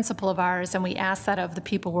principle of ours, and we ask that of the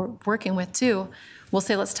people we're working with too. We'll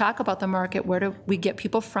say, let's talk about the market. Where do we get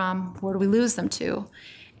people from? Where do we lose them to?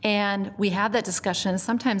 And we have that discussion, and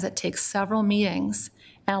sometimes it takes several meetings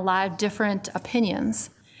and a lot of different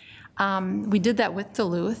opinions. We did that with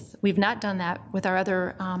Duluth. We've not done that with our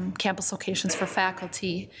other campus locations for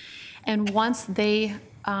faculty. And once we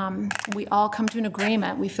all come to an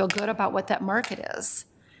agreement, we feel good about what that market is,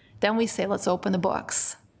 then we say, let's open the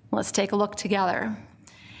books. Let's take a look together.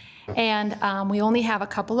 And we only have a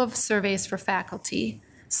couple of surveys for faculty,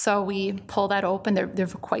 so we pull that open. They're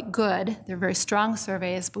quite good. They're very strong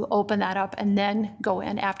surveys. We'll open that up and then go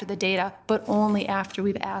in after the data, but only after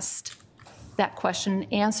we've asked that question,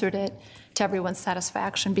 answered it to everyone's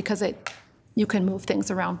satisfaction, because you can move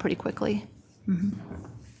things around pretty quickly. Mm-hmm.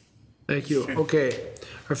 Thank you. Okay.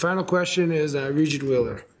 Our final question is Regent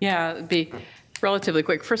Wheeler. Yeah, it'd be Relatively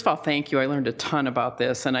quick. First of all, thank you. I learned a ton about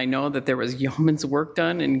this, and I know that there was yeoman's work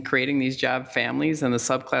done in creating these job families and the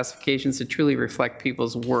subclassifications to truly reflect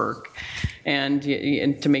people's work and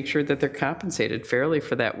to make sure that they're compensated fairly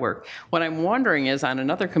for that work. What I'm wondering is, on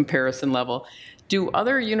another comparison level, do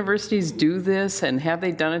other universities do this, and have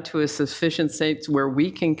they done it to a sufficient state where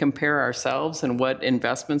we can compare ourselves and what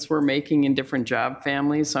investments we're making in different job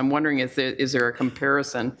families? So I'm wondering, is there a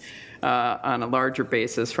comparison on a larger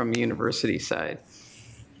basis from a university side?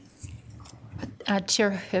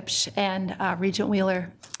 Chair Hipsch and Regent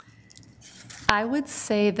Wheeler, I would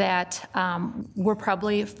say that we're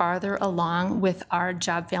probably farther along with our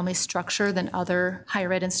job family structure than other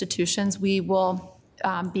higher ed institutions. We will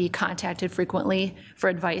be contacted frequently for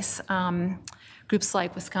advice. Groups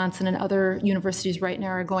like Wisconsin and other universities right now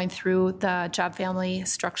are going through the job family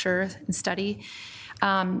structure and study.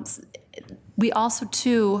 We also,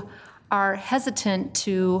 too, are hesitant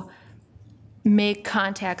to make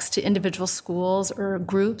contacts to individual schools or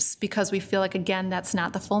groups because we feel like, again, that's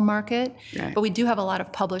not the full market. Right. But we do have a lot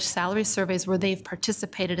of published salary surveys where they've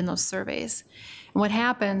participated in those surveys. And what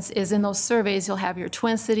happens is in those surveys, you'll have your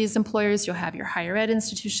Twin Cities employers, you'll have your higher ed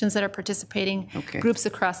institutions that are participating, groups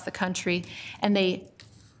across the country, and they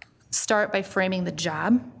start by framing the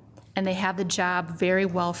job, and they have the job very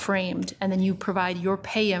well framed, and then you provide your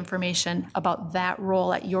pay information about that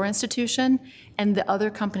role at your institution, and the other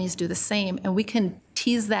companies do the same, and we can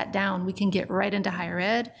tease that down. We can get right into higher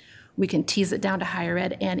ed, we can tease it down to higher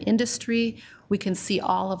ed and industry, we can see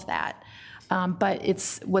all of that. But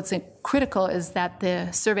what's critical is that the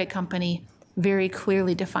survey company very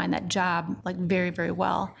clearly define that job like very, very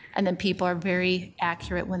well, and then people are very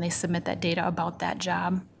accurate when they submit that data about that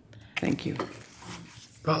job. Thank you.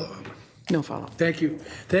 Follow-up. No follow-up. Thank you.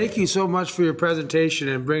 Thank you so much for your presentation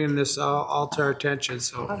and bringing this all to our attention.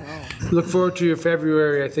 So look forward to your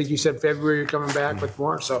February. I think you said February you're coming back with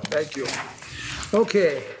more, so thank you.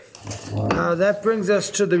 Okay. That brings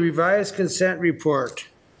us to the revised consent report.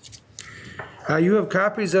 You have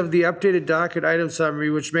copies of the updated docket item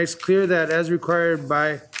summary, which makes clear that as required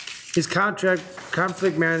by his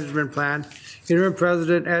conflict management plan, Interim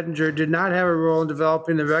President Ettinger did not have a role in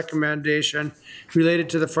developing the recommendation related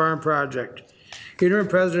to the farm project. Interim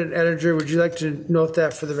President Ettinger, would you like to note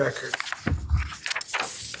that for the record?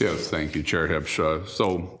 Yes, thank you, Chair Hipsch.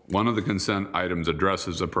 So one of the consent items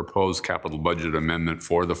addresses a proposed capital budget amendment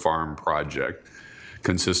for the farm project.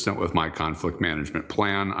 Consistent with my conflict management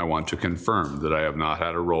plan, I want to confirm that I have not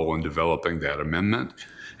had a role in developing that amendment,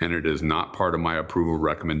 and it is not part of my approval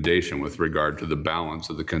recommendation with regard to the balance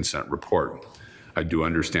of the consent report. I do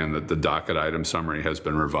understand that the docket item summary has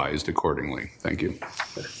been revised accordingly. Thank you.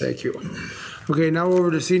 Thank you. Okay, now over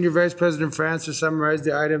to Senior Vice President France to summarize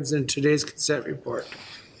the items in today's consent report.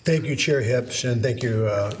 Thank you, Chair Hipsch, and thank you,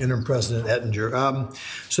 Interim President Ettinger.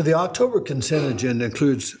 So the October consent agenda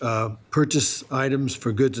includes purchase items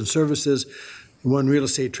for goods and services, 1 real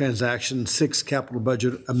estate transaction, 6 capital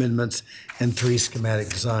budget amendments, and 3 schematic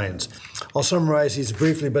designs. I'll summarize these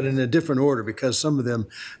briefly, but in a different order because some of them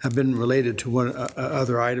have been related to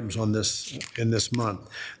other items on this in this month.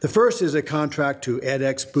 The first is a contract to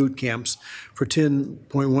edX boot camps for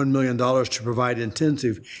 $10.1 million to provide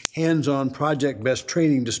intensive hands-on project-based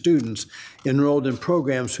training to students enrolled in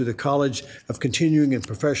programs through the College of Continuing and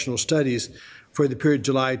Professional Studies for the period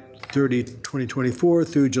July 30, 2024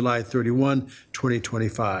 through July 31,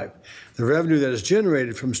 2025. The revenue that is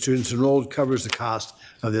generated from students enrolled covers the cost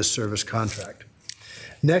of this service contract.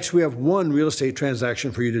 Next, we have 1 real estate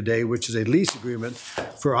transaction for you today, which is a lease agreement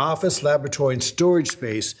for office, laboratory, and storage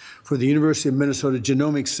space for the University of Minnesota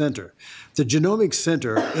Genomics Center. The Genomics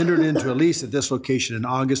Center entered into a lease at this location in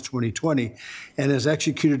August 2020 and has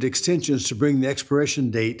executed extensions to bring the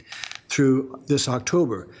expiration date through this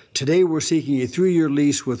October. Today, we're seeking a 3-year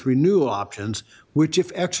lease with renewal options, which,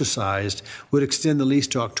 if exercised, would extend the lease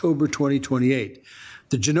to October 2028.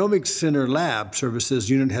 The Genomics Center Lab Services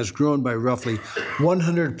unit has grown by roughly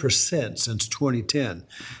 100% since 2010.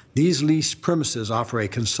 These leased premises offer a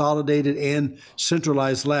consolidated and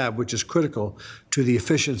centralized lab, which is critical to the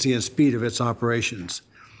efficiency and speed of its operations.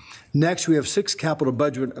 Next, we have 6 capital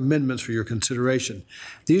budget amendments for your consideration.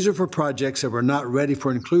 These are for projects that were not ready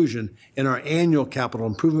for inclusion in our annual capital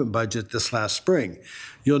improvement budget this last spring.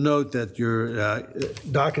 You'll note that your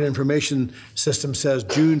docket information system says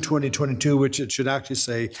June 2022, which it should actually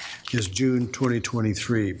say is June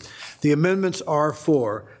 2023. The amendments are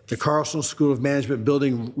for the Carlson School of Management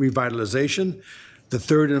building revitalization, the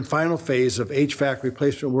 3rd and final phase of HVAC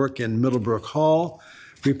replacement work in Middlebrook Hall,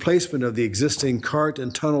 replacement of the existing cart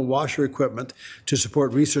and tunnel washer equipment to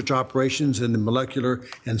support research operations in the molecular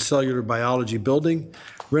and cellular biology building,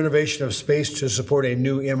 renovation of space to support a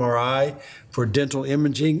new MRI for dental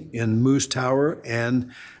imaging in Moose Tower,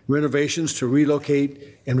 and renovations to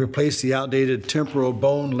relocate and replace the outdated temporal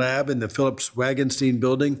bone lab in the Phillips Wagenstein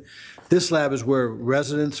building. This lab is where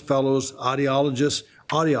residents, fellows, audiologists,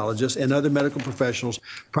 and other medical professionals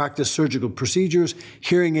practice surgical procedures,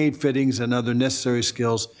 hearing aid fittings, and other necessary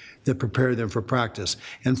skills that prepare them for practice.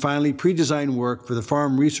 And finally, pre-design work for the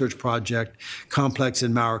Farm Research Project complex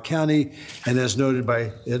in Mower County. And as noted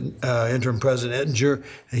by Interim President Ettinger,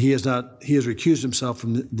 he has recused himself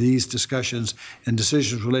from these discussions and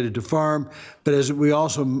decisions related to farm. But as we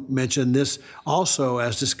also mentioned, this also,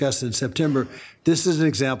 as discussed in September, this is an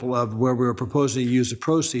example of where we are proposing to use the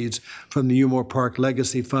proceeds from the Umore Park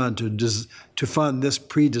Legacy Fund to fund this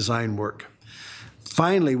pre-design work.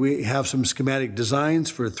 Finally, we have some schematic designs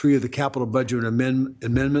for 3 of the capital budget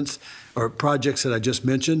amendments or projects that I just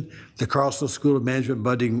mentioned: the Carlsville School of Management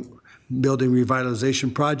Building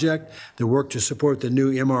Revitalization Project, the work to support the new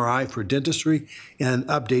MRI for dentistry, and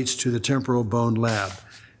updates to the temporal bone lab.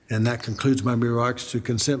 And that concludes my remarks to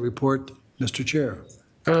consent report, Mr. Chair.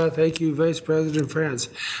 Thank you, Vice President Franz.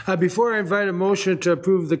 Before I invite a motion to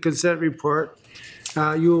approve the consent report,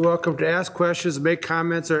 you are welcome to ask questions, make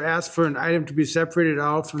comments, or ask for an item to be separated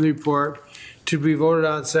out from the report to be voted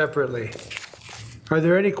on separately. Are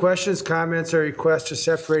there any questions, comments, or requests to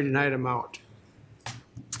separate an item out?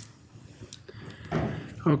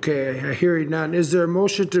 Okay, hearing none. Is there a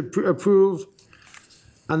motion to approve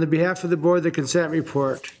on the behalf of the board the consent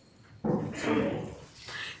report?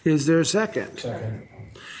 Is there a second? Second.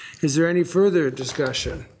 Is there any further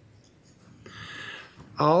discussion?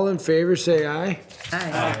 All in favor say aye.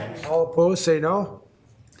 Aye. All opposed say no.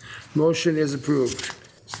 Motion is approved.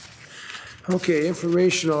 Okay,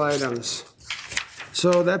 informational items.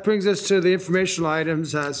 So that brings us to the informational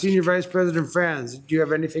items. Senior Vice President Franz, do you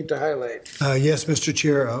have anything to highlight? Yes, Mr.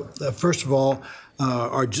 Chair. First of all,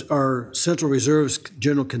 our Central Reserve's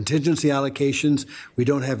general contingency allocations, we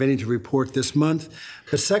don't have any to report this month.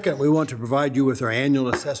 But second, we want to provide you with our annual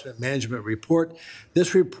assessment management report.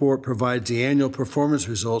 This report provides the annual performance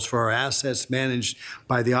results for our assets managed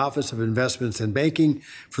by the Office of Investments and Banking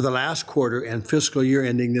for the last quarter and fiscal year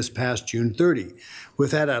ending this past June 30.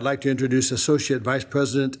 With that, I'd like to introduce Associate Vice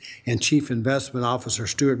President and Chief Investment Officer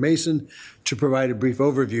Stuart Mason to provide a brief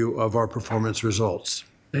overview of our performance results.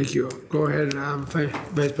 Thank you. Go ahead,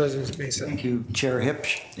 Vice President Mason. Thank you, Chair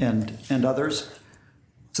Hipsch and others.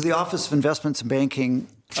 So the Office of Investments and Banking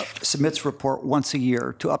submits a report once a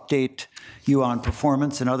year to update you on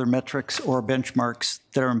performance and other metrics or benchmarks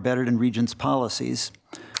that are embedded in Regents policies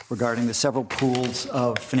regarding the several pools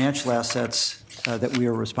of financial assets that we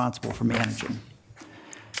are responsible for managing.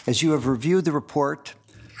 As you have reviewed the report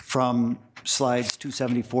from slides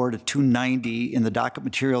 274 to 290 in the docket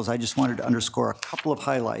materials, I just wanted to underscore a couple of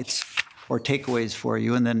highlights or takeaways for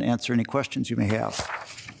you and then answer any questions you may have.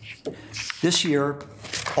 This year,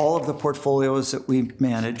 all of the portfolios that we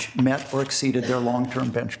manage met or exceeded their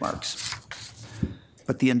long-term benchmarks.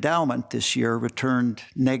 But the endowment this year returned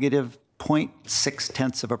negative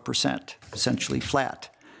 0.6%, essentially flat,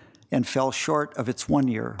 and fell short of its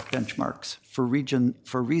one-year benchmarks for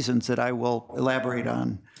reasons that I will elaborate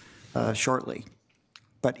on shortly.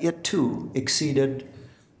 But it too exceeded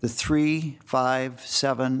the 3, 5,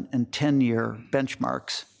 7, and 10-year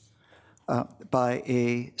benchmarks by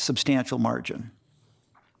a substantial margin.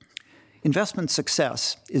 Investment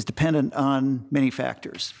success is dependent on many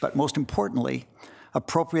factors, but most importantly,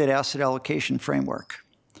 appropriate asset allocation framework.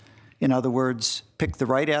 In other words, pick the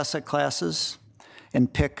right asset classes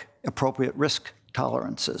and pick appropriate risk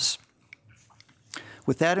tolerances.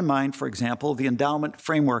 With that in mind, for example, the endowment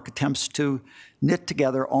framework attempts to knit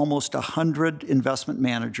together almost 100 investment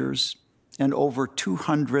managers and over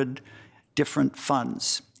 200 different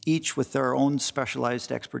funds, each with their own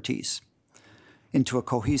specialized expertise, into a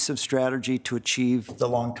cohesive strategy to achieve the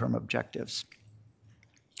long-term objectives.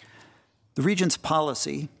 The Regents'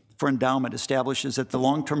 policy for endowment establishes that the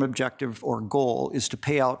long-term objective or goal is to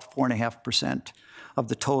pay out 4.5% of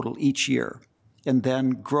the total each year, and then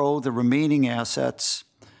grow the remaining assets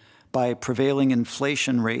by prevailing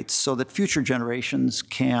inflation rates so that future generations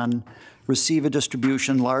can receive a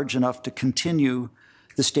distribution large enough to continue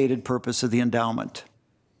the stated purpose of the endowment.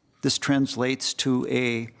 This translates to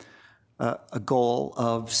a goal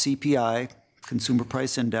of CPI, Consumer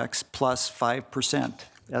Price Index, plus 5%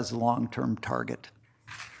 as a long-term target.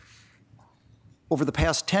 Over the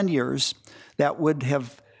past 10 years, that would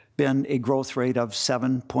have been a growth rate of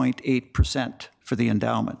 7.8% for the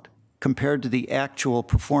endowment. compared to the actual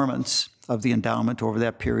performance of the endowment over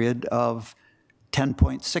that period of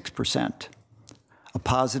 10.6%, a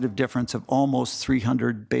positive difference of almost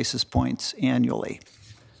 300 basis points annually.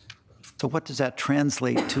 So what does that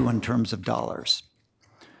translate to in terms of dollars?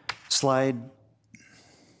 Slide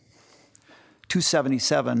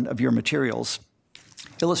 277 of your materials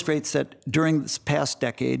illustrates that during this past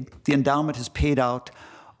decade, the endowment has paid out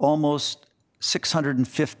almost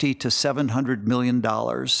 $650 to $700 million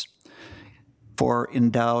for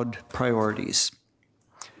endowed priorities.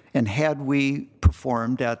 And had we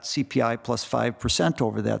performed at CPI plus 5%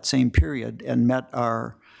 over that same period and met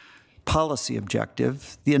our policy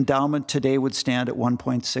objective, the endowment today would stand at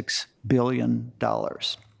 $1.6 billion.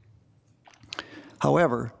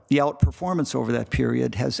 However, the outperformance over that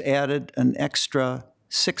period has added an extra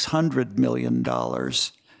 $600 million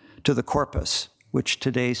to the corpus, which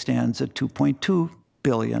today stands at $2.2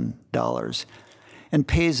 billion, and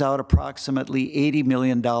pays out approximately $80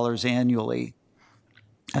 million annually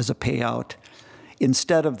as a payout,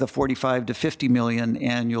 instead of the $45 to $50 million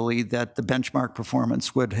annually that the benchmark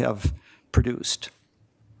performance would have produced.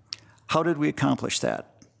 How did we accomplish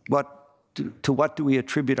that? To what do we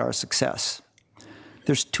attribute our success?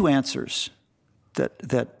 There's two answers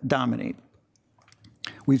that dominate.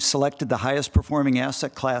 We've selected the highest performing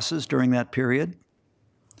asset classes during that period,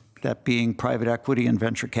 that being private equity and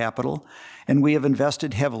venture capital, and we have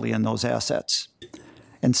invested heavily in those assets.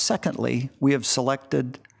 And secondly, we have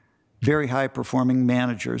selected very high-performing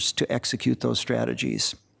managers to execute those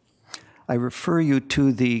strategies. I refer you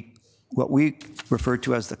to what we refer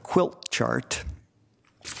to as the quilt chart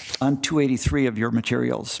on 283 of your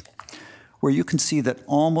materials, where you can see that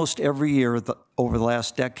almost every year over the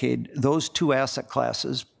last decade, those two asset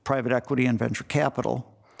classes, private equity and venture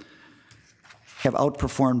capital, have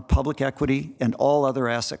outperformed public equity and all other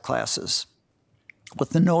asset classes, with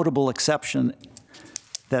the notable exception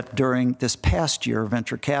that during this past year,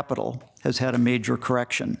 venture capital has had a major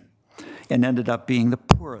correction and ended up being the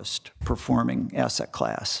poorest performing asset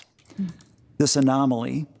class. This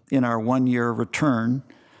anomaly in our one-year return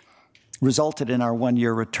resulted in our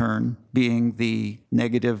one-year return being the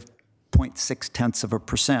negative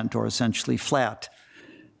 0.6%, or essentially flat,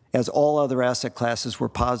 as all other asset classes were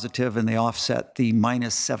positive and they offset the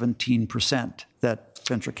minus 17% that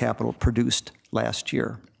venture capital produced last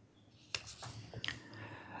year.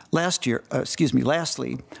 Lastly,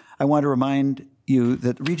 I want to remind you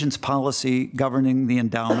that Regents' policy governing the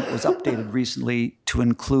endowment was updated recently to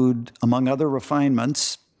include, among other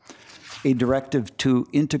refinements, a directive to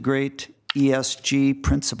integrate ESG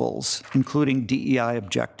principles, including DEI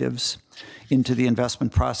objectives, into the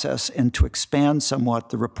investment process and to expand somewhat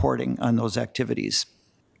the reporting on those activities.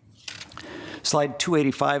 Slide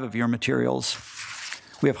 285 of your materials,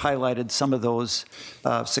 we have highlighted some of those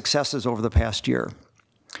successes over the past year.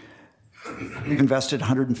 We've invested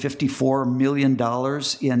 $154 million in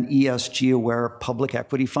ESG-aware public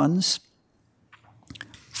equity funds.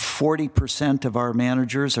 40% of our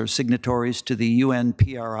managers are signatories to the UN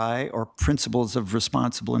PRI, or Principles of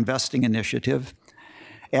Responsible Investing Initiative,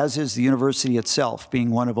 as is the university itself,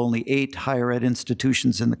 being one of only 8 higher ed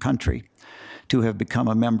institutions in the country to have become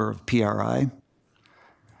a member of PRI.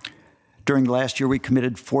 During the last year, we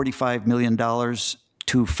committed $45 million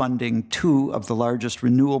to funding 2 of the largest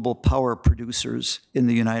renewable power producers in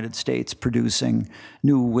the United States, producing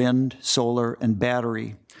new wind, solar, and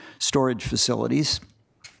battery storage facilities.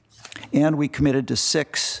 And we committed to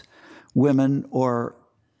 6 women or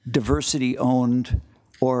diversity-owned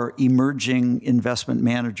or emerging investment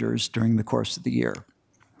managers during the course of the year.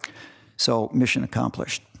 So mission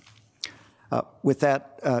accomplished. With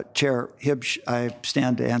that, Chair Hibbsch, I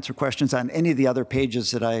stand to answer questions on any of the other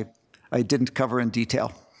pages that I didn't cover in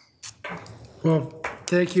detail. Well,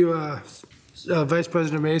 thank you, Vice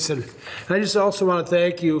President Mason. I just also want to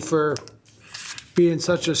thank you for being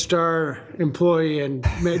such a star employee and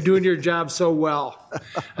doing your job so well.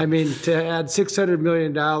 I mean, to add $600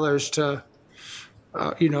 million to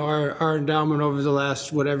our endowment over the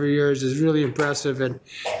last whatever years is really impressive, and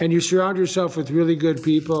you surround yourself with really good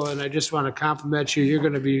people, and I just want to compliment you. You're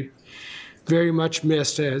going to be very much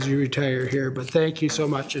missed as you retire here, but thank you so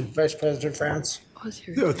much. And Vice President France.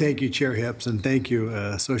 Thank you, Chair Hibbsch, and thank you,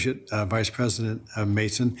 Associate Vice President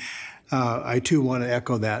Mason. I too want to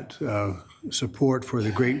echo that support for the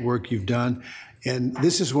great work you've done. And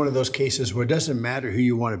this is one of those cases where it doesn't matter who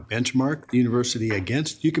you want to benchmark the university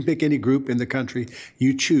against. You can pick any group in the country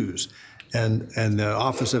you choose. And the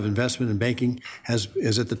Office of Investment and Banking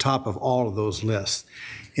is at the top of all of those lists.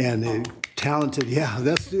 And talented, yeah,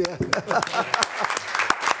 that's, yeah.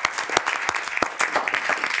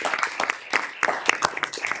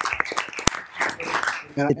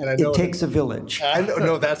 It takes a village. I know,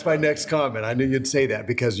 no, that's my next comment. I knew you'd say that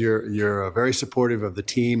because you're very supportive of the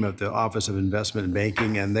team of the Office of Investment and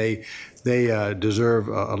Banking, and they deserve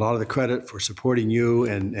a lot of the credit for supporting you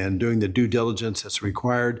and doing the due diligence that's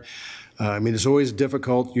required. I mean, it's always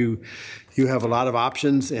difficult. You have a lot of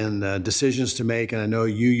options and decisions to make, and I know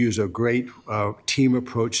you use a great team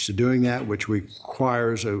approach to doing that, which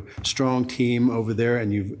requires a strong team over there,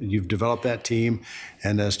 and you've developed that team.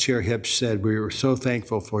 And as Chair Hipsch said, we are so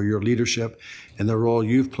thankful for your leadership and the role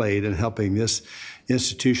you've played in helping this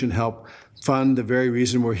institution help fund the very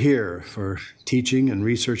reason we're here, for teaching and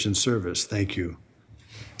research and service. Thank you.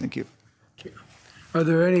 Thank you. Are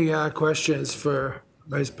there any questions for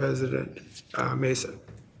Vice President Mason?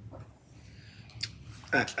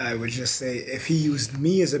 I would just say, if he used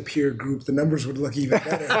me as a peer group, the numbers would look even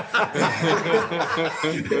better.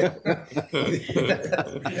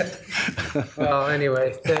 Well,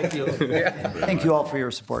 anyway, thank you. Thank you all for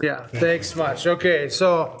your support. Yeah, thanks much. Okay,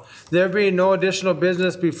 so there being no additional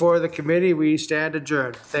business before the committee, we stand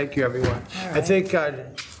adjourned. Thank you, everyone. I think,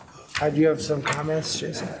 do you have some comments,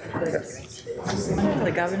 Jason?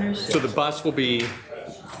 The governor's. So the bus will be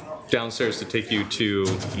downstairs to take you to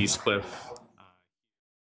East Cliff